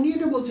 এবং উনি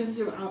এটা বলছেন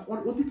যে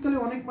অতীতকালে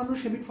অনেক মানুষ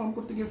হ্যাবিট ফর্ম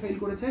করতে গিয়ে ফেল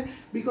করেছে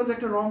বিকজ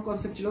একটা রং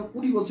কনসেপ্ট ছিল।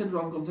 উনি বলছেন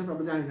রং কনসেপ্ট,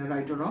 আমরা জানি না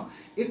রাইট ও রং।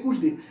 21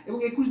 দিন, এবং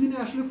 21 দিনে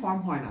আসলে ফর্ম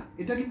হয় না,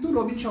 এটা কিন্তু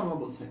রবিন শর্মা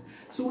বলছে।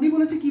 সো উনি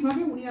বলেছে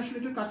কিভাবে, উনি আসলে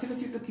এটার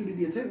কাছাকাছি একটা থিওরি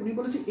দিয়েছে। উনি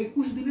বলেছে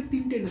 21 দিনের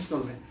 3টে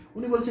ইনস্টলমেন্ট,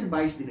 উনি বলেছেন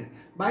 22 দিনের,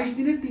 22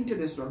 দিনের 3টে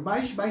ইনস্টলমেন্ট,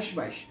 22 22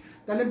 22,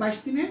 তাহলে 22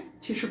 দিনে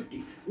 66।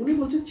 উনি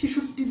বলছেন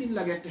 66 দিন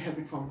লাগে একটা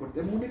হ্যাবিট ফর্ম করতে,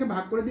 এবং উনিকে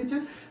ভাগ করে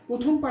দিয়েছেন।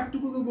 প্রথম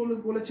পার্টটুকু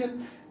বলেছেন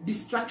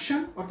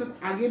ডিস্ট্রাকশন, অর্থাৎ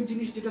আগের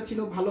জিনিস যেটা ছিল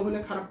ভালো হলে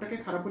খারাপটাকে,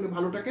 খারাপ হলে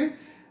ভালোটাকে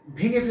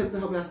ভেঙে ফেলতে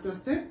হবে আস্তে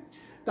আস্তে।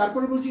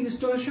 তারপরে বলছি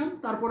ইনস্টলেশন,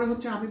 তারপরে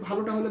হচ্ছে আমি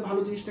ভালোটা হলে ভালো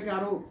জিনিসটাকে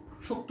আরো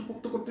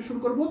শক্তপোক্ত করতে শুরু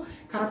করবো,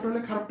 খারাপটা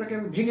হলে খারাপটাকে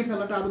আমি ভেঙে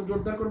ফেলাটা আরো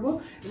জোরদার করবো।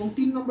 এবং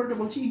 3 নম্বরটা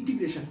বলছি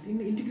ইন্টিগ্রেশন।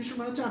 ইন্টিগ্রেশন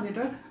মানে হচ্ছে আমি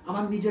এটা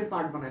আমার নিজের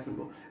পার্ট বানায়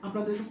ফেলবো।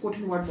 আপনাদের সব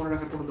কঠিন ওয়ার্ড মনে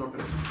রাখার কোনো দরকার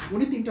নেই।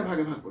 উনি 3টা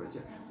ভাগে ভাগ করেছে।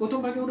 প্রথম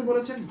ভাগে উনি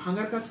বলেছেন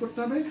ভাঙার কাজ করতে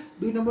হবে,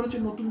 2 নম্বর হচ্ছে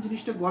নতুন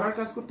জিনিসটা গড়ার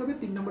কাজ করতে হবে,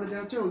 3 নম্বরে যা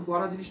হচ্ছে ওই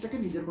গড়া জিনিসটাকে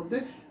নিজের মধ্যে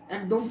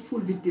একদম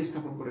ফুল ভিত্তি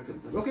স্থাপন করে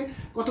ফেলতে হবে। ওকে,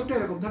 কতটা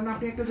এরকম ধরেন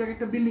আপনি একটা জায়গায়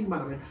একটা বিল্ডিং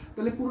বানাবেন,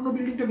 তাহলে পুরনো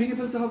বিল্ডিংটা ভেঙে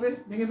ফেলতে হবে,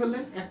 ভেঙে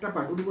ফেললেন একটা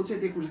পার্ট, উনি বলছে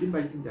এটা 21 দিন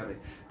 22 দিন যাবে।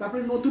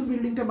 তারপরে নতুন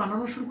বিল্ডিংটা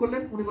বানানো শুরু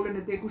করলেন, উনি বললেন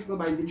এতে 21 বা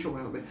 22 দিন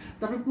সময় হবে।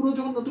 তারপরে পুরো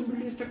যখন নতুন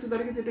বিল্ডিং স্ট্রাকচার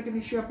দাঁড়িয়ে গেছে, এটাকে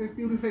নিশ্চয়ই আপনি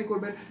পিউরিফাই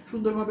করবেন,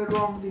 সুন্দরভাবে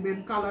রং দিবেন,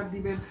 কালার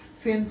দিবেন,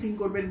 ফেন্সিং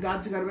করবেন,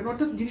 গাছ গাড়বেন,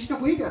 অর্থাৎ জিনিসটা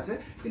হয়ে গেছে,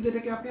 কিন্তু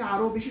এটাকে আপনি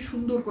আরো বেশি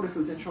সুন্দর করে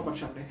ফেলছেন সবার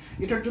সামনে।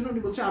 এটার জন্য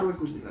উনি বলছে আরো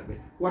 21 দিন লাগবে।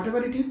 হোয়াট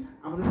এভার ইট ইজ,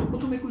 আমাদের তো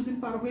প্রথম 21 দিন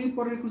পার হয়ে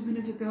পরের 21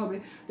 দিনে যেতে হবে।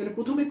 তাহলে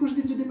প্রথম 21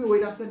 দিন যদি আমি ওই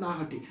রাস্তায় না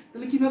হাঁটি,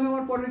 তাহলে কিভাবে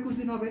আমার পরের 21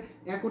 দিন হবে?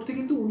 এক অর্থে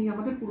কিন্তু উনি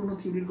আমাদের পুরনো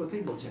থিওরির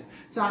কথাই বলছেন।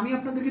 সো আমি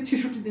আপনাদেরকে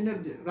 66 দিনের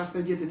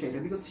রাস্তায় যেতে চাই না,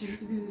 বিকজ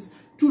 66 দিন ইজ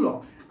টু লং।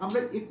 আমরা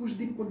 21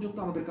 দিন পর্যন্ত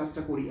আমাদের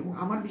কাজটা করি, এবং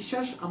আমার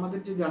বিশ্বাস আমাদের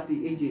যে জাতি,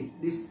 এই যে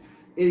দিস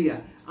এরিয়া,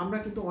 আমরা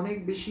কিন্তু অনেক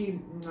বেশি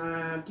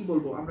কি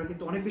বলবো, আমরা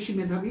কিন্তু অনেক বেশি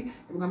মেধাবী,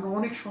 এবং আমরা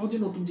অনেক সহজে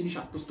নতুন জিনিস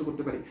আত্মস্থ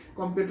করতে পারি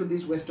compare to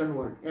this western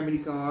world,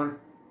 America R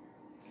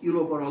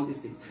Europe R all this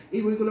things.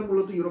 এই বইগুলো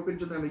মূলত ইউরোপের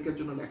জন্য, আমেরিকার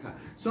জন্য লেখা।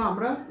 সো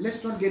আমরা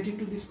let's not get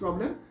into this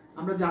problem.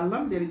 আমরা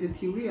জানলাম যে ইজ এ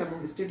থিওরি, এবং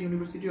স্টেট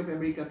ইউনিভার্সিটি অফ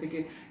আমেরিকা থেকে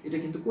এটা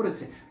কিন্তু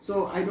করেছে। সো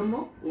আই ডোন্ট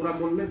নো, ওরা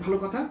বললে ভালো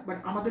কথা, বাট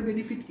আমাদের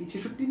বেনিফিট কি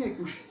 66 না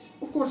 21?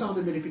 অফকোর্স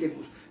আমাদের বেনিফিট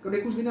 21, কারণ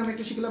 21 দিনে আমি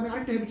একটা শিখলাম, আমি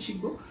আরেকটা হ্যাবিট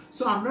শিখবো।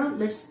 সো আমরা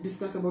লেটস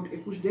ডিসকাস অ্যাবাউট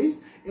 21 ডেজ,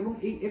 এবং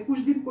এই 21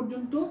 দিন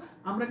পর্যন্ত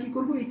আমরা কি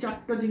করবো, এই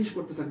 4টা জিনিস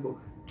করতে থাকবো: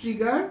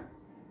 trigger,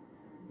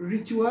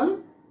 ritual,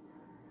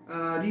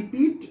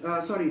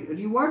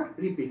 reward,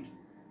 repeat.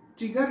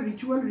 Trigger,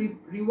 ritual,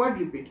 reward,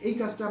 repeat, এই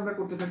কাজটা আমরা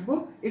করতে থাকবো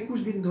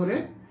 21 দিন ধরে,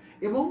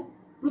 এবং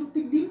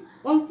প্রত্যেক দিন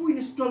অল্প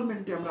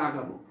ইনস্টলমেন্টে আমরা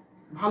আগাবো।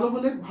 ভালো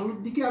হলে ভালোর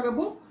দিকে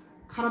আগাবো,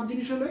 খারাপ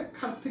জিনিস হলে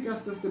খারাপ থেকে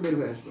আস্তে আস্তে বের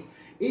হয়ে আসবো।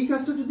 এই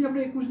কাজটা যদি আমরা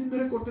 21 দিন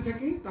ধরে করতে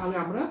থাকি, তাহলে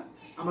আমরা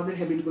আমাদের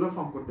হ্যাবিটগুলো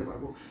ফর্ম করতে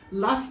পারবো।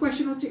 লাস্ট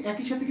কোয়েশ্চেন হচ্ছে,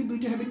 একই সাথে কি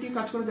 2টা হ্যাবিট নিয়ে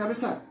কাজ করা যাবে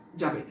স্যার?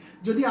 যাবে।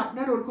 যদি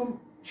আপনার ওরকম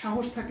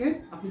সাহস থাকে,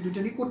 আপনি 2টা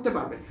নিয়ে করতে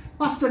পারবেন,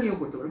 5টা নিয়েও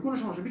করতে পারবেন, কোনো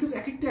সমস্যা, বিকজ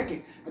এক একটা এক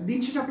এক দিন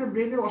শেষে আপনার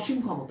ব্রেনের অসীম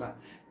ক্ষমতা।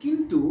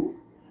 কিন্তু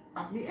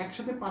আপনি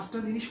একসাথে 5টা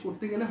জিনিস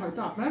করতে গেলে হয়তো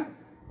আপনার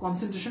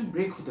কনসেন্ট্রেশন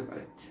ব্রেক হতে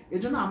পারে।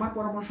 এজন্য আমার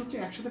পরামর্শ হচ্ছে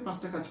একসাথে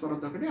 5টা কাজ করার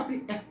দরকার নেই, আপনি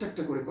একটা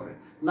একটা করে করেন।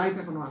 লাইফ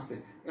এখনো আছে,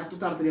 এত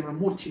তাড়াতাড়ি আমরা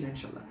মরছি না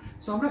ইনশাল্লাহ।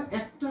 সো আমরা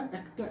একটা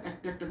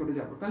একটা করে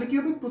যাবো। তাহলে কি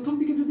হবে, প্রথম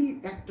দিকে যদি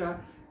একটা,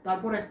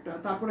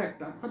 তারপর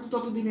একটা, হয়তো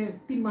ততদিনে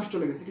 3 মাস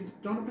চলে গেছে, কিন্তু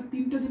যখন আপনার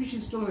 3টা জিনিস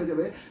ইনস্টল হয়ে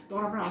যাবে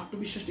তখন আপনার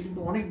আত্মবিশ্বাসটা কিন্তু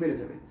অনেক বেড়ে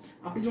যাবে।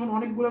 আপনি যখন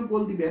অনেকগুলো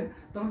গোল দিবেন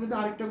তখন কিন্তু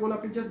আরেকটা গোল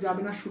আপনি জাস্ট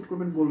যাবেন আর শুট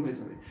করবেন, গোল হয়ে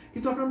যাবে।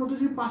 কিন্তু আপনার মধ্যে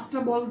যদি 5টা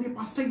বল দিয়ে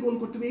 5টাই গোল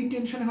করতে হবে, এই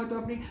টেনশনে হয়তো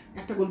আপনি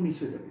একটা গোল মিস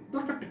হয়ে যাবে।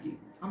 দরকারটা কি,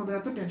 আমাদের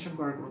এত টেনশন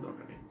করার কোনো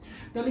দরকার নেই।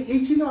 তাহলে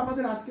এই ছিল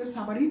আমাদের আজকের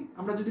সামারি।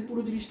 আমরা যদি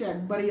পুরো জিনিসটা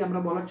একবারই আমরা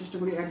বলার চেষ্টা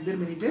করি 1-1.5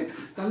 মিনিটে,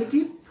 তাহলে কি,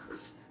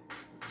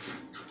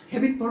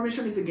 habit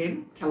formation is a game,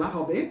 খেলা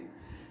হবে।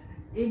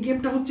 এই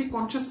গেমটা হচ্ছে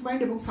কনসিয়াস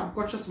মাইন্ড এবং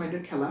সাবকনসিয়াস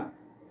মাইন্ডের খেলা।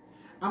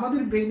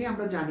 আমাদের ব্রেইনে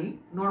আমরা জানি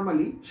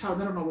নর্মালি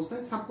সাধারণ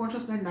অবস্থায়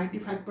সাবকনসিয়াস মাইন্ড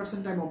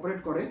 95% টাইম অপারেট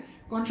করে,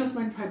 কনসিয়াস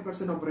মাইন্ড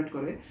 5% অপারেট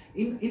করে।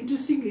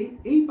 ইন্টারেস্টিংলি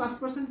এই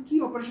 5% কি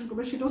অপারেশন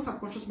করবে সেটাও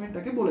সাবকনসিয়াস মাইন্ড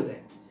তাকে বলে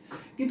দেয়।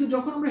 কিন্তু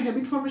যখন আমরা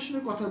হ্যাবিট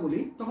ফরমেশনের কথা বলি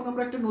তখন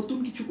আমরা একটা নতুন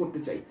কিছু করতে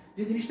চাই,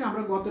 যে জিনিসটা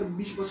আমরা গত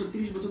 20 বছর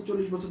 30 বছর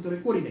 40 বছর ধরে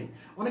করি নাই,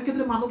 অনেক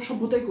ক্ষেত্রে মানব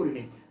সভ্যতাই করি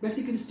নাই,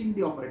 বেসিক ইনস্টিংক্ট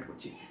দিয়ে অপারেট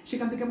করছি।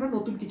 সেখান থেকে আমরা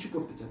নতুন কিছু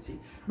করতে চাচ্ছি।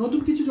 নতুন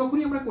কিছু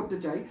যখনই আমরা করতে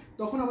চাই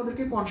তখন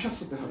আমাদেরকে কনসিয়াস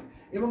হতে হয়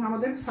এবং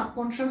আমাদের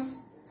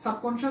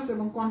সাবকনসিয়াস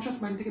এবং কনসিয়াস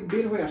মাইন্ড থেকে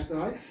বের হয়ে আসতে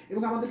হয়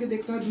এবং আমাদেরকে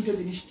দেখতে হয় দুইটা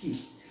জিনিস কি।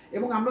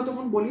 এবং আমরা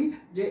তখন বলি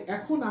যে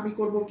এখন আমি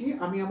করব কি,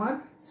 আমি আমার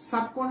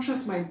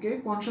সাবকনসিয়াস মাইন্ডকে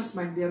কনসিয়াস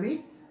মাইন্ড দিয়ে আমি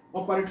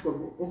অপারেট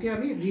করব, ওকে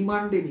আমি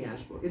রিমান্ডে নিয়ে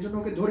আসবো। এজন্য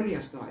ওকে ধরে নিয়ে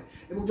আসতে হয়।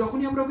 এবং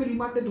যখনই আমরা ওকে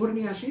রিমান্ডে ধরে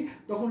নিয়ে আসি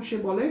তখন সে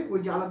বলে ওই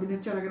যে আলাদিনের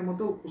চেরাগের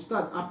মতো,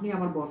 উস্তাদ আপনি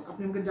আমার বস,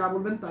 আপনি আমাকে যা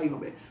বলবেন তাই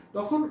হবে।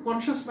 তখন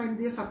কনসিয়াস মাইন্ড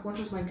দিয়ে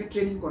সাবকনসিয়াস মাইন্ডকে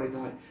ট্রেনিং করাইতে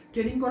হয়।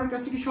 ট্রেনিং করার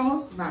কাজটা কি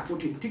সহজ না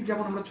কঠিন? ঠিক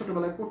যেমন আমরা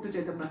ছোটবেলায় পড়তে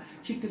চাইতাম না,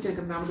 শিখতে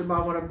চাইতাম না, আমাদের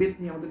বাবা মারা বেত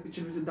নিয়ে আমাদের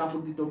পিছনে পিছনে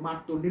দাপট দিত,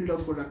 মারতো, নীল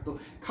ডাউন করে রাখতো,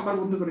 খাবার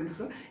বন্ধ করে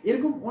দিত।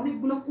 এরকম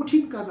অনেকগুলো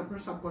কঠিন কাজ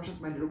আপনার সাবকনসিয়াস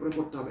মাইন্ডের উপরে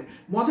করতে হবে।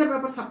 মজার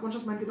ব্যাপার,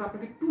 সাবকনসিয়াস মাইন্ড কিন্তু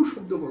আপনাকে টু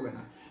শব্দ করবে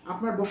না।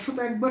 আপনার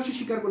বশ্যতা একবার সে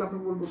স্বীকার করলে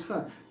আপনাকে বলবো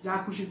উস্তাদ যা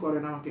খুশি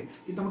করেন আমাকে,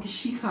 কিন্তু আমাকে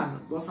শিখান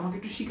বস, আমাকে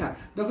একটু শিখান,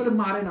 দরকার হলে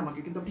মারেন আমাকে,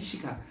 কিন্তু আপনি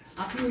শিখান।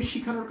 আপনি ওই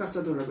শিখানোর কাজটা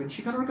ধরে রাখবেন।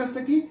 শিখানোর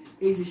কাজটা কি,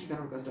 এই যে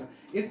শিখানোর কাজটা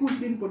 21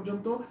 দিন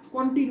পর্যন্ত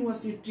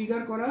কন্টিনিউয়াসলি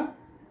ট্রিগার করা,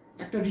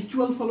 একটা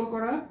রিচুয়াল ফলো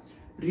করা,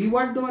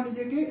 রিওয়ার্ড দেওয়া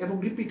নিজেকে এবং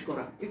রিপিট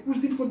করা। 21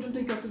 দিন পর্যন্ত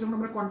এই কাজটা যখন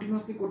আমরা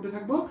কন্টিনিউয়াসলি করতে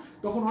থাকবো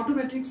তখন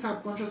অটোমেটিক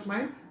সাবকনসিয়াস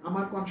মাইন্ড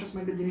আমার কনসিয়াস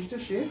মাইন্ডের জিনিসটা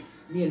সে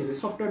নিয়ে নেবে।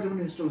 সফটওয়্যার যেমন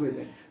ইনস্টল হয়ে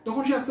যায়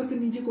তখন সে আস্তে আস্তে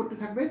নিজে করতে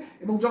থাকবে,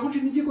 এবং যখন সে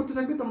নিজে করতে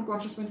থাকবে তখন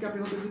কনসিয়াস মাইন্ডকে আপনি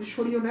হয়তো যদি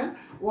সরিয়ে নেন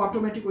ও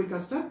অটোমেটিক ওই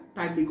কাজটা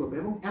টাইমলি করবে।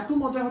 এবং এত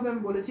মজা হবে,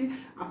 আমি বলেছি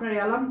আপনার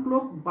অ্যালার্ম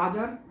ক্লক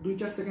বাজার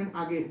 2-4 সেকেন্ড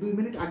আগে, 2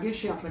 মিনিট আগে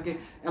সে আপনাকে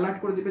অ্যালার্ট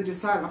করে দেবে যে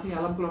স্যার আপনি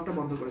অ্যালার্ম ক্লকটা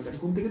বন্ধ করে দেন,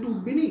 ঘুম থেকে তো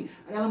উঠবেনই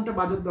আর অ্যালার্মটা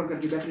বাজার দরকার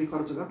কি, ব্যাটারি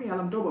খরচ হবে, আপনি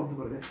অ্যালার্মটাও বন্ধ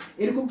করে দেন।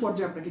 এরকম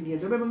পর্যায়ে আপনাকে নিয়ে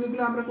যাবে। এবং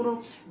এগুলো আমরা কোনো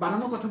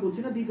বানানো কথা বলছি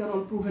না, this R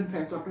all proven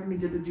facts, আপনারা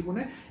নিজেদের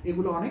জীবনে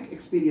এগুলো অনেক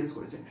এক্সপিরিয়েন্স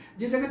করেছেন।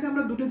 যে জায়গাতে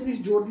আমরা দুটো জিনিস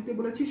জোর দিতে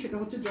বলেছি সেটা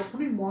হচ্ছে যখনই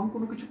মন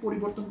কোনো কিছু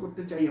পরিবর্তন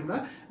করতে চাই আমরা,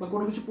 বা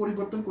কোনো কিছু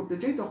পরিবর্তন করতে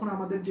চাই, তখন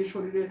আমাদের যে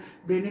শরীরের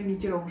ব্রেনের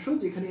নিচের অংশ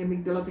যেখানে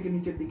অ্যামিগডালা থেকে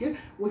নিচের দিকে,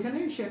 ওইখানে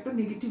সে একটা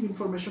নেগেটিভ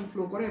ইনফরমেশন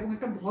ফ্লো করে এবং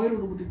একটা ভয়ের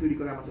অনুভূতি তৈরি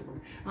করে আমাদের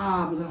মধ্যে।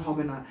 বোধহয়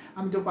হবে না,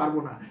 আমি তো পারবো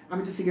না,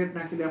 আমি তো সিগারেট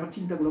না খেলে আমার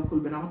চিন্তাগুলো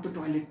খুলবে না, আমার তো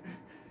টয়লেট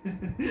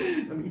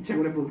আমি ইচ্ছা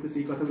করে বলতেছি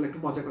এই কথাগুলো একটু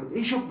মজা করে,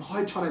 এইসব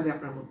ভয় ছড়ায় দেয়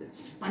আপনার মধ্যে।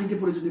 পানিতে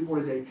পড়ে যদি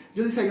মরে যাই,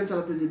 যদি সাইকেল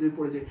চালাতে যদি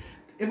পড়ে যাই,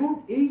 এবং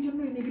এই জন্য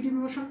এই নেগেটিভ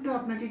ইমোশনটা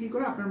আপনাকে কি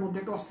করে, আপনার মধ্যে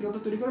একটা অস্থিরতা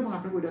তৈরি করে এবং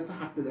আপনাকে ওই রাস্তা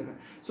হাঁটতে দেয় না।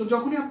 সো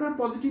যখনই আপনার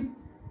পজিটিভ,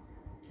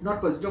 নট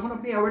পজিটিভ, যখন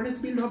আপনি অ্যাওয়ারনেস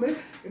বিল্ড হবে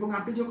এবং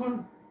আপনি যখন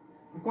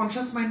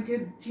কনসিয়াস মাইন্ডকে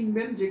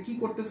চিনবেন যে কি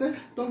করতেছে,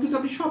 তখন কিন্তু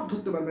আপনি সব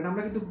ধরতে পারবেন।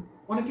 আমরা কিন্তু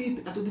অনেকেই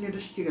এতদিন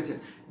এটা শিখে গেছেন,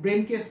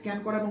 ব্রেনকে স্ক্যান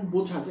করা এবং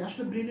বোঝা যে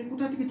আসলে ব্রেনের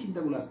কোথা থেকে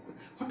চিন্তাগুলো আসছে,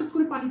 হঠাৎ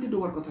করে পানিতে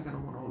ডোবার কথা কেন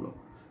মনে হলো,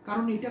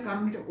 কারণ এটা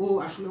ও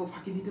আসলে ও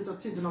ফাঁকি দিতে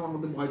চাচ্ছে, এই জন্য আমার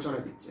মধ্যে ভয়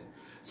চড়াই দিচ্ছে।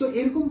 সো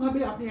এরকমভাবে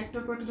আপনি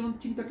একটার পর একটা যখন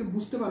চিন্তাকে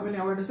বুঝতে পারবেন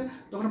অ্যাওয়ারনেসে,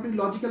 তখন আপনি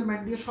লজিক্যাল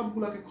মাইন্ড দিয়ে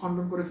সবগুলোকে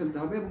খণ্ডন করে ফেলতে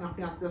হবে এবং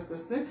আপনি আস্তে আস্তে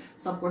আস্তে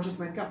সাবকনসিয়াস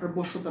মাইন্ডকে আপনার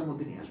বশ্যতার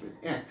মধ্যে নিয়ে আসবেন।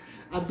 এক।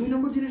 আর 2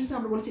 নম্বর জিনিস হচ্ছে,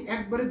 আমরা বলছি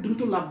একবারে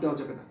দ্রুত লাভ দেওয়া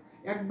যাবে না,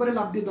 একবারে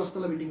লাভ দিয়ে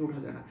 10তলা বিল্ডিংয়ে ওঠা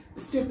যায় না,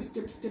 স্টেপ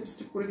স্টেপ স্টেপ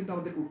স্টেপ করে কিন্তু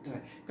আমাদের উঠতে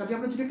হয়। কাজে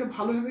আমরা যদি একটা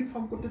ভালো হ্যাবিট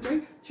ফর্ম করতে চাই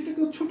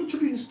সেটাকেও ছোট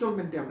ছোট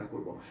ইনস্টলমেন্টে আমরা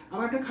করবো।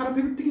 আবার একটা খারাপ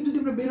হ্যাবিট থেকে যদি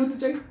আমরা বের হতে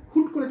চাই,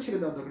 হুট করে ছেড়ে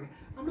দেওয়া দরকার নেই,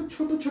 আমরা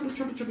ছোট ছোট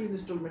ছোট ছোট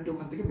ইনস্টলমেন্টে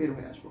ওখান থেকে বের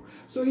হয়ে আসবো।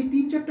 সো এই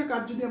 3-4টা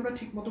কাজ যদি আমরা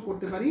ঠিক মতো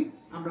করতে পারি,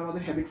 আমরা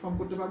আমাদের হ্যাবিট ফর্ম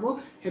করতে পারবো।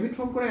 হ্যাবিট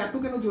ফর্ম করা এত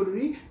কেন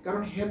জরুরি,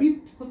 কারণ হ্যাবিট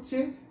হচ্ছে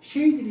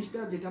সেই জিনিসটা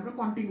যেটা আমরা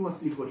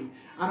কন্টিনিউয়াসলি করি,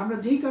 আর আমরা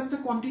যেই কাজটা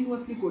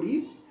কন্টিনিউয়াসলি করি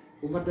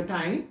ওভার দ্য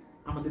টাইম,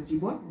 আমাদের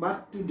জীবন বা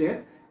টু ডেথ,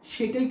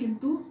 সেটাই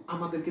কিন্তু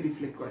আমাদেরকে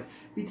রিফ্লেক্ট করে।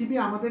 পৃথিবী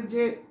আমাদের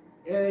যে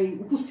এই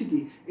উপস্থিতি,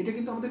 এটা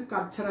কিন্তু আমাদের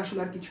কাজ ছাড়া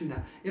আসলে আর কিছুই না।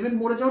 এবং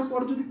মরে যাওয়ার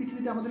পর যদি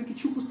পৃথিবীতে আমাদের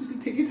কিছু উপস্থিতি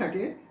থেকে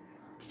থাকে,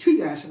 কিছুই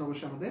যায় আসে না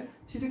অবশ্যই আমাদের,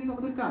 সেটা কিন্তু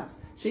আমাদের কাজ।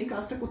 সেই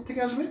কাজটা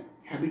কোত্থেকে আসবে?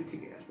 হ্যাবিট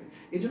থেকে আসবে।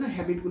 এই জন্য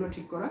হ্যাবিটগুলো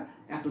ঠিক করা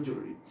এত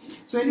জরুরি।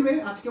 সো এনিওয়ে,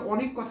 আজকে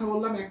অনেক কথা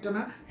বললাম একটা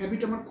না।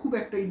 হ্যাবিট আমার খুব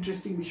একটা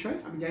ইন্টারেস্টিং বিষয়,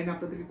 আমি জানি না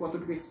আপনাদেরকে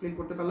কতটুকু এক্সপ্লেন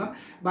করতে পারলাম।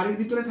 বাড়ির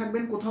ভিতরে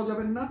থাকবেন, কোথাও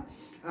যাবেন না,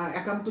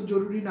 একান্ত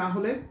জরুরি না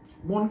হলে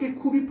মনকে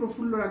খুবই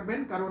প্রফুল্ল রাখবেন,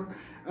 কারণ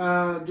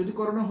যদি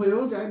করোনা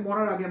হয়েও যায়,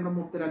 মরার আগে আমরা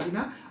মরতে রাজি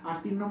না। আর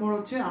 3 নম্বর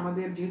হচ্ছে,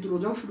 আমাদের যেহেতু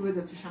রোজাও শুরু হয়ে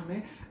যাচ্ছে সামনে,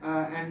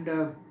 অ্যান্ড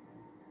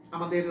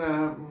আমাদের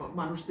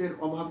মানুষদের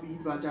অভাবী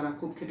বা যারা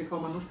খুব খেটে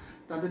খাওয়া মানুষ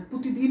তাদের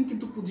প্রতিদিন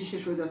কিন্তু পুঁজি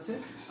শেষ হয়ে যাচ্ছে।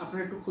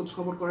 আপনারা একটু খোঁজ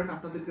খবর করেন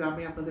আপনাদের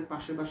গ্রামে, আপনাদের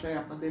পাশের বাসায়,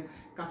 আপনাদের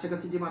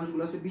কাছাকাছি যে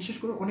মানুষগুলো আছে, বিশেষ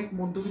করে অনেক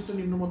মধ্যবিত্ত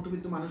নিম্ন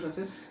মধ্যবিত্ত মানুষ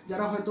আছে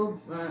যারা হয়তো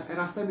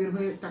রাস্তায় বের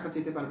হয়ে টাকা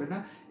চাইতে পারবে না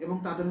এবং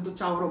তাদের হয়তো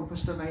চাওয়ার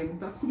অভ্যাসটা নাই এবং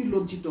তারা খুবই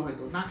লজ্জিত,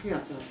 হয়তো না খেয়ে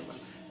আছে হয়তো।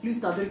 প্লিজ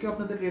তাদেরকে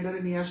আপনাদের রেডারে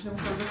নিয়ে আসেন এবং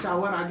তাদের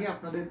চাওয়ার আগে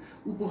আপনাদের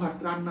উপহার,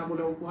 ত্রাণ না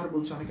বলে উপহার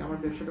বলছে অনেকে, আমার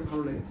ব্যবসাটা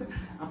ভালো লেগেছে,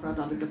 আপনারা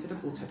তাদের কাছে এটা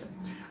পৌঁছে দেন।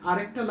 আর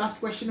একটা লাস্ট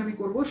কোয়েশ্চেন আমি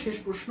করব, শেষ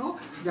প্রশ্ন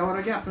যাওয়ার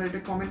আগে আপনারা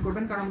এটা কমেন্ট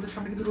করবেন, কারণ আমাদের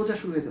সামনে কিন্তু রোজা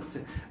শুরু হয়ে যাচ্ছে।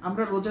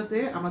 আমরা রোজাতে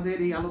আমাদের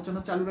এই আলোচনা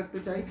চালু রাখতে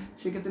চাই,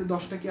 সেক্ষেত্রে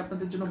 10টা কি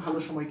আপনাদের জন্য ভালো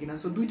সময় কিনা?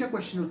 সো 2টা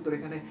কোয়েশ্চেনের উত্তর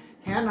এখানে,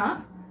 হ্যাঁ না,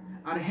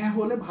 আর হ্যাঁ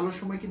হলে ভালো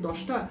সময় কি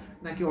 10টা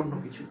নাকি অন্য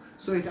কিছু।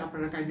 সো এটা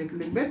আপনারা কাইন্ডলি একটু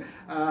লিখবেন।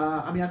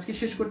 আমি আজকে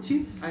শেষ করছি।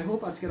 আই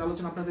হোপ আজকের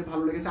আলোচনা আপনাদের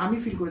ভালো লেগেছে, আমি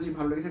ফিল করেছি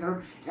ভালো লেগেছে, কারণ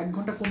 1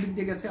 ঘন্টা কোন দিক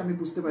দিয়ে গেছে আমি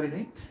বুঝতে পারি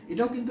নাই।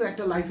 এটাও কিন্তু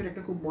একটা লাইফের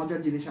একটা খুব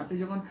মজার জিনিস। আপনি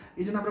যখন,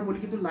 এই জন্য আমরা বলি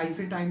কিন্তু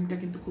লাইফের টাইমটা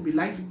কিন্তু খুবই,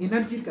 লাইফ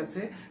এনার্জির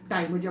কাছে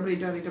টাইম, ওই যে আমরা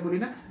এটা বলি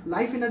না,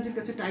 লাইফ এনার্জির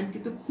কাছে টাইম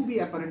কিন্তু খুবই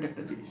অ্যাপারেন্ট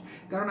একটা জিনিস।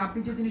 কারণ আপনি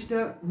যে জিনিসটা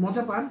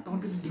মজা পান তখন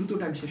কিন্তু দ্রুত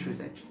টাইম শেষ হয়ে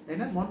যায়, তাই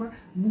না?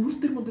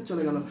 মুহূর্তের মধ্যে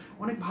চলে গেল।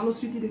 অনেক ভালো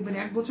স্মৃতি দেখবেন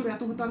 1 বছর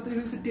এত তাড়াতাড়ি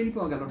হয়েছে টেরই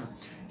পাওয়া গেল না।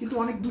 কিন্তু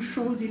অনেক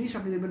দুঃসহ জিনিস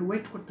আপনি দেখবেন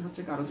ওয়েট করতে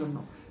হচ্ছে কারোর জন্য,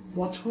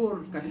 বছর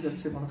কাটে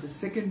যাচ্ছে, মনে হচ্ছে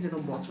সেকেন্ড যেন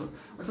বছর।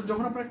 অর্থাৎ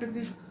যখন আপনার একটা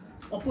জিনিস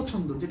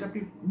অপছন্দ, যেটা আপনি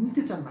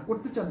নিতে চান না,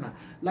 করতে চান না,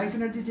 লাইফ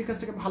এনার্জি যে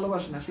কাজটাকে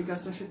ভালোবাসে না, সেই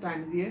কাজটা সে টাইম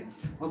দিয়ে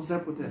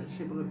অবজার্ভ করতে চায়,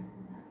 সেগুলো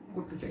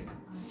করতে চাই না।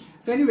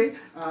 সো এনিওয়ে,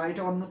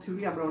 এটা অন্য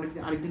থিওরি, আমরা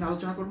আরেকদিন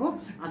আলোচনা করবো।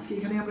 আজকে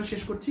এখানেই আমরা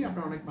শেষ করছি।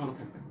 আপনারা অনেক ভালো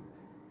থাকবেন।